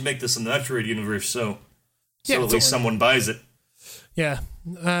 oh, we should make this in the Metroid universe, so at least someone buys it. Yeah.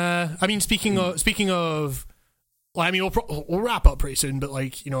 I mean, speaking of well, I mean, we'll wrap up pretty soon, but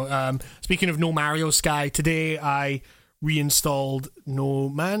like, you know, speaking of No Mario Sky, today I reinstalled No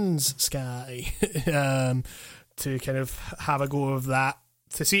Man's Sky to kind of have a go of that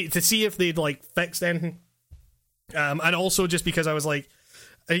to see if they'd like fixed anything, and also just because I was like,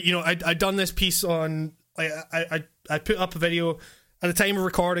 you know, I'd done this piece on I put up a video at the time of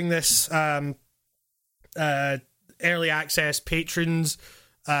recording this. Early access patrons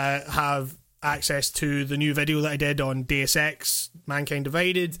have access to the new video that I did on Deus Ex Mankind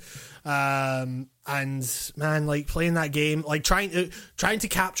Divided, and man, like playing that game, like trying to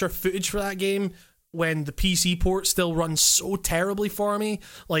capture footage for that game when the PC port still runs so terribly for me,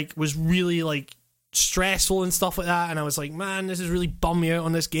 like was really like stressful and stuff like that, and I was like, man, this is really bummed me out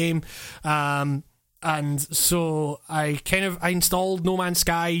on this game, and so I installed No Man's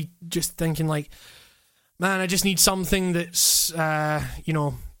Sky just thinking like, man, I just need something that's you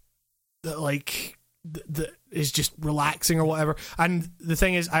know, that is just relaxing or whatever. And the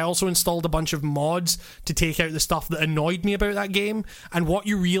thing is, I also installed a bunch of mods to take out the stuff that annoyed me about that game. And what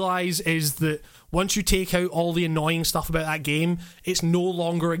you realize is that once you take out all the annoying stuff about that game, it's no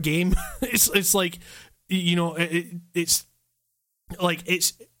longer a game. it's like, you know, it's like,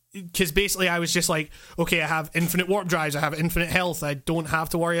 it's because basically I was just like, okay, I have infinite warp drives, I have infinite health, I don't have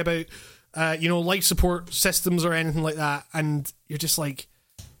to worry about you know, life support systems or anything like that. And you're just like,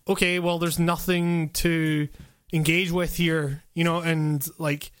 okay, well, there's nothing to engage with here, you know, and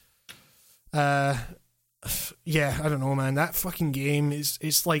like, yeah, I don't know, man. That fucking game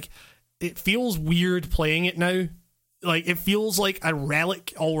it's like, it feels weird playing it now. Like, it feels like a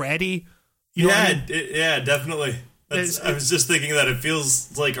relic already. You know what I mean? Yeah, definitely. I was just thinking that it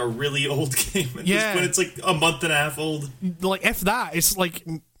feels like a really old game at this point. It's like a month and a half old. Like, if that, it's like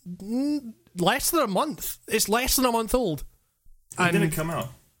less than a month. It's less than a month old. When did it come out?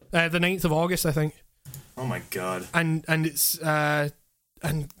 The 9th of August, I think. Oh my god. And it's and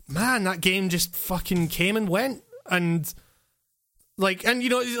man, that game just fucking came and went, and like, and you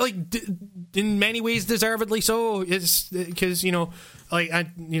know, like in many ways deservedly so. It's because, you know, like,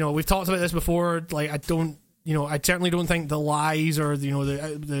 you know, we've talked about this before. Like, I certainly don't think the lies or, you know,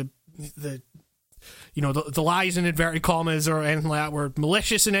 the you know, the lies in inverted commas or anything like that were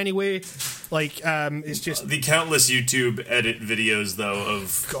malicious in any way. Like, it's just the countless YouTube edit videos, though,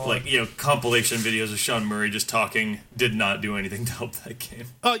 of like, you know, compilation videos of Sean Murray just talking did not do anything to help that game.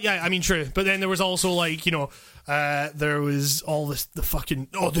 Oh yeah, I mean, true. But then there was also, like, you know, there was all the fucking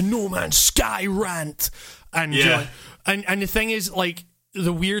the No Man's Sky rant, and yeah, and the thing is, like,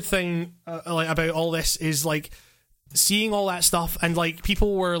 the weird thing like about all this is like seeing all that stuff, and like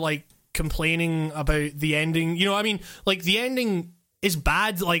people were like complaining about the ending. You know, I mean, like, the ending is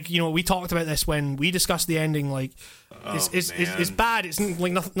bad. Like, you know, we talked about this when we discussed the ending. Like, it's bad. It's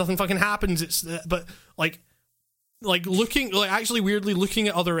like nothing fucking happens. It's but actually weirdly looking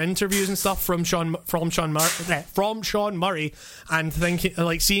at other interviews and stuff from Sean Murray and thinking,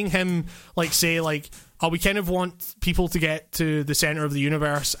 like, seeing him like say like, oh, we kind of want people to get to the center of the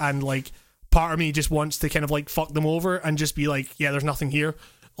universe, and like part of me just wants to kind of like fuck them over and just be like, yeah, there's nothing here.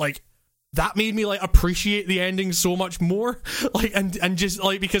 Like, that made me like appreciate the ending so much more. Like, and just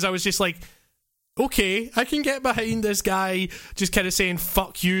like, because I was just like, okay, I can get behind this guy just kind of saying,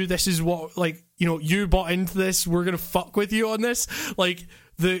 fuck you, this is what, like, you know, you bought into this, we're gonna fuck with you on this. Like,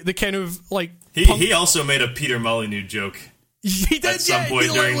 the kind of, like... He also made a Peter Molyneux joke. He did, at some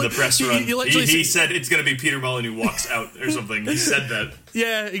point during the press run. He said it's gonna be Peter Molyneux walks out or something. He said that.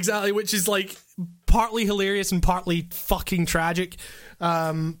 Yeah, exactly, which is, like, partly hilarious and partly fucking tragic.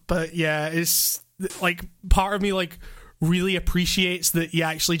 But, yeah, it's, like, part of me, like, really appreciates that he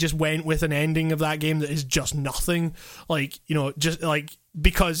actually just went with an ending of that game that is just nothing. Like, you know, just like,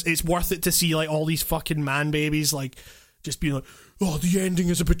 because it's worth it to see like all these fucking man babies like just being like, oh, the ending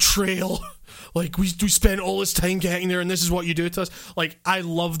is a betrayal. Like, we spent all this time getting there and this is what you do to us. Like, I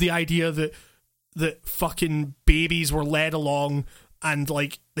love the idea that fucking babies were led along and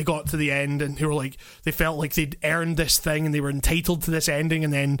like they got to the end and they were like, they felt like they'd earned this thing and they were entitled to this ending,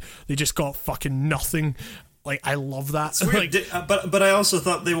 and then they just got fucking nothing. Like, I love that. Like, but I also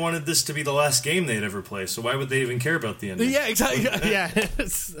thought they wanted this to be the last game they'd ever play, so why would they even care about the ending? Yeah, exactly. Yeah,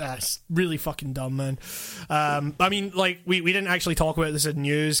 it's really fucking dumb, man. I mean, like, we didn't actually talk about this in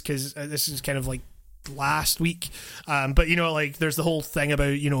news, because this is kind of, like, last week. But, you know, like, there's the whole thing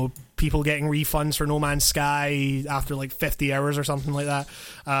about, you know, people getting refunds for No Man's Sky after, like, 50 hours or something like that.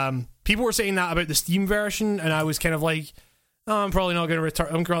 People were saying that about the Steam version, and I was kind of like, oh, I'm probably not going to return.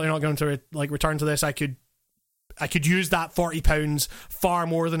 I'm probably not going to, like, return to this. I could use that £40 far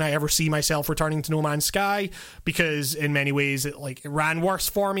more than I ever see myself returning to No Man's Sky, because in many ways it ran worse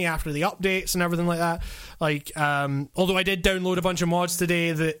for me after the updates and everything like that. Like, although I did download a bunch of mods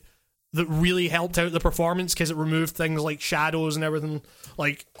today that really helped out the performance, because it removed things like shadows and everything.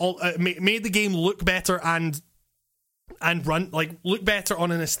 Like, made the game look better and run, like, look better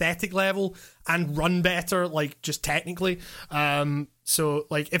on an aesthetic level and run better, like, just technically. So,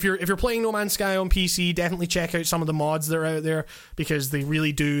 like, if you're playing No Man's Sky on PC, definitely check out some of the mods that are out there, because they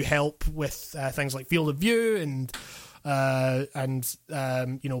really do help with things like field of view and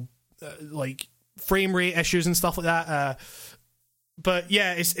you know, like frame rate issues and stuff like that. But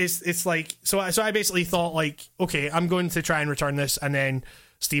yeah, it's like, so I basically thought, like, okay, I'm going to try and return this, and then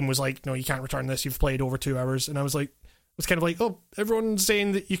Steam was like, no, you can't return this, you've played over 2 hours. And I was kind of like, oh, everyone's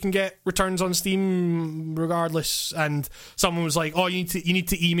saying that you can get returns on Steam regardless, and someone was like, oh, you need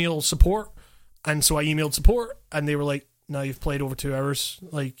to email support, and so I emailed support, and they were like, no, you've played over 2 hours,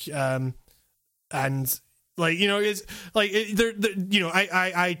 like, and like, you know, it's like, you know,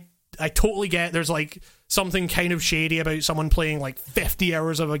 I totally get there's like something kind of shady about someone playing like 50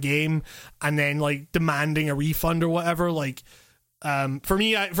 hours of a game and then like demanding a refund or whatever. Like, for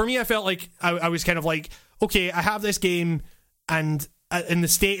me, I felt like I was kind of like, okay, I have this game, and in the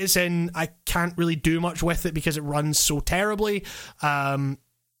state it's in, I can't really do much with it because it runs so terribly.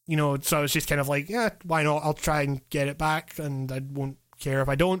 You know, so I was just kind of like, yeah, why not? I'll try and get it back, and I won't care if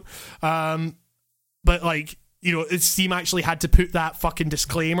I don't. But like, you know, Steam actually had to put that fucking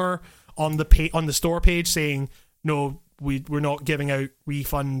disclaimer on the store page saying, no, we're not giving out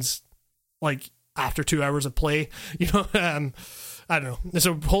refunds like after 2 hours of play. You know, I don't know. It's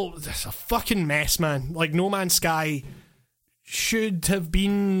a fucking mess, man. Like, No Man's Sky should have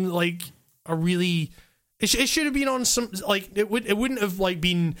been like a really. It should have been on some, like, it wouldn't have like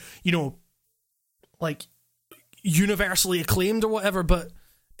been, you know, like universally acclaimed or whatever. But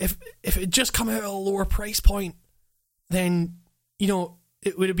if it just come out at a lower price point, then, you know,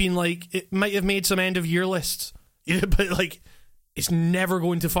 it would have been like, it might have made some end of year lists. Yeah, but like, it's never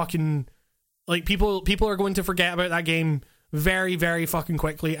going to fucking, like, people are going to forget about that game very, very fucking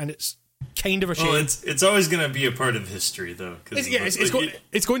quickly, and it's kind of a shame. Well, it's always going to be a part of history, though.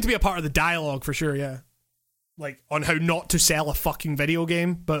 It's going to be a part of the dialogue for sure. Yeah, like on how not to sell a fucking video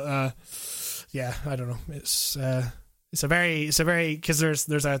game. But yeah, I don't know. It's a very because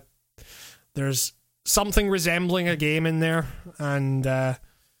there's something resembling a game in there, and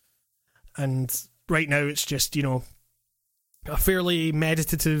right now it's just, you know, a fairly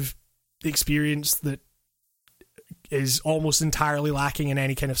meditative experience that is almost entirely lacking in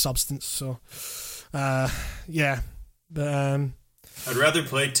any kind of substance. So yeah, but I'd rather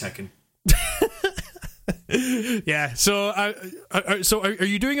play Tekken. Yeah. So, are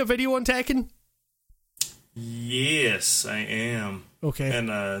you doing a video on Tekken? Yes, I am. Okay. And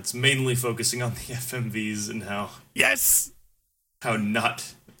it's mainly focusing on the FMVs and how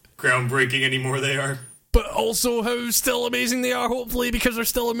not groundbreaking anymore they are. But also how still amazing they are, hopefully, because they're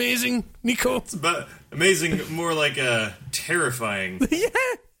still amazing, Nico. It's about amazing, more like terrifying. Yeah.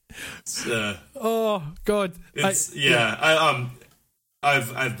 It's, oh God.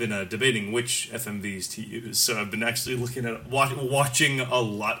 I've been debating which FMVs to use, so I've been actually looking at watching a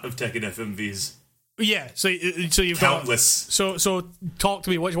lot of Tekken FMVs. Yeah, so you've countless. Got so talk to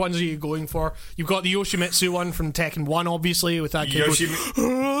me. Which ones are you going for? You've got the Yoshimitsu one from Tekken 1, obviously, with that kid.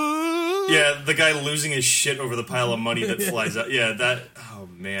 Yeah, the guy losing his shit over the pile of money that flies out. Yeah, that. Oh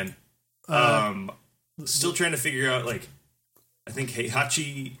man. Still trying to figure out, like, I think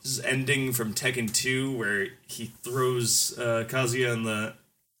Heihachi's ending from Tekken 2, where he throws Kazuya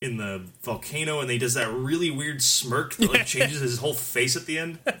in the volcano, and he does that really weird smirk that like changes his whole face at the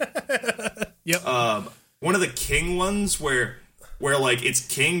end. Yep. One of the King ones where like it's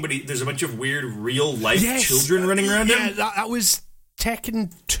King, but there's a bunch of weird real life children running around him. Yeah, that was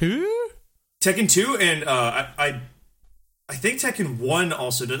Tekken 2. Tekken 2, and I think Tekken 1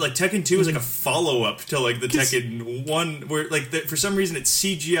 also did. Like, Tekken 2 is like a follow-up to, like, the Tekken 1, where, like, for some reason it's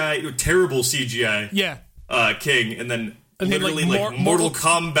CGI, or terrible CGI. Yeah. King, and then literally, like Mortal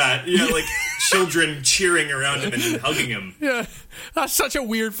Kombat, like, children cheering around him and hugging him. Yeah. That's such a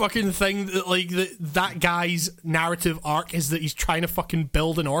weird fucking thing, that, like, that guy's narrative arc is that he's trying to fucking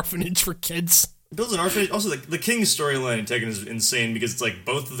build an orphanage for kids. Builds an orphanage. Also, the King's storyline in Tekken is insane because it's like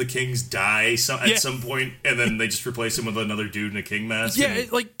both of the Kings die at some point, and then they just replace him with another dude in a King mask. Yeah,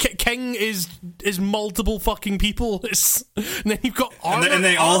 like King is multiple fucking people, and then you've got and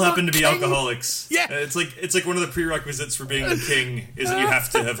they all happen to be alcoholics. Yeah, it's like one of the prerequisites for being a king is that you have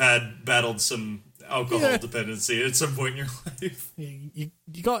to have battled some alcohol dependency at some point in your life. You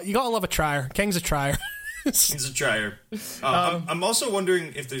gotta love a trier. King's a trier. He's a trier. I'm also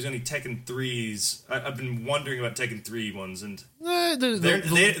wondering if there's any Tekken 3s. I've been wondering about Tekken 3 ones, and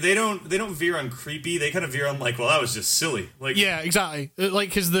they don't veer on creepy. They kind of veer on like, well, that was just silly. Like, yeah, exactly. Like,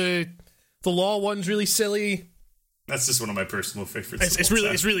 because the Law one's really silly. That's just one of my personal favorites. It's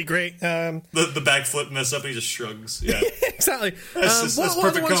really great. The backflip mess up, and he just shrugs. Yeah, exactly. That's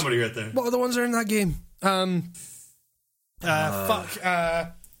perfect comedy right there. What other ones are in that game?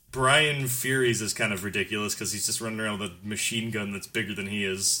 Brian Fury's is kind of ridiculous because he's just running around with a machine gun that's bigger than he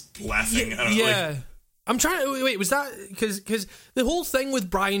is, laughing. I don't know, like, I'm trying to wait. Was that because the whole thing with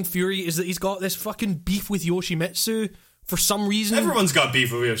Brian Fury is that he's got this fucking beef with Yoshimitsu for some reason? Everyone's got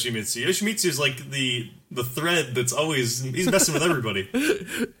beef with Yoshimitsu. Yoshimitsu is like the thread that's always he's messing with everybody.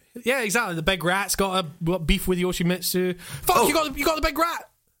 Yeah, exactly. The big rat's got a beef with Yoshimitsu. Fuck, you got the big rat.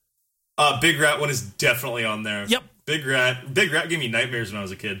 Big Rat one is definitely on there. Yep. Big Rat gave me nightmares when I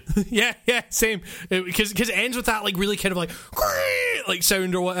was a kid. yeah, same. Because it ends with that like really kind of like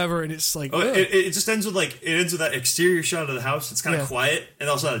sound or whatever, and it's like it just ends with that exterior shot of the house. It's kind of quiet, and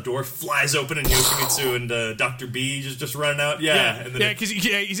also the door flies open, and Yoshimitsu and Dr. B just running out. And then because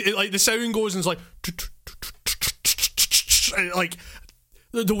like the sound goes and it's like like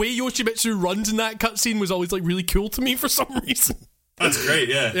the way Yoshimitsu runs in that cutscene was always like really cool to me for some reason. That's great,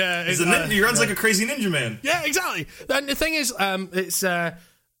 yeah. Yeah, he runs like a crazy ninja man. Yeah, exactly. And the thing is, there's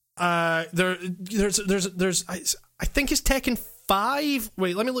I think it's Tekken 5.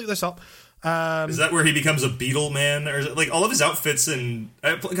 Wait, let me look this up. Is that where he becomes a beetle man, or is it, like all of his outfits? And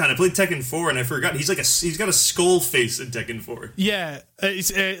I played Tekken 4, and I forgot he's got a skull face in Tekken 4. Yeah, it's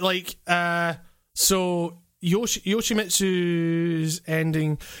so. Yoshimitsu's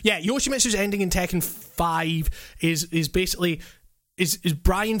ending. Yeah, Yoshimitsu's ending in Tekken 5 is basically is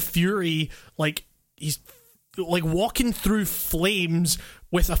Brian Fury, like, he's like walking through flames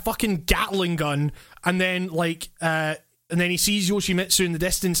with a fucking Gatling gun, and then he sees Yoshimitsu in the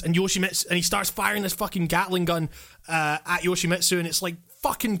distance, and he starts firing this fucking Gatling gun at Yoshimitsu, and it's like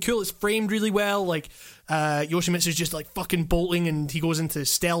fucking cool. It's framed really well. Like, Yoshimitsu's just like fucking bolting, and he goes into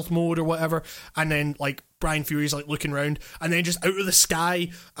stealth mode or whatever, and then like Brian Fury's like looking around, and then just out of the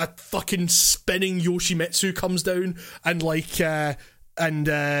sky a fucking spinning Yoshimitsu comes down and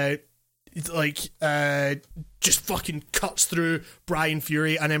just fucking cuts through Brian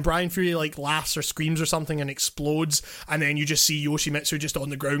Fury, and then Brian Fury like laughs or screams or something and explodes, and then you just see Yoshimitsu just on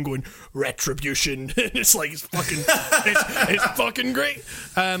the ground going retribution. It's like it's fucking great,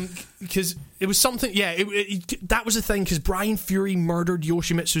 because it was something. Yeah, that was the thing, because Brian Fury murdered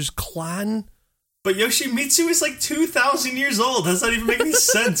Yoshimitsu's clan. But Yoshimitsu is like 2,000 years old. Does not even make any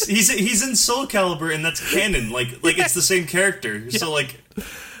sense. He's in Soul Calibur, and that's canon. Like it's the same character. Yeah. So like,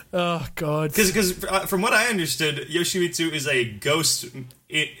 Oh God! Because from what I understood, Yoshimitsu is a ghost,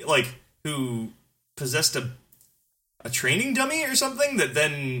 who possessed a training dummy or something. That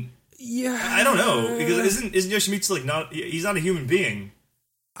then, I don't know, because isn't Yoshimitsu not? He's not a human being.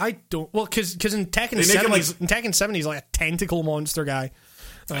 I don't. Well, because in Tekken 7, he's like a tentacle monster guy.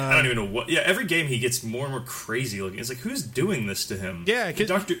 I don't even know what. Yeah, every game he gets more and more crazy looking. It's like, who's doing this to him? Yeah,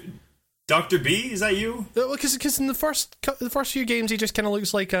 Dr. B, is that you? Well, because in the first few games he just kind of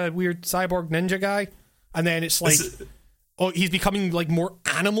looks like a weird cyborg ninja guy, and then it's like, he's becoming like more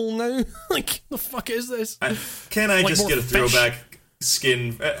animal now. Like, the fuck is this? Can I just get a throwback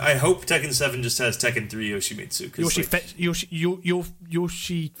skin? I hope Tekken 7 just has Tekken 3 Yoshimitsu.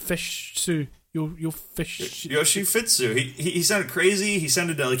 Yoshifitsu. He sounded crazy. He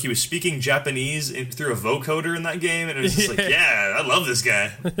sounded like he was speaking Japanese through a vocoder in that game, and it was just like, yeah, I love this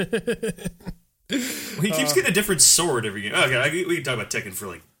guy. He keeps getting a different sword every game. Okay, we can talk about Tekken for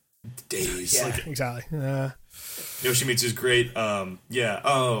like days. Yeah, exactly. Yoshimitsu's great. Yeah.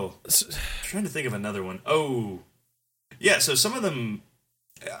 Oh, trying to think of another one. Oh, yeah. So some of them,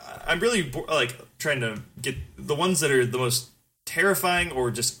 I'm really trying to get the ones that are the most terrifying or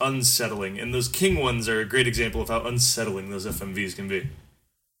just unsettling, and those King ones are a great example of how unsettling those FMVs can be.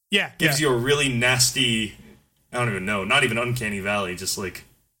 Yeah, gives you a really nasty, I don't even know, not even uncanny valley, just like,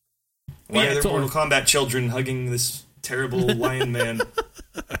 why are there Mortal Kombat children hugging this terrible lion man?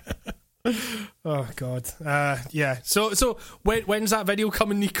 Oh God, yeah. So when's that video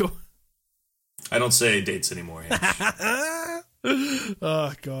coming, Nico? I don't say dates anymore.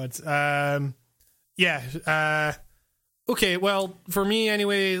 Oh God, yeah. Okay, well, for me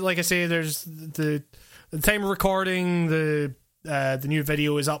anyway, like I say, there's the time of recording, the new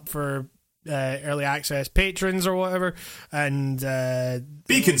video is up for early access patrons or whatever, and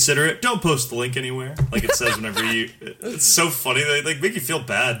be considerate. Don't post the link anywhere, like it says whenever you. It's so funny. They like make you feel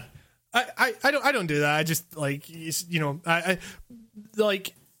bad. I don't do that. I just like, I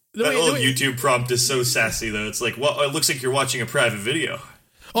like the way YouTube prompt is so sassy though. It's like, well, it looks like you're watching a private video.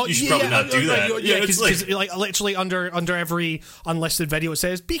 Oh, you should probably not do that. Yeah, because like literally under every unlisted video it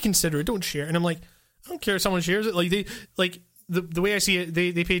says, be considerate, don't share. And I'm like, I don't care if someone shares it. Like the way I see it,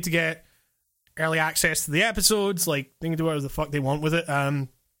 they paid to get early access to the episodes. Like, they can do whatever the fuck they want with it.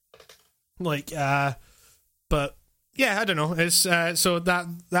 But yeah, I don't know. It's so that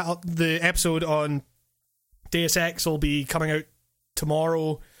the episode on Deus Ex will be coming out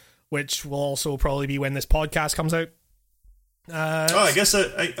tomorrow, which will also probably be when this podcast comes out. I guess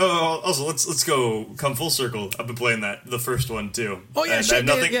also let's come full circle. I've been playing the first one too. Oh yeah, shit,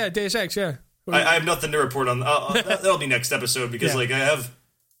 Deus Ex, yeah. I have nothing to report on. That'll be next episode because I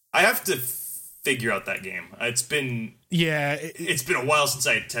have to figure out that game. It's been a while since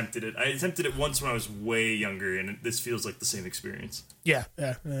I attempted it. I attempted it once when I was way younger, and this feels like the same experience. Yeah.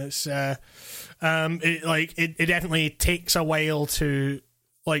 It's it definitely takes a while to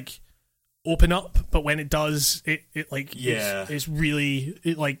like open up, but when it does, it's really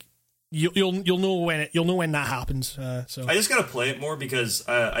you'll know when that happens. So I just gotta play it more because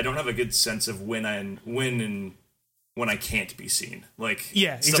I don't have a good sense of when I can't be seen. Like,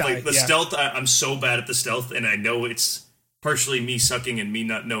 yeah, stuff exactly. Like the stealth, I'm so bad at the stealth, and I know it's partially me sucking and me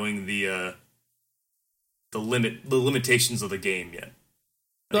not knowing the limitations of the game yet.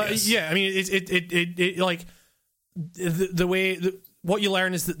 Yeah, I mean, it like the way. What you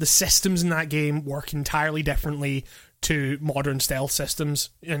learn is that the systems in that game work entirely differently to modern stealth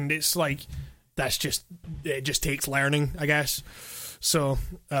systems, and it's like it just takes learning, I guess. So,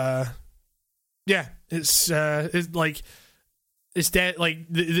 yeah, it's like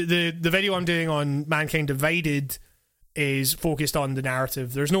the video I'm doing on Mankind Divided is focused on the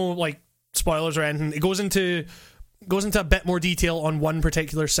narrative. There's no like spoilers or anything. It goes into a bit more detail on one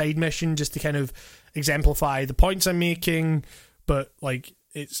particular side mission just to kind of exemplify the points I'm making. But like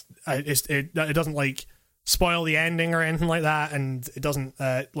it doesn't like spoil the ending or anything like that, and it doesn't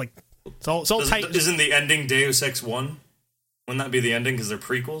it's all tight. Isn't the ending Deus Ex 1? Wouldn't that be the ending because they're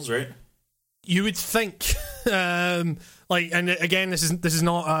prequels, right? You would think, and again, this is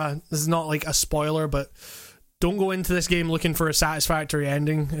not like a spoiler, but don't go into this game looking for a satisfactory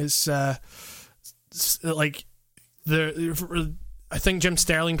ending. It's like I think Jim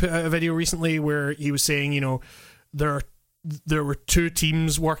Sterling put out a video recently where he was saying, there were two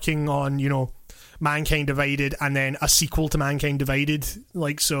teams working on, Mankind Divided and then a sequel to Mankind Divided.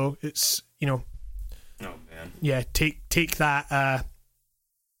 Like, so it's, Oh man. Yeah, take that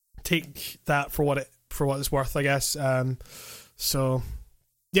for what it's worth, I guess. So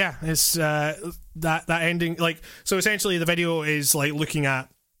yeah, it's that ending, like, so essentially the video is like looking at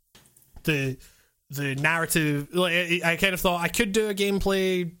the narrative. Like, I kind of thought I could do a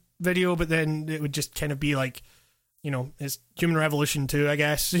gameplay video, but then it would just kind of be like, it's Human Revolution 2, I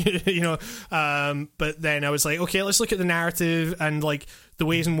guess, but then I was like, okay, let's look at the narrative and like the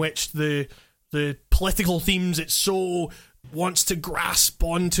ways in which the political themes it so wants to grasp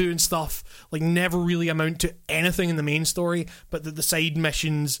onto and stuff, like never really amount to anything in the main story, but the side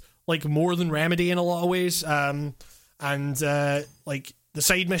missions like more than remedy in a lot of ways, and like the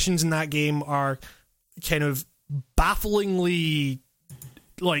side missions in that game are kind of bafflingly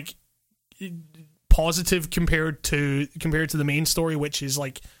like positive compared to the main story, which is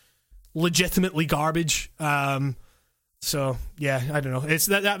like legitimately garbage. So yeah, I don't know. It's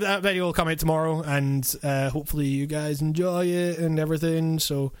that video will come out tomorrow, and hopefully you guys enjoy it and everything.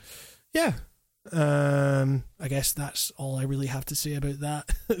 So yeah, I guess that's all I really have to say about that.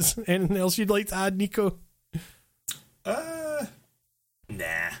 Is there anything else you'd like to add, Nico?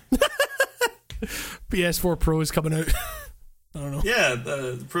 Nah. PS4 Pro is coming out. I don't know. Yeah,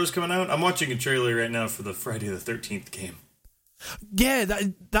 the Pro's coming out. I'm watching a trailer right now for the Friday the 13th game. Yeah,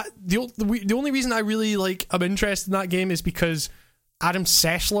 the only reason I really I'm interested in that game is because Adam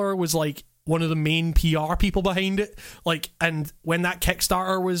Sessler was like one of the main PR people behind it. Like, and when that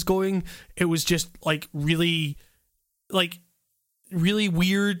Kickstarter was going, it was just like really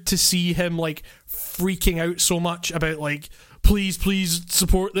weird to see him like freaking out so much about like, please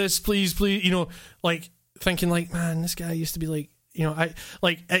support this, please, like thinking like, man, this guy used to be like,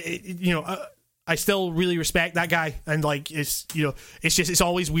 I still really respect that guy, and like it's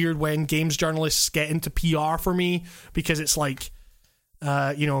always weird when games journalists get into PR for me, because it's like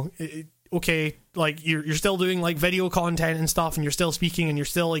okay, like you're still doing like video content and stuff, and you're still speaking, and you're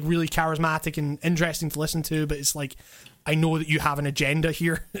still like really charismatic and interesting to listen to, but it's like, I know that you have an agenda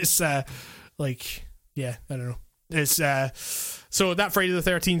here. It's like, yeah, I don't know. It's so that Friday the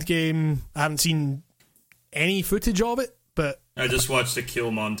 13th game, I haven't seen any footage of it, but I just watched a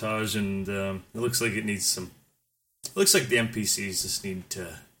kill montage, and it looks like it needs some. It looks like the NPCs just need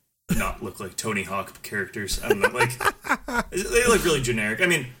to not look like Tony Hawk characters. I don't know, like they look really generic. I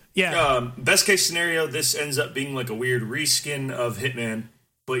mean, yeah. Best case scenario, this ends up being like a weird reskin of Hitman,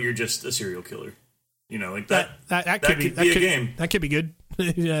 but you're just a serial killer. Like that could be a game. That could be good.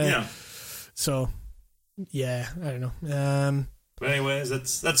 Yeah. So, yeah, I don't know. But anyways,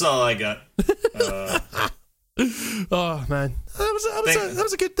 that's all I got. Oh man, that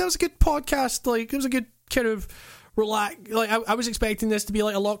was a good podcast. Like, it was a good kind of relax. Like, I was expecting this to be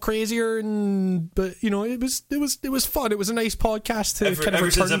like a lot crazier, but it was fun. It was a nice podcast to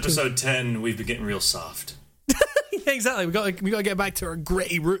ever since episode 10, we've been getting real soft. Yeah, exactly. We got to get back to our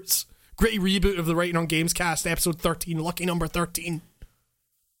gritty roots. Gritty reboot of the Writing on Games cast, episode 13, lucky number 13.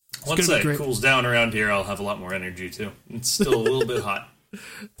 Once it cools down around here, I'll have a lot more energy too. It's still a little bit hot.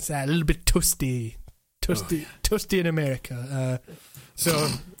 It's a little bit toasty in America. So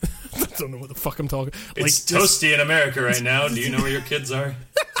I don't know what the fuck I'm talking. It's toasty in America right now. Do you know where your kids are?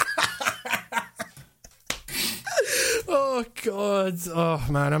 Oh god. Oh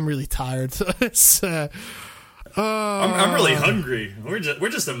man, I'm really tired. It's I'm really hungry. We're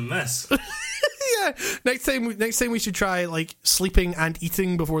just a mess. Yeah. Next time we should try like sleeping and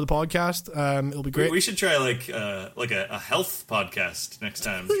eating before the podcast. It'll be great. We should try like a health podcast next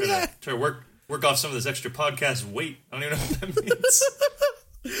time. Try to work off some of this extra podcast weight. I don't even know what that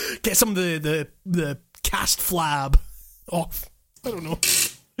means. Get some of the cast flab off. I don't know.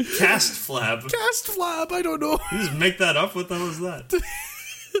 Cast flab? Cast flab, I don't know. You just make that up? What the hell is that?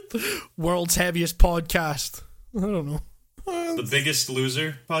 World's heaviest podcast. I don't know. The Biggest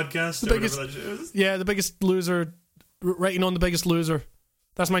Loser podcast? Whatever that shit is? Yeah, The Biggest Loser. Writing on The Biggest Loser.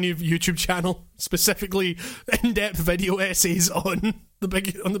 That's my new YouTube channel. Specifically, in-depth video essays on The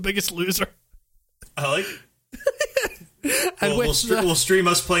Biggest Loser. I like it. And we'll stream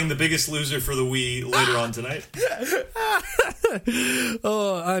us playing The Biggest Loser for the Wii later on tonight.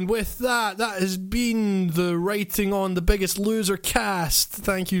 Oh, and with that has been the Writing on The Biggest Loser cast.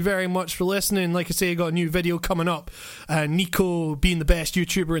 Thank you very much for listening. Like I say, I got a new video coming up. Nico, being the best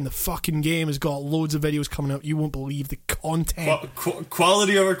YouTuber in the fucking game, has got loads of videos coming up. You won't believe the content.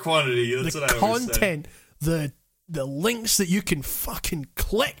 Quality over quantity. That's what I always say. The content, the links that you can fucking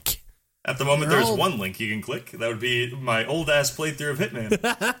click. At the moment, there's one link you can click. That would be my old-ass playthrough of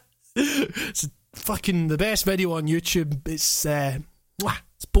Hitman. It's fucking the best video on YouTube. It's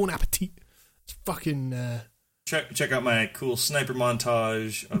bon appetit. It's fucking... Check out my cool sniper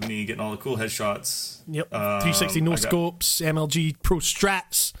montage of me getting all the cool headshots. Yep, 360 no-scopes, MLG Pro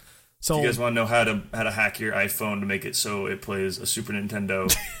Strats. So, if you guys want to know how to hack your iPhone to make it so it plays a Super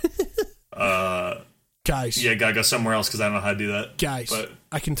Nintendo... Guys. Yeah, gotta go somewhere else because I don't know how to do that. Guys,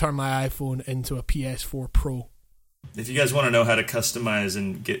 I can turn my iPhone into a PS4 Pro. If you guys want to know how to customize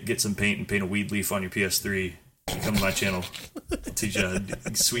and get some paint and paint a weed leaf on your PS3, come to my channel. I'll teach you how to do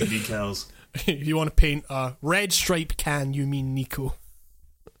sweet decals. If you want to paint a red stripe can, you mean Nico.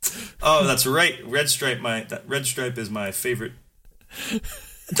 Oh, that's right. Red stripe is my favorite.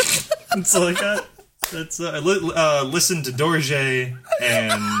 That's all I got. That's listen to Dorje,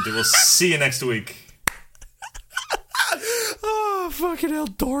 and we'll see you next week. Oh, fucking hell,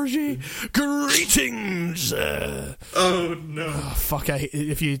 Dorje. Greetings. Oh no. Oh, fuck.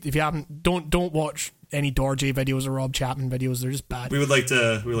 If you haven't, don't watch any Dorje videos or Rob Chapman videos. They're just bad. We would like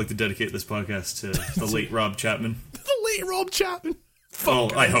to dedicate this podcast to the late Rob Chapman. The late Rob Chapman. Fuck. Oh,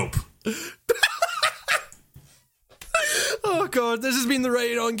 I hope. Oh god, this has been the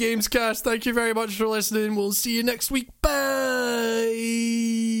Rated On Games cast. Thank you very much for listening. We'll see you next week. Bye.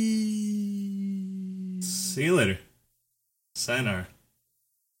 See you later. Sayonara.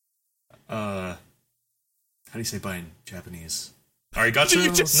 How do you say bye in Japanese? Arigato?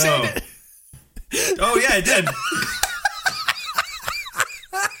 You just said it. Oh yeah, I did.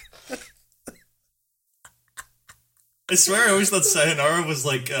 I swear I always thought sayonara was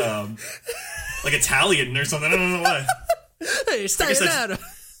like Italian or something. I don't know why. Hey, sayonara.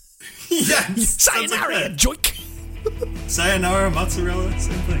 Yeah, sayonara, like joik. Sayonara, mozzarella,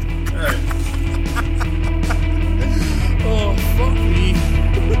 same thing. All right.